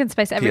have pumpkin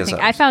spice everything.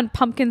 PSFs. I found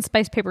pumpkin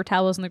spice paper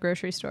towels in the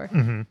grocery store.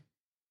 Mm-hmm.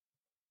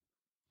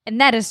 And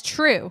that is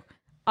true.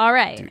 All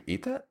right. Do you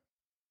eat that?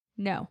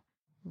 No.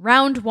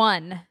 Round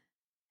 1.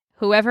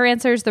 Whoever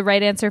answers the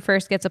right answer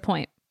first gets a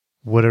point.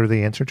 What are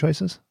the answer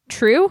choices?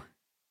 True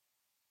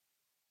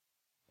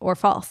or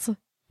false?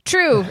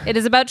 True. It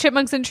is about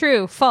chipmunks and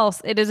true.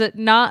 False. It is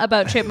not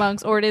about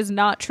chipmunks or it is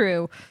not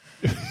true.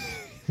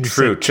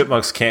 True.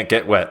 Chipmunks can't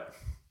get wet.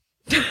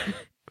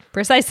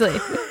 Precisely.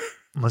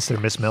 Unless they're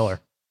Miss Miller.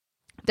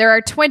 There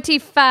are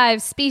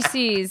 25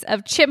 species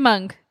of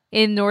chipmunk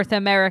in North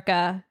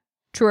America.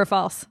 True or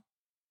false?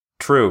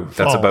 True. That's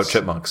False. about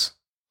chipmunks.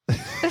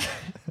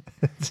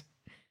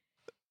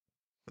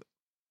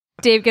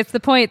 Dave gets the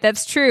point.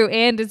 That's true.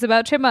 And it's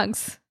about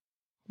chipmunks.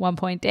 1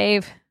 point,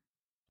 Dave.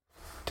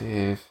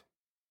 Dave.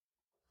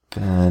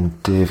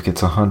 And Dave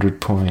gets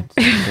 100 points.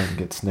 Ben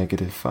gets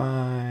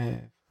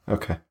 -5.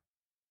 Okay.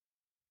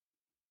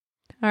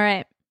 All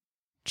right.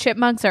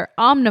 Chipmunks are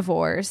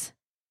omnivores.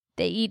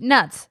 They eat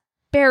nuts,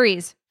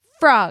 berries,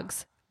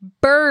 frogs,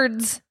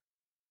 birds,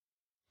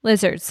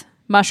 lizards,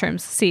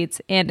 mushrooms, seeds,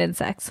 and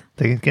insects.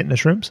 They can get into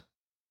shrooms?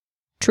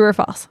 True or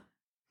false?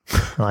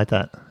 I like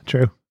that.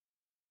 True.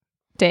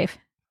 Dave.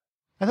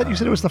 I thought you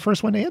said it was the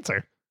first one to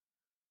answer.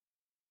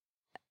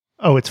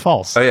 Oh, it's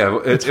false. Oh yeah,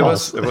 It's it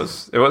false.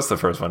 was the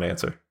first one to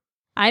answer.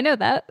 I know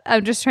that.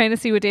 I'm just trying to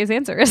see what Dave's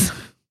answer is.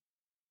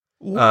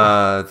 They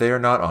are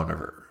not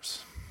omnivores.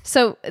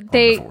 So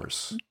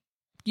Omnivores.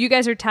 you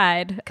guys are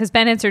tied because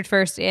Ben answered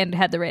first and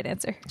had the right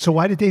answer. So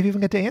why did Dave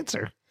even get to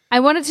answer? I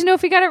wanted to know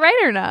if he got it right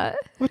or not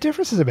What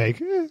difference does it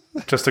make?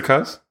 Just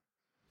because?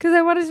 because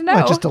I wanted to know.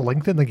 What, just to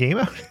lengthen the game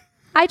out?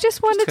 I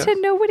just wanted Just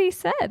to know what he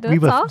said. We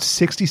That's have all. a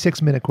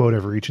 66-minute quota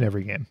for each and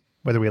every game,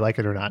 whether we like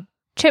it or not.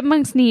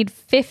 Chipmunks need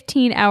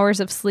 15 hours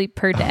of sleep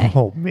per day.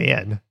 Oh,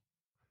 man.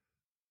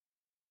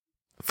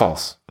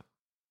 False.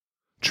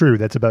 True,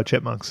 that's about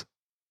chipmunks.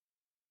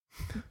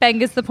 Ben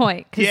gets the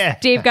point because Yeah.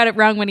 Dave got it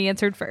wrong when he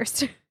answered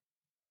first.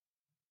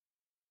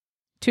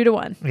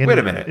 2-1. And Wait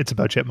a minute. It's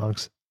about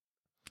chipmunks.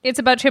 It's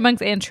about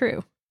chipmunks and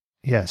true.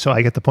 Yeah, so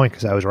I get the point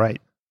because I was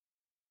right.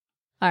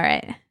 All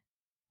right.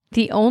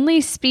 The only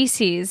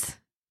species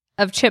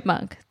of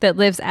chipmunk that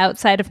lives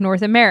outside of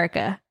North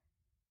America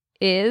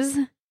is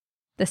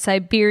the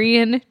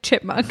Siberian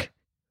chipmunk.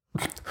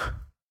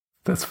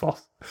 That's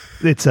false.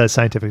 Its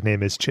scientific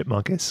name is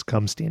Chipmunkus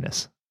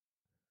cumstenus.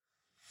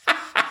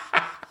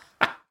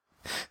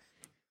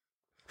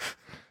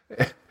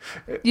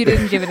 You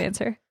didn't give an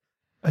answer.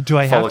 Do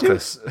I have to?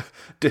 Follicus.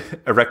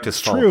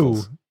 Erectus True.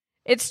 follicles.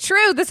 It's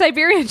true. The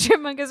Siberian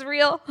chipmunk is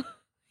real.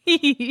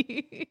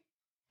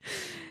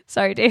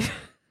 Sorry, Dave.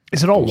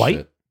 Is it all Bullshit.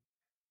 white?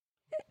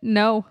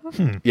 No.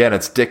 Yeah, and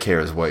its dick hair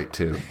is white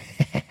too.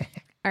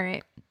 All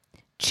right.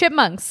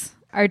 Chipmunks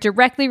are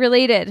directly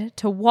related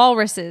to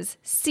walruses,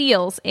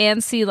 seals,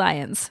 and sea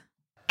lions.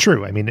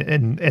 True. I mean,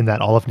 and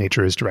that all of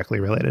nature is directly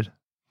related.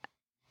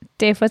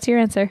 Dave, what's your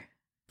answer?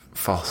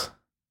 False.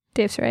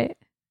 Dave's right.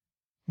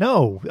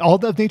 No,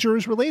 all of nature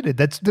is related.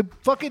 That's the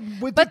fucking...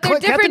 With But the they're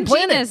Captain different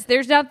Planet. genus.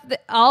 There's not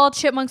all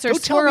chipmunks are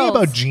Don't tell squirrels.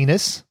 me about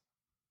genus.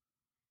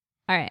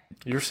 All right.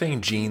 You're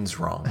saying genes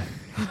wrong.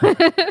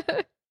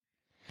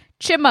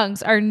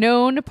 Chipmunks are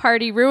known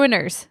party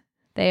ruiners.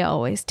 They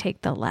always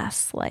take the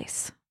last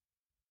slice.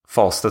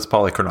 False. That's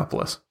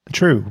Polychronopoulos.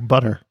 True.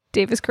 Butter.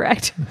 Dave is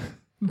correct.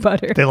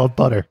 Butter. They love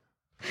butter.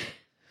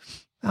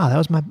 Oh, that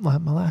was my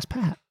last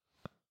pat.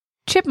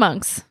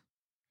 Chipmunks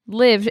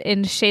lived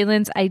in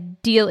Shaylin's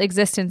ideal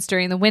existence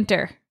during the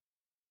winter.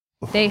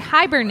 They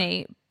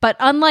hibernate, but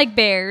unlike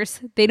bears,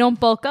 they don't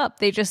bulk up.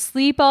 They just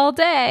sleep all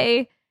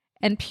day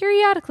and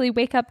periodically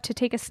wake up to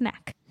take a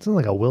snack. Sounds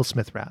like a Will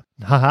Smith rap.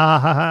 Ha ha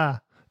ha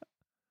ha.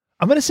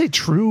 I'm going to say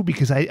true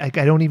because I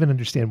don't even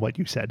understand what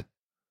you said.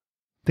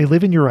 They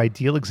live in your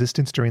ideal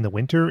existence during the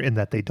winter in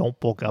that they don't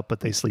bulk up, but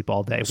they sleep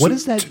all day. What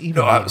does that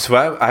even mean? So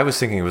I was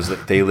thinking it was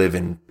that they live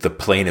in the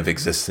plane of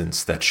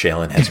existence that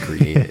Shaylin has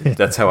created.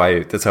 That's how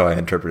I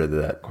interpreted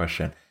that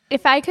question.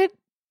 If I could,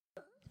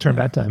 Turn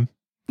back time.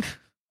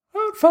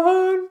 I'd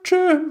find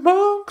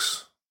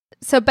chipmunks.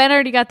 so Ben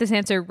already got this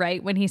answer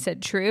right when he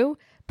said true,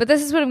 but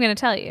this is what I'm going to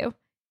tell you.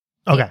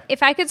 Okay.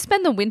 If I could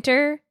spend the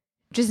winter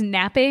just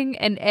napping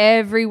and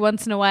every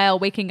once in a while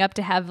waking up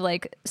to have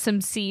like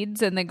some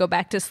seeds and then go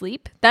back to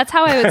sleep, that's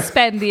how I would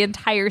spend the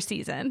entire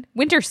season.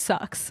 Winter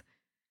sucks.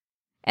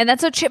 And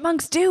that's what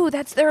chipmunks do.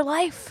 That's their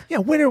life. Yeah,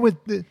 winter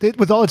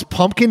with all its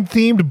pumpkin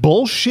themed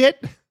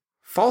bullshit.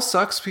 Fall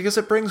sucks because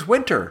it brings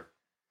winter.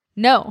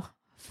 No,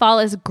 fall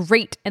is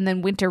great and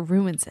then winter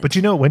ruins it. But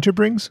you know what winter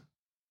brings?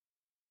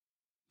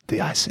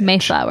 The ice age.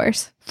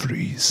 Mayflowers.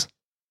 Freeze.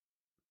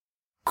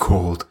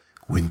 Cold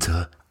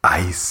winter,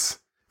 ice,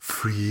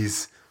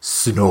 freeze,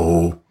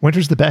 snow.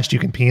 Winter's the best. You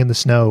can pee in the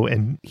snow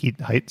and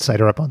heat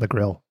cider up on the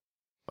grill.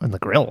 On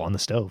the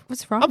stove.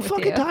 What's wrong I'm with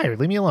fucking you? tired.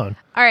 Leave me alone.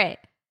 All right.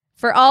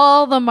 For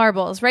all the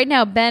marbles. Right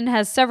now, Ben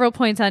has several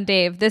points on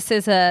Dave. This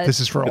is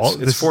For all.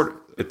 It's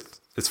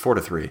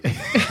 4-3.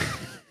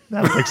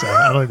 I don't think so.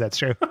 I don't think that's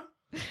true.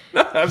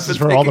 This This is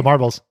for all the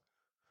marbles.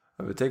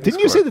 Didn't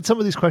you say that? that some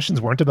of these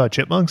questions weren't about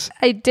chipmunks?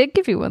 I did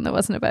give you one that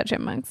wasn't about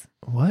chipmunks.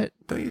 What?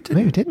 No, you No,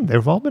 didn't. you didn't.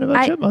 They've all been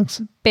about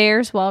chipmunks.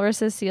 Bears,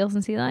 walruses, seals,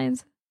 and sea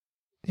lions.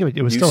 Yeah, but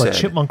it was You still a said-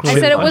 chipmunk. I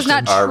said it was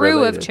Chipmunks not are true of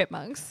related.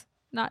 chipmunks.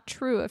 Not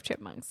true of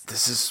chipmunks.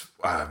 This is,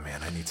 oh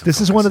man, I need to. This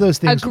is one of those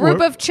A things. group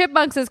where- of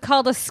chipmunks is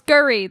called a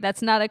scurry.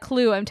 That's not a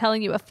clue. I'm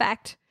telling you a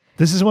fact.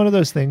 This is one of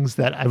those things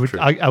that I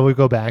would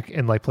go back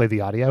and like play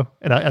the audio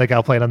and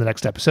I'll play it on the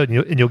next episode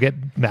and you'll get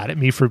mad at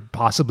me for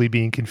possibly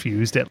being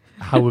confused at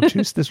how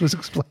obtuse this was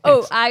explained.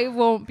 Oh, I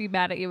won't be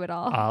mad at you at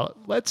all.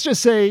 Let's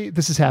just say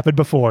this has happened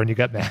before and you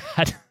got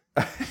mad.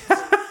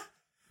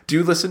 Do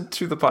you listen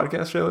to the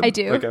podcast, Shaylin? I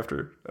do. Like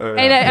after,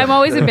 And I'm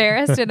always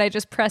embarrassed and I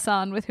just press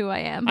on with who I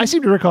am. I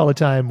seem to recall a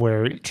time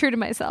where True to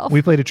myself.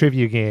 we played a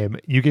trivia game.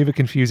 You gave a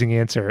confusing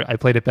answer. I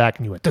played it back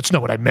and you went, "That's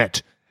not what I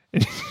meant."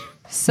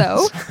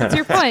 So, what's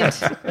your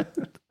point?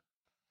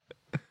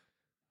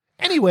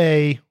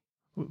 Anyway,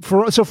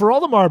 for all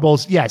the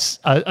marbles, yes,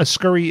 a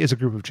scurry is a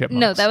group of chipmunks.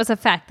 No, that was a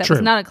fact. That True.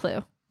 was not a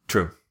clue.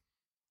 True.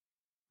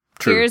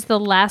 Here's the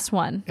last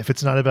one. If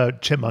it's not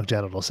about chipmunk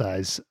genital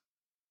size,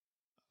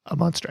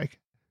 I'm on strike.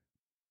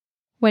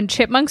 When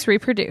chipmunks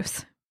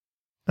reproduce,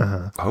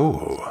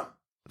 Oh.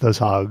 Those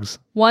hogs.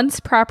 once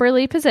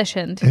properly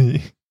positioned,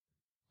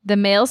 the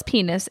male's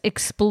penis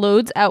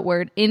explodes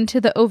outward into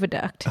the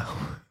oviduct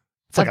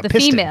It's like of a the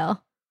piston.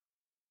 female,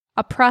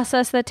 a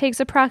process that takes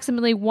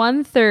approximately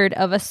 1/3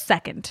 of a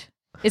second.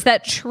 Is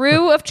that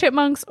true of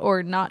chipmunks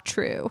or not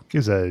true?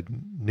 Gives a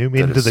new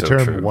meaning to is the so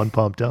term true. one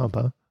pump dump,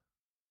 huh?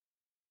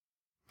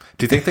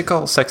 Do you think they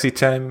call sexy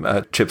time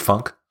Chip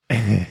Funk?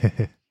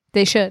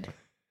 They should.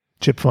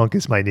 Chip Funk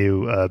is my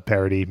new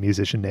parody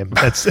musician name.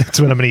 That's what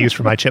I'm going to use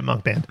for my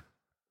chipmunk band.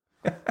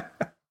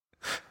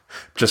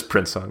 Just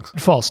Prince songs.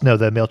 False. No,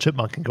 the male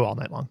chipmunk can go all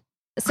night long.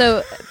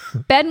 So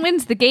Ben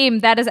wins the game.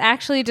 That is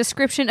actually a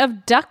description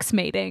of ducks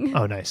mating.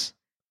 Oh, nice.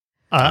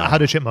 How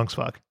do chipmunks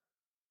fuck?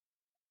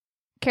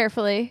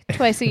 Carefully,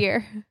 twice a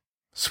year.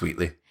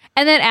 Sweetly.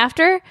 And then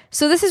after,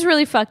 so this is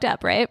really fucked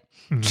up, right?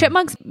 Mhm.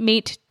 Chipmunks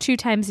mate 2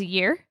 times a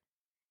year.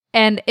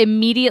 And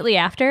immediately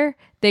after,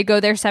 they go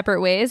their separate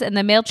ways. And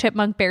the male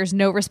chipmunk bears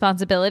no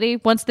responsibility.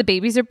 Once the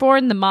babies are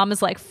born, the mom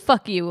is like,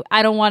 fuck you.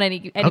 I don't want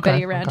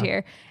anybody around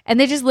here. And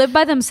they just live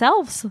by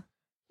themselves.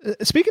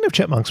 Speaking of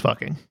chipmunks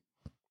fucking,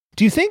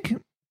 do you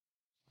think...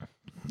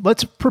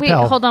 Let's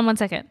propel... Wait, hold on one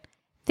second.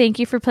 Thank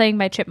you for playing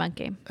my chipmunk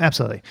game.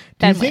 Absolutely. Do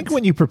Ben you think wins.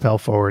 when you propel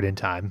forward in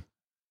time,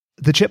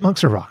 the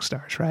chipmunks are rock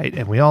stars, right?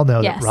 And we all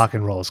know Yes. that rock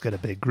and roll's got a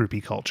big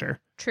groupie culture.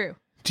 True.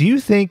 Do you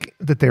think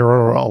that there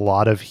are a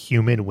lot of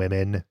human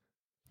women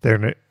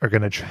that are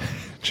going to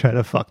try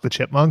to fuck the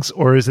chipmunks?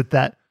 Or is it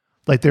that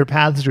like their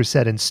paths are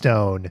set in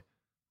stone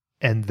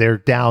and they're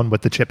down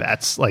with the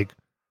chipettes like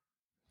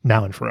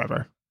now and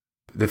forever?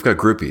 They've got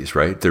groupies,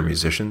 right? They're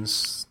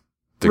musicians.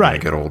 They're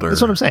Right. going to get older.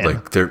 That's what I'm saying.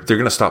 Like they're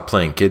going to stop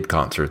playing kid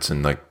concerts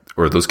and like,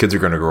 or those kids are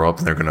going to grow up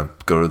and they're going to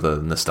go to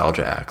the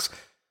nostalgia acts.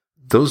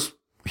 Those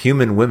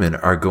human women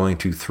are going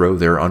to throw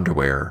their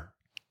underwear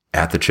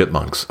at the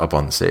chipmunks up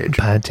on the stage.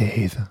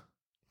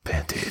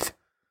 Panteith.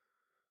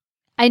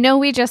 I know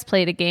we just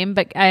played a game,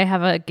 but I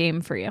have a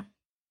game for you.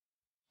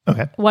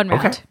 Okay. One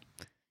round. Okay.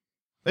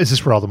 Is this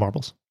for all the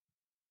marbles?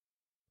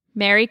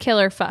 Marry, kill,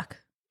 or fuck.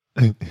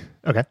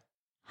 Okay.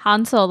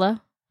 Han Solo,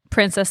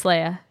 Princess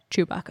Leia,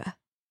 Chewbacca.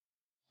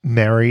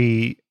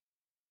 Marry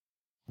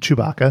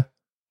Chewbacca,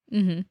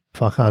 Mm-hmm.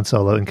 fuck Han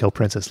Solo, and kill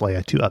Princess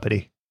Leia. Too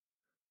uppity.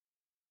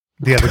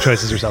 The other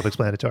choices are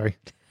self-explanatory.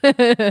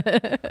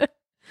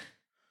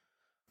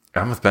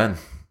 I'm with Ben.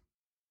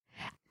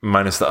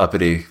 Minus the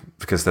uppity,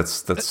 because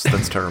that's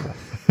terrible.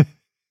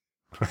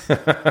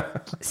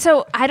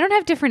 So I don't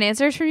have different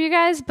answers from you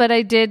guys, but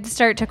I did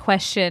start to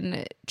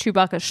question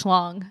Chewbacca's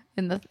schlong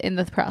in the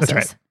process. That's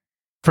right.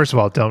 First of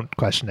all, don't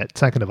question it.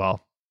 Second of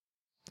all,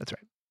 that's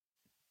right.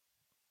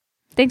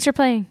 Thanks for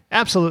playing.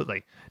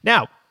 Absolutely.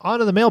 Now, on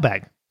to the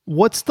mailbag.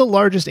 What's the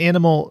largest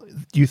animal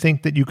you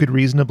think that you could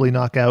reasonably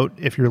knock out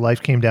if your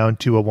life came down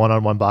to a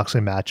one-on-one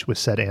boxing match with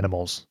said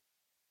animals?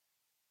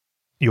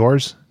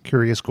 Yours,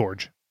 Curious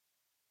Gorge.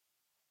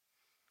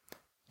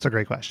 It's a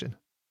great question.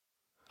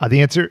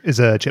 The answer is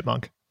a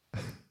chipmunk.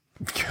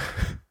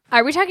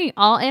 Are we talking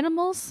all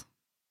animals?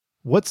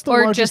 What's the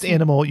Or largest just-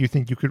 animal you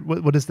think you could?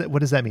 What is that? What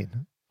does that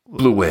mean?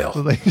 Blue whale.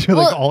 You're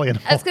like all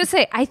animals. I was gonna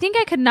say, I think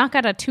I could knock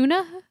out a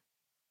tuna.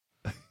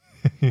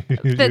 You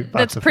box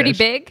That's of pretty fish.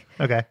 big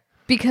Okay.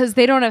 because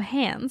they don't have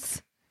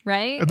hands,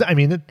 right? I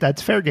mean,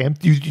 that's fair game.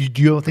 You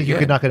don't think you Yeah.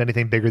 could knock out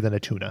anything bigger than a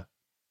tuna?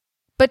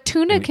 But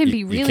tuna You- can you- be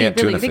you really, can't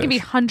really. tuna They can be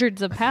fish.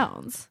 hundreds of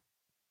pounds.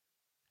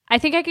 I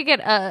think I could get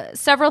a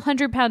several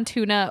 100-pound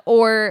tuna,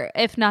 or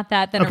if not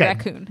that, then Okay. a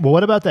raccoon. Well,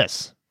 what about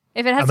this?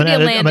 If it has I'm to be a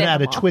gonna land add a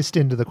animal. twist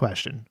into the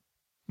question,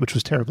 which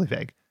was terribly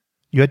vague.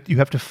 You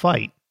have to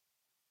fight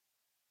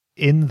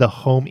in the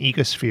home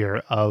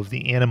ecosphere of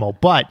the animal,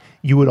 but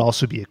you would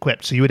also be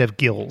equipped. So you would have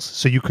gills.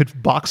 So you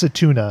could box a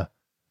tuna,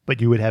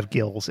 but you would have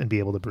gills and be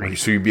able to breathe.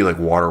 So you'd be like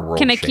Waterworld.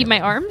 Can I keep my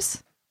Shannon.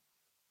 arms?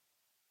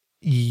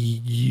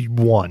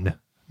 One.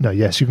 No,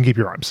 yes, you can keep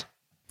your arms.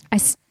 I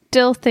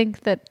still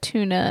think that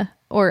tuna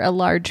or a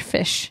large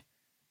fish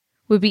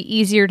would be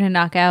easier to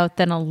knock out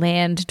than a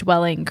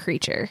land-dwelling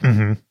creature.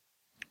 Mm-hmm.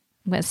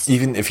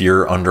 Even if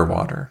you're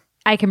underwater.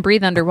 I can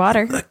breathe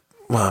underwater.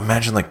 Well,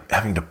 imagine like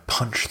having to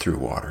punch through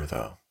water,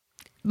 though.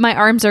 My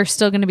arms are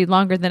still going to be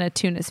longer than a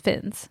tuna's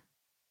fins.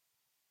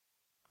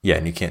 Yeah,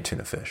 and you can't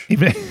tuna fish.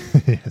 Even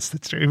yes,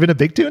 that's true. Even a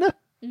big tuna?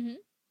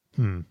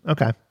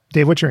 Okay.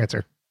 Dave, what's your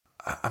answer?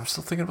 I'm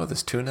still thinking about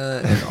this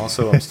tuna, and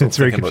also I'm still It's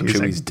very thinking about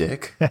confusing. Chewie's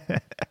dick.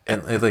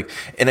 and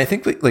I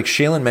think like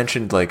Shaylin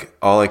mentioned, like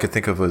all I could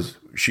think of was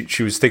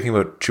she was thinking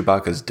about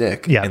Chewbacca's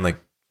dick. Yeah. And like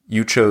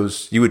you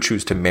would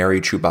choose to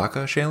marry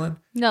Chewbacca, Shaylin?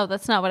 No,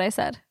 that's not what I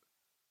said.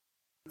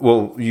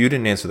 Well, you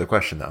didn't answer the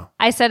question though.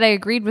 I said I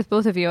agreed with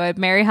both of you. I'd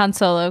marry Han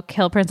Solo,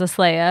 kill Princess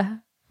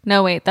Leia.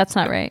 No, wait, that's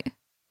not right.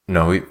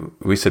 No,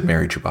 we said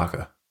marry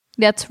Chewbacca.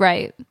 That's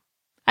right.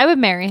 I would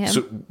marry him.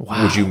 So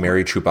would you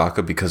marry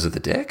Chewbacca because of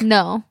the dick?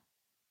 No.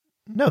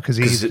 No, because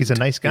he's a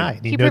nice guy.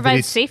 He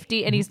provides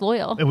safety and he's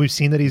loyal. And we've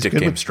seen that he's Dick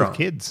good game with strong.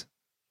 kids.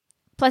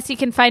 Plus, he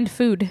can find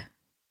food.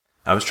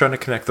 I was trying to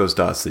connect those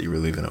dots that you were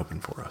leaving open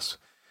for us.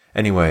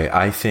 Anyway,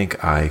 I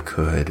think I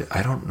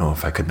don't know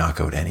if I could knock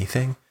out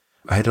anything.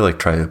 I had to like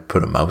try to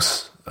put a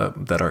mouse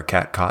that our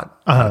cat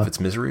caught out of its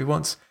misery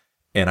once,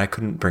 and I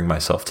couldn't bring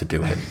myself to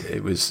do it.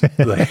 It was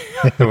like,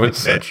 it was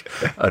such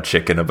a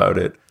chicken about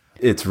it.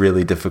 It's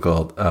really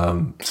difficult.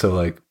 So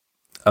like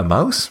a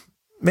mouse,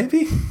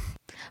 maybe?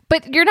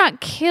 But you're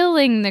not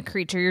killing the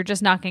creature. You're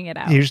just knocking it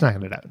out. You're just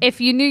knocking it out.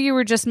 If you knew you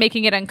were just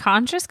making it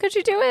unconscious, could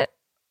you do it?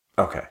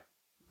 Okay.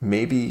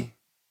 Maybe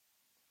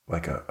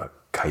like a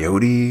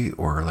coyote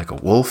or like a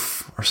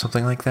wolf or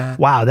something like that.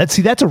 Wow, that's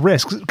a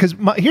risk. Because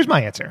here's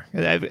my answer.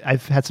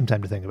 I've had some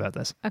time to think about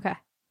this. Okay.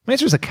 My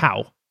answer is a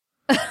cow.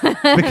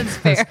 That's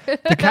fair.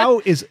 The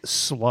cow is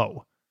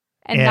slow.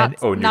 and not,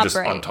 Oh, and not you're just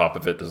bright. on top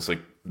of it, just like...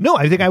 No,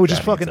 I think I would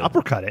just That fucking means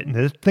uppercut it and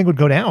the thing would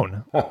go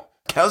down. Oh,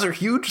 cows are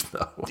huge,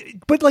 though.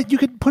 But like you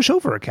could push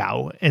over a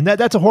cow, and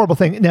that's a horrible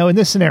thing. Now, in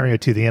this scenario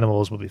too, the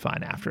animals will be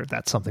fine after if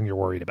that's something you're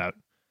worried about.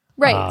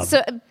 Right.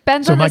 So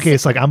Ben's So on in my the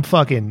case, like I'm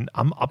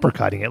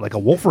uppercutting it like a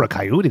wolf or a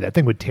coyote. That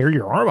thing would tear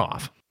your arm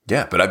off.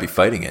 Yeah, but I'd be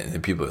fighting it,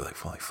 and people are like,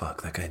 holy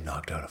fuck, that guy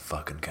knocked out a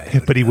fucking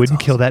coyote. But he That's wouldn't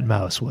kill awesome." that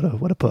mouse.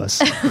 What a puss.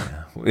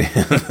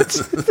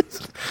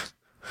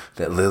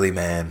 That lily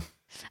man.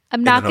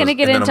 I'm not going to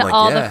get and then into I'm like,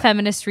 all yeah. the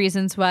feminist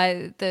reasons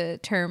why the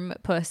term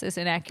puss is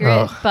inaccurate,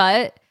 Ugh.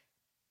 but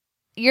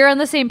you're on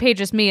the same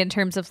page as me in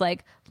terms of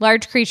like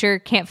large creature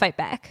can't fight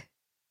back.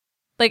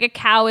 Like a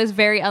cow is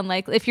very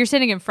unlikely. If you're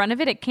sitting in front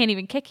of it, it can't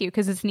even kick you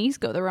because its knees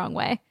go the wrong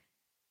way.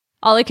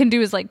 All it can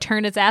do is like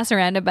turn its ass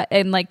around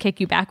and like kick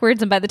you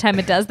backwards. And by the time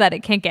it does that,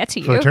 it can't get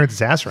to So you. it turns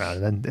its ass around,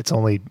 and then its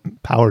only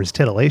power is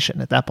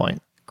titillation at that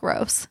point.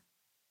 Gross.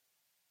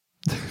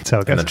 That's how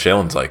it And goes. then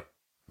Shailen's like,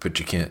 but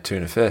you can't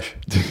tune a fish.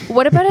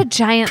 What about a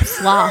giant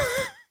sloth?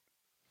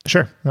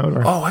 Sure, that would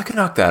work. Oh, I could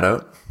knock that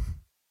out.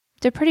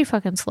 They're pretty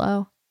fucking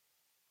slow.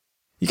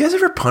 You guys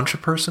ever punch a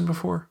person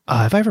before?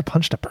 Have I ever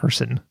punched a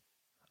person?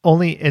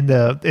 Only in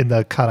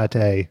the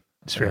karate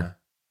sphere. Yeah.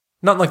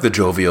 Not like the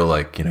jovial,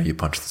 like, you know, you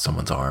punch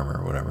someone's arm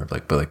or whatever.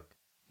 Like, but like,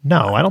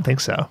 No, I don't think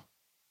so.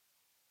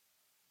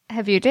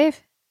 Have you,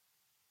 Dave?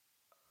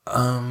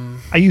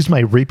 I used my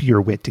rapier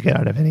wit to get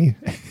out of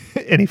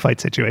any fight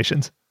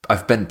situations.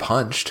 I've been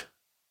punched.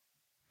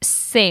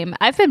 Same.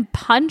 I've been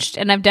punched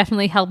and I've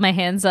definitely held my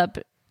hands up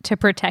to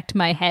protect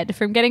my head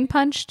from getting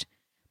punched.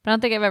 But I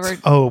don't think I've ever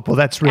Oh, well,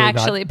 that's really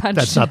actually punched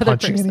That's not another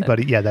punching person.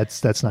 anybody. Yeah,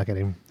 that's not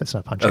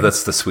punching. Oh,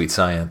 that's the sweet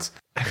science.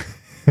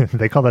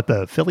 They call that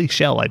the Philly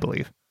shell, I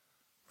believe.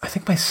 I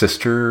think my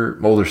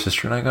older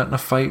sister and I got in a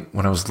fight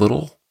when I was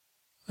little.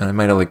 And I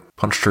might have like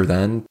punched her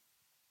then.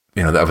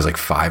 You know, that was like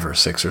 5 or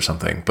 6 or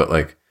something. But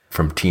like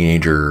from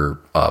teenager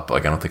up,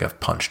 like I don't think I've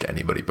punched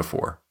anybody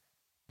before.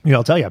 You know,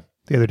 I'll tell you,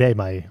 the other day,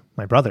 my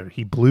brother,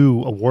 he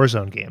blew a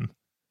Warzone game,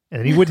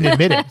 and he wouldn't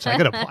admit it. So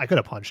I could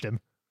have punched him.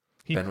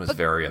 Ben was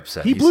very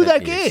upset. he blew sent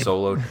that me a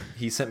game.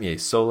 He sent me a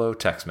solo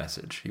text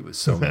message. He was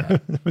so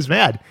mad. I was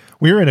mad.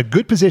 We were in a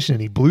good position,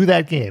 and he blew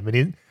that game,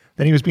 and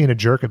then he was being a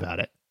jerk about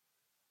it.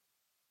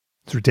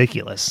 It's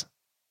ridiculous.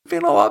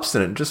 Being all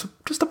obstinate. Just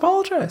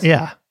apologize.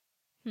 Yeah.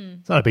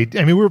 It's not a big... I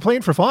mean, we were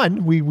playing for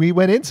fun. We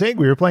went in saying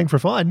we were playing for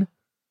fun.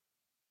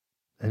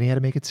 And he had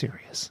to make it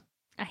serious.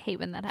 I hate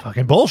when that happens.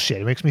 Fucking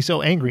bullshit. It makes me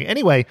so angry.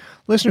 Anyway,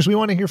 listeners, we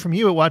want to hear from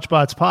you at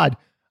WatchBots Pod.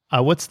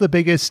 What's the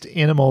biggest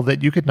animal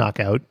that you could knock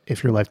out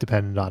if your life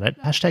depended on it?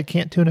 #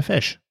 can't tune a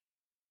fish.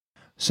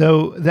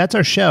 So that's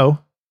our show.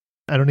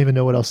 I don't even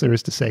know what else there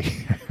is to say.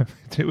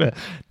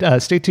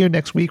 Stay tuned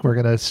next week. We're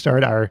going to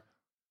start our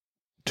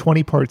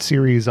 20-part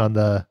series on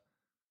the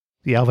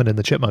Alvin and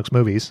the Chipmunks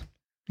movies.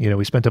 You know,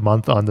 we spent a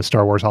month on the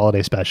Star Wars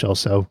holiday special.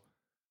 So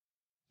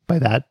by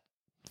that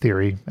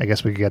theory, I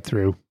guess we could get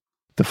through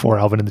the 4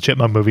 Alvin and the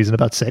Chipmunk movies in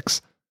about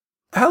 6.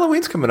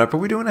 Halloween's coming up. Are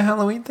we doing a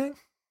Halloween thing?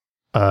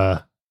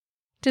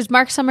 Does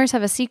Mark Summers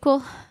have a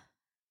sequel?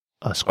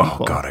 A Oh,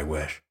 squeakquel. God, I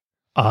wish.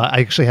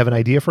 I actually have an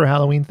idea for a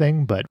Halloween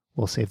thing, but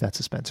we'll save that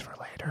suspense for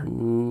later.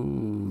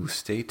 Ooh,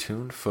 stay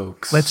tuned,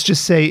 folks. Let's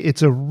just say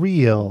it's a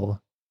real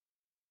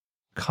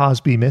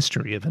Cosby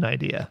mystery of an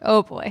idea.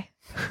 Oh boy.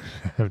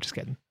 I'm just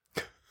kidding.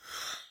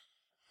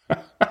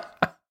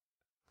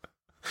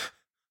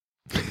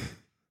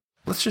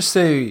 Let's just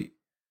say,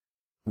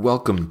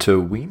 welcome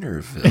to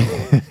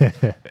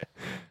Wienerville.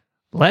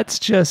 Let's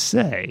just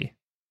say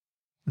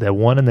that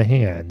 1 in the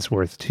hand's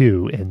worth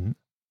 2 in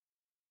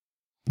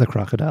the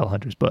crocodile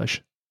hunter's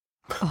bush.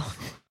 All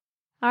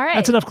right.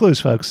 That's enough clues,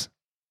 folks.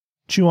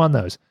 Chew on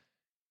those.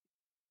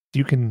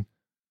 You can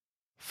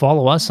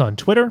follow us on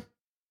Twitter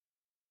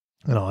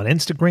and on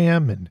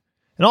Instagram and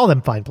all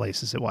them fine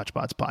places at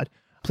WatchBots Pod.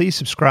 Please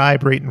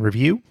subscribe, rate, and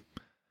review.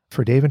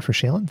 For Dave and for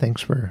Shailen,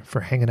 thanks for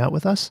hanging out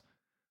with us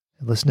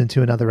and listening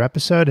to another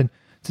episode. And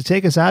to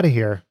take us out of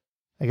here,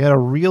 I got a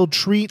real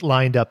treat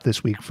lined up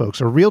this week,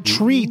 folks. A real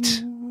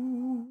treat.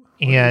 Ooh,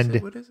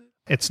 And what is it?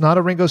 it's not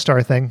a Ringo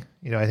Starr thing.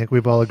 You know, I think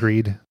we've all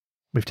agreed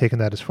We've taken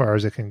that as far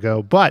as it can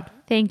go. But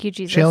Thank you,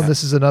 Jesus. Shailen,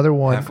 this is another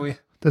one. Have we?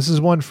 This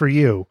is one for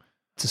you.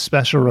 It's a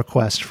special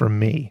request from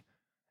me.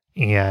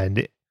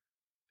 And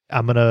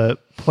I'm going to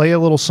play a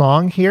little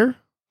song here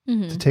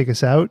to take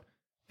us out.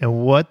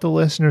 And what the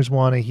listeners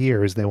want to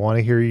hear is they want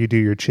to hear you do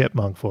your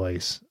chipmunk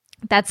voice.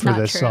 That's for not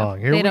this true. song.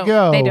 Here They we don't-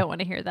 go. They don't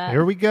want to hear that.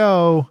 Here we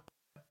go.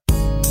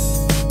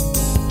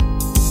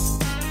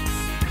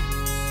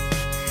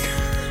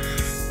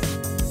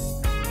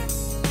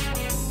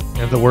 I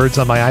have the words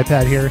on my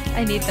iPad here.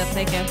 I need them.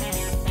 Thank you.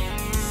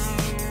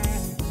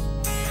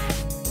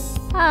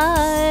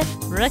 I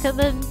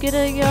recommend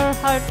getting your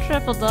heart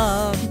tripled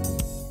on.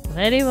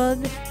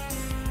 Anyone?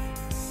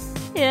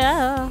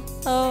 Yeah.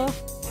 Oh,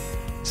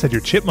 Said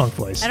your chipmunk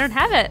voice. I don't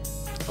have it.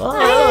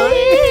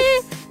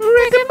 I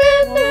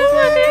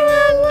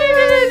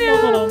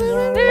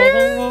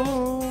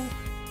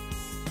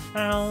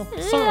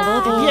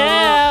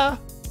Yeah.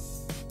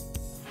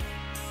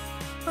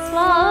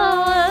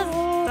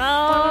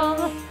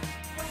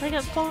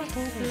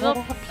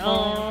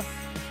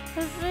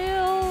 It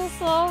feels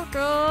so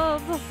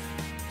good.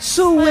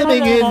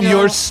 Swimming in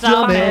your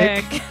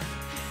stomach.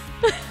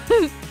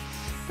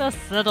 The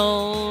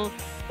settle.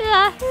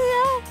 Yeah.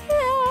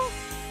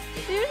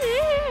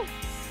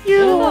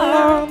 You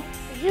learn,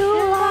 you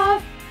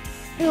love,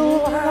 you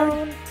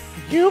learn,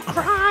 you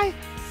cry,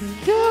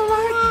 you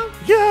learn,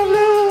 you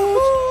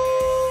lose,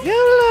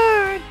 you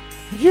learn,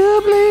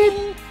 you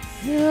bleed,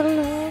 you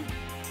learn,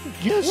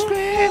 you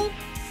scream,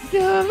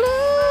 you lose.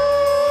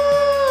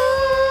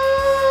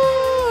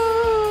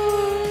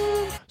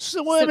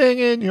 Swimming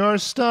in your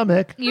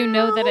stomach. You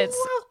know that it's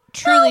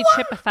truly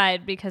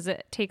chipified because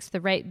it takes the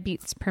right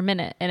beats per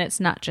minute and it's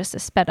not just a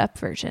sped up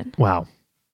version. Wow.